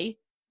holiday.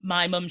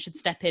 My mum should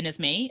step in as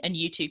me and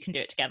you two can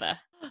do it together.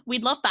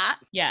 We'd love that.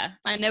 Yeah.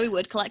 I know we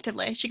would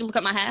collectively. She could look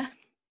at my hair.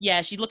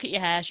 Yeah, she'd look at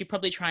your hair. She'd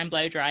probably try and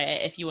blow dry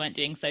it if you weren't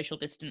doing social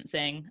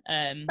distancing.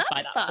 By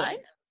That's that fine.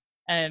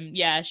 point.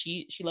 Yeah,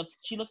 she loves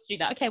to do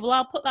that. Okay, well,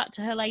 I'll put that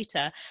to her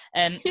later.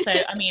 So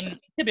I mean,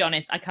 to be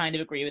honest, I kind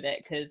of agree with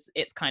it because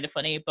it's kind of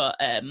funny, but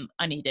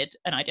I needed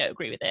and I don't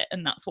agree with it,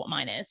 and that's what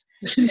mine is.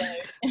 So,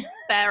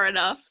 Fair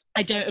enough.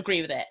 I don't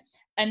agree with it.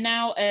 And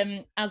now,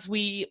 as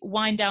we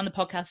wind down the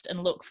podcast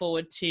and look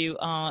forward to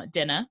our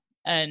dinner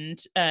and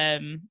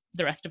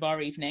the rest of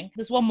our evening,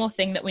 there's one more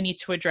thing that we need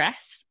to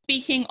address.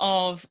 Speaking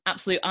of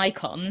absolute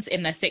icons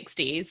in their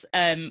 60s,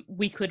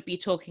 we could be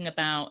talking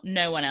about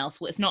no one else.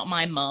 Well, it's not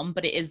my mum,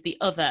 but it is the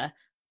other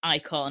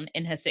icon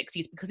in her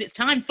 60s, because it's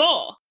time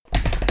for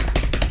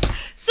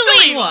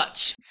Celine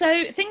Watch.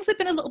 So things have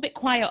been a little bit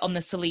quiet on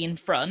the Celine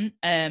front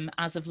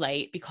as of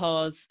late,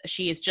 because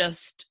she is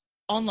just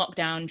on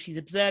lockdown. She's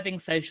observing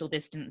social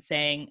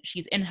distancing.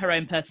 She's in her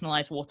own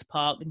personalized water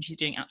park, and she's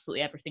doing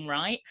absolutely everything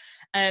right.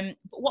 But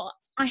what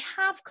I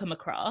have come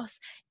across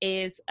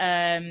is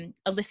a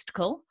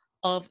listicle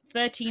of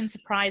 13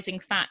 surprising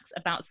facts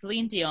about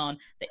Celine Dion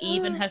that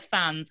even her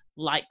fans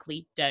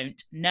likely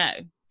don't know.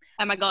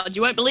 Oh my God,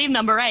 you won't believe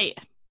number 8.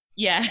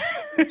 Yeah,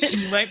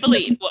 you won't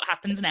believe what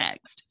happens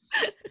next.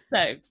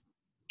 So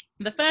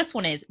the first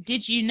one is,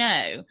 did you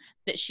know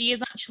that she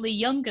is actually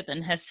younger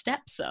than her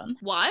stepson?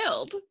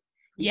 Wild.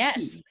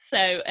 Yes.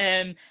 So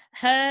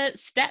her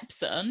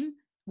stepson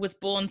was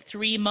born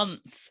 3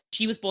 months.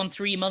 She was born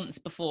 3 months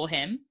before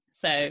him.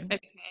 So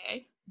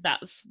okay,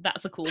 that's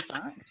a cool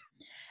fact.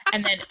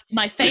 And then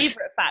my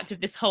favorite fact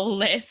of this whole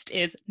list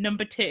is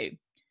number 2.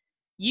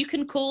 You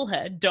can call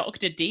her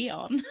Dr.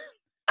 Dion.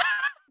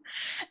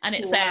 And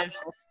it says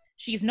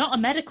she's not a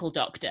medical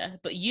doctor,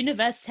 but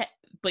Université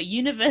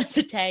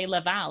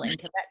Laval in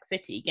Quebec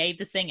City gave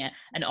the singer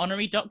an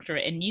honorary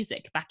doctorate in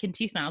music back in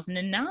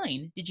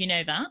 2009. Did you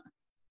know that?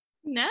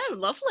 No,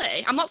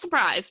 lovely. I'm not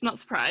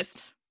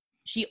surprised.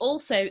 She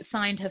also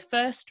signed her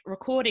first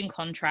recording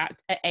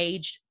contract at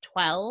age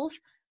 12,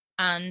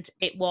 and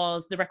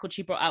the record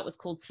she brought out was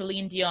called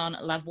Celine Dion,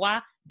 La Voix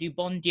du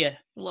Bon Dieu.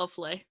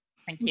 Lovely.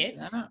 Thank you.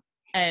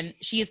 Yeah.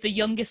 She is the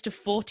youngest of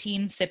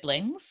 14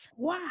 siblings.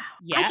 Wow.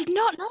 Yeah. I did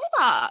not know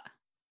that.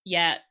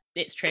 Yeah,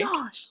 it's true.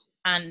 Gosh.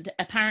 And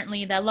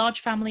apparently their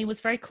large family was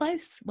very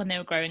close when they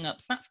were growing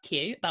up. So that's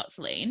cute about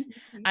Celine.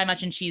 Mm-hmm. I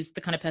imagine she's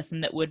the kind of person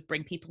that would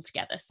bring people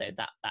together. So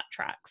that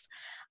tracks.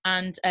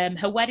 And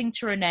her wedding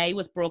to Renee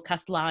was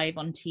broadcast live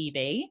on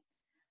TV.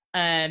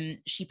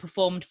 She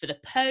performed for the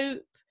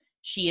Pope.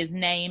 She is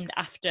named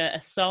after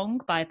a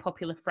song by a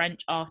popular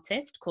French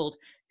artist called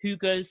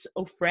Hugues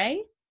Aufray.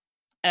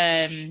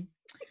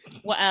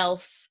 What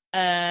else?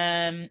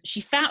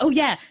 She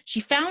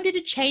founded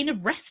a chain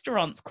of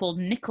restaurants called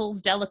Nichols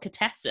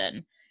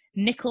Delicatessen,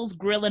 Nichols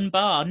Grill and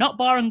Bar, not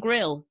Bar and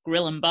Grill,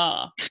 Grill and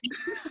Bar.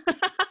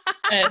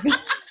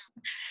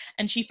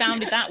 And she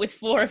founded that with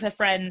 4 of her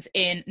friends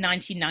in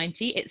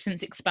 1990. It's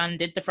since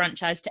expanded the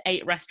franchise to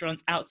 8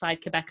 restaurants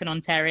outside Quebec and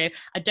Ontario.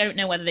 I don't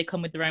know whether they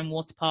come with their own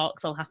water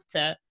parks. I'll have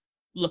to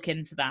look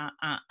into that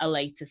at a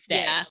later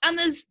stage. Yeah. And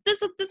there's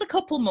a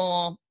couple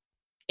more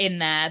in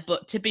there,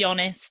 but to be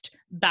honest,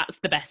 that's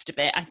the best of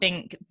it. I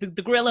think the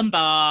grill and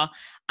bar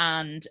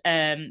and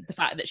the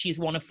fact that she's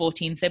one of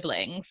 14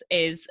 siblings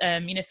is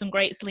some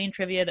great Celine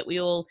trivia that we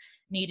all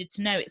needed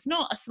to know. It's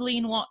not a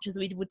Celine watch as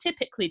we would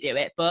typically do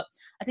it, but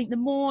I think the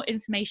more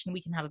information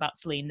we can have about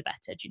Celine, the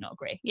better. Do you not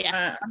agree?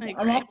 Yes,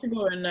 I'm off to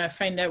go and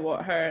find out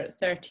what her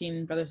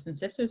 13 brothers and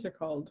sisters are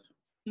called.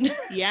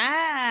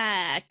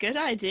 Yeah, good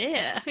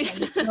idea.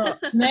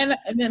 and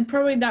then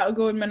probably that'll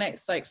go in my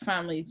next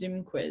family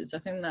Zoom quiz. I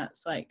think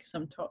that's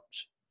some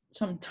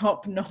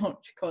top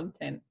notch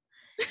content.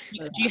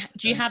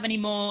 Do you have any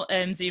more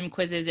Zoom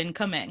quizzes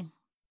incoming?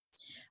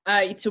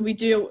 So we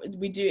do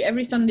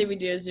every Sunday we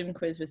do a Zoom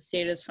quiz with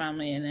Sarah's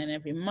family, and then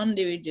every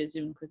Monday we do a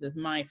Zoom quiz with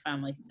my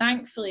family.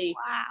 Thankfully,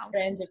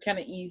 friends have kind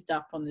of eased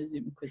up on the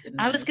Zoom quiz.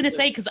 I was going to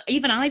say, because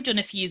even I've done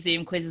a few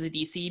Zoom quizzes with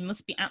you, so you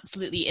must be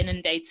absolutely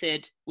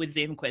inundated with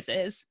Zoom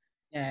quizzes.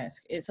 Yeah,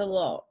 it's a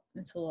lot.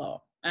 It's a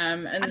lot.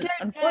 And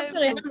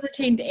unfortunately, I haven't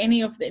retained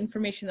any of the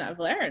information that I've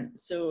learned,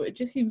 so it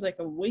just seems like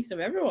a waste of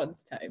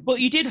everyone's time. But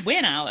you did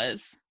win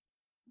ours.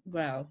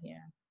 Well,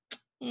 yeah.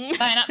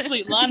 By an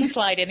absolute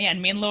landslide in the end.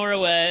 Me and Laura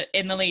were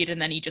in the lead,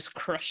 and then he just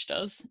crushed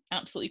us.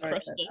 Absolutely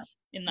crushed us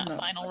in that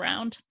final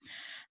round.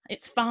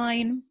 It's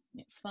fine.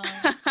 It's fine.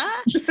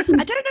 I don't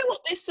know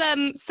what this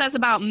says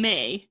about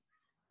me,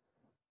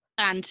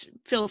 and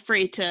feel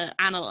free to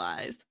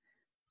analyse.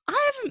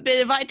 I haven't been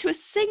invited to a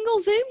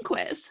single Zoom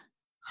quiz.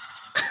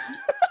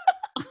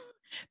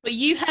 But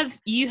you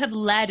have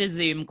led a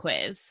Zoom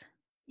quiz.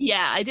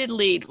 Yeah, I did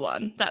lead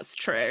one. That's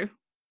true.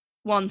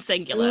 One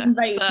singular. I'll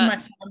invite you to my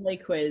family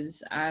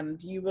quiz, and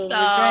you will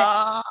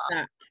regret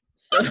that.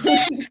 So.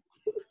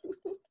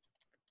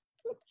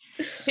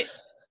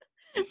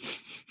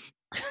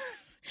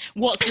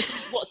 What's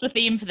the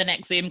theme for the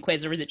next Zoom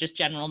quiz, or is it just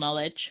general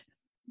knowledge?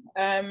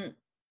 Then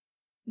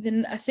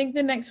I think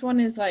the next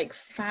one is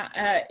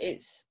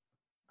it's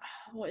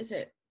what is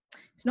it?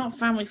 it's not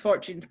Family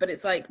Fortunes, but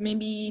it's like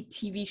maybe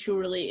TV show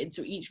related.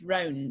 So each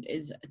round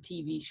is a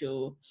TV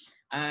show.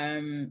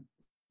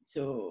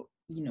 So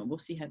we'll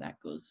see how that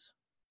goes.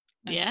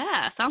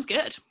 Yeah, sounds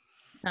good.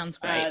 Sounds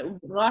great.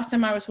 Last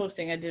time I was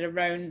hosting, I did a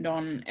round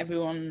on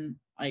everyone,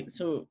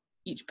 so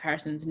each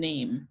person's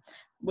name,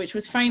 which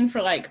was fine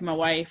for like my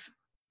wife.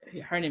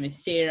 Her name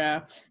is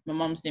Sarah. My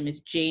mom's name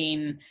is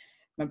Jane.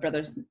 My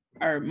brothers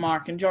are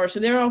Mark and George. So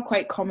they're all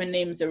quite common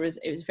names. It was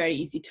very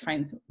easy to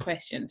find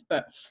questions.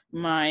 But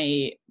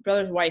my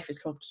brother's wife is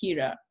called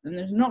Kira, and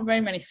there's not very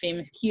many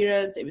famous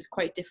Kiras. It was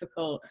quite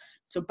difficult.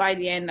 So by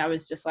the end, I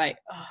was just like,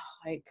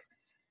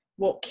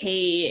 what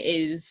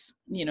K is,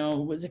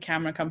 was a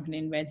camera company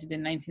invented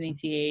in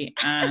 1988,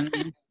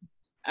 and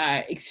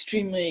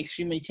extremely,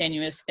 extremely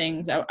tenuous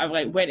things. I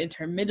like went into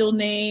her middle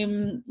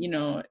name.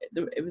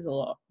 It was a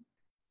lot.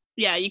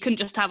 Yeah, you couldn't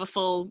just have a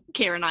full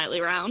Keira Knightley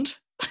round.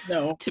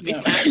 No, to be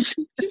fair.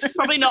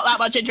 Probably not that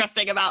much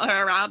interesting about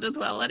her around as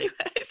well anyway.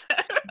 So.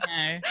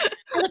 No.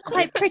 I look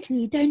quite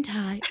pretty, don't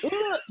I?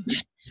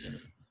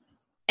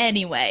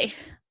 Anyway,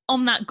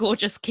 on that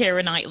gorgeous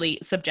Keira Knightley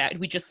subject,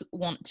 we just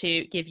want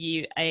to give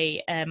you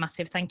a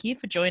massive thank you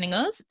for joining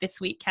us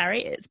this week,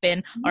 Carrie. It's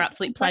been our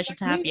absolute pleasure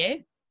to have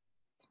you.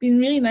 It's been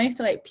really nice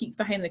to like peek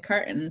behind the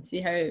curtain and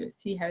see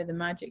how the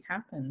magic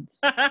happens.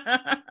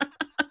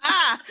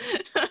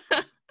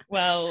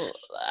 Well,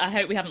 I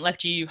hope we haven't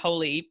left you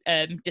wholly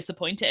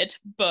disappointed,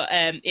 but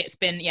it's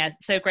been,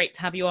 so great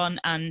to have you on,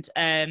 and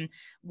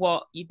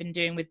what you've been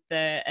doing with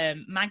the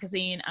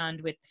magazine and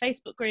with the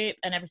Facebook group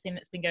and everything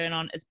that's been going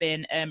on has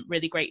been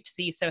really great to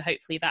see. So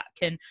hopefully that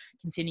can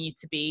continue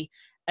to be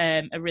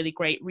a really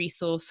great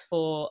resource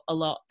for a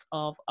lot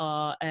of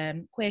our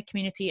queer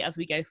community as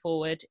we go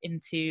forward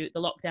into the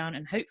lockdown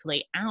and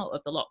hopefully out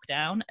of the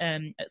lockdown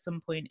at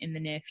some point in the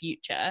near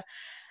future.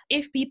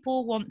 If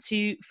people want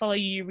to follow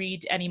you,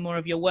 read any more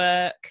of your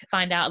work,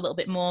 find out a little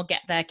bit more,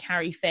 get their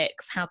Carrie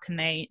fix, how can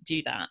they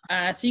do that?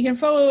 So you can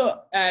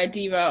follow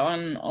Diva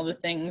on all the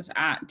things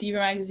at Diva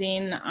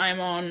Magazine. I'm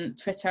on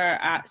Twitter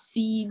at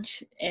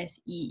Siege,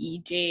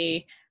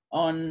 SEEJ.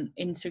 On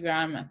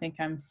Instagram, I think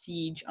I'm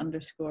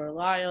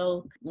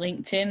Siege_Lyle.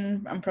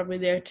 LinkedIn, I'm probably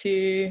there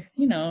too.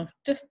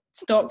 Just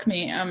stalk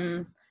me.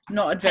 I'm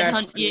not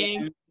adverse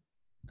to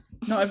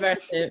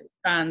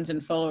fans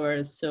and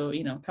followers, so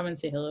come and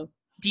say hello.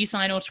 Do you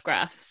sign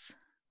autographs?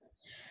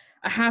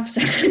 I have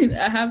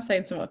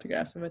signed some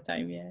autographs in my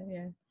time,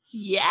 yeah.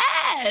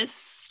 Yes,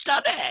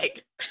 stunning.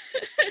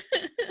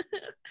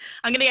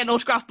 I'm gonna get an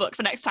autograph book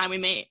for next time we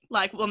meet,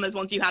 like one of those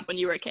ones you had when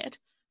you were a kid.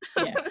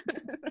 Yeah.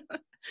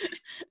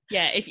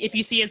 Yeah, if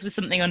you see us with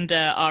something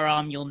under our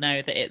arm, you'll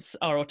know that it's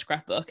our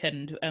autograph book,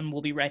 and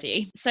we'll be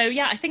ready. So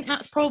yeah, I think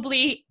that's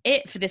probably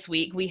it for this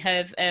week. We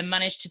have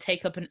managed to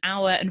take up an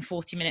hour and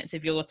 40 minutes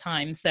of your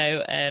time,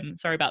 so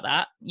sorry about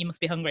that. You must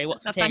be hungry.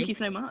 What's for tea? Thank you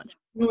so much.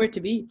 Nowhere to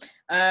be.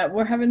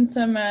 We're having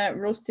some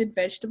roasted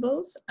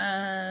vegetables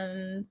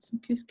and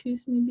some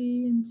couscous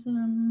maybe, and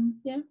some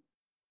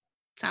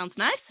Sounds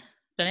nice.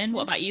 Stunning.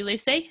 What about you,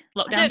 Lucy?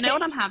 Lockdown I don't know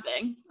what I'm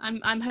having.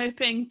 I'm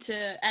hoping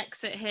to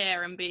exit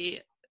here and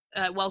be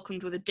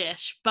welcomed with a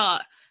dish,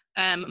 but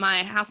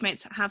my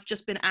housemates have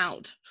just been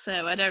out,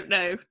 so I don't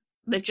know.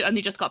 They've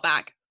only just got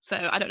back,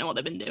 so I don't know what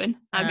they've been doing.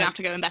 I'm gonna have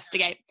to go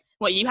investigate.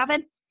 What are you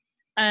having?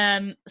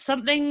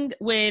 Something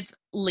with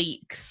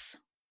leeks.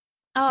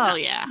 Oh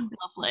yeah,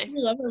 lovely. We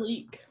love a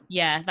leek.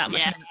 Yeah, that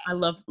much. Yeah. I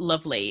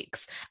love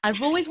leeks.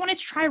 I've always wanted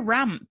to try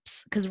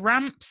ramps, because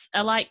ramps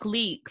are like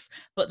leeks,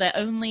 but they're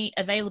only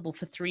available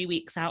for 3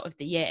 weeks out of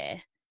the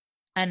year.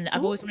 And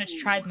I've always wanted to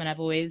try them, and I've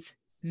always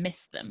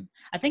missed them.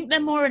 I think they're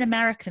more an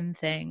American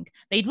thing.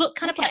 They look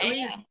kind of like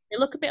leeks. They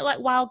look a bit like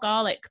wild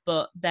garlic,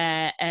 but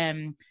they're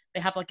they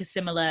have like a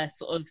similar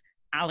sort of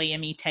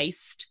allium-y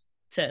taste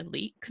to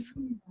leeks.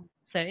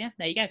 So yeah,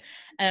 there you go.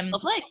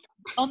 Lovely.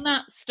 On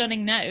that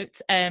stunning note,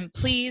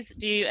 please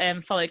do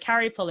follow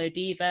Carrie, follow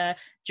Diva,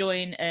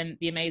 join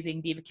the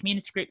amazing Diva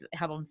community group that they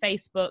have on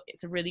Facebook.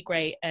 It's a really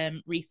great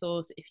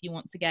resource if you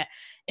want to get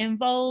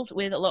involved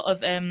with a lot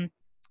of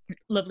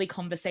lovely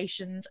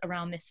conversations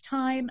around this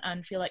time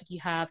and feel like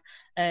you have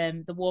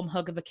the warm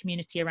hug of a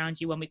community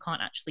around you when we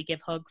can't actually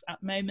give hugs at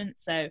the moment.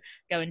 So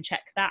go and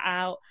check that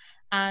out.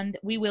 And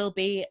we will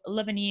be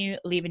loving you,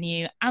 leaving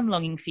you, and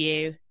longing for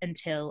you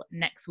until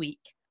next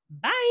week.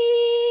 Bye.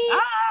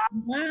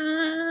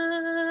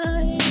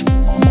 Bye.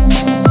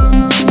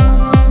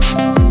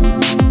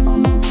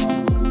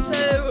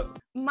 So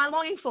my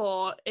longing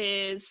for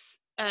is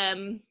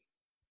I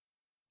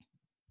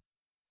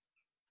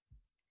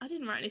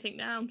didn't write anything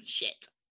down. Shit.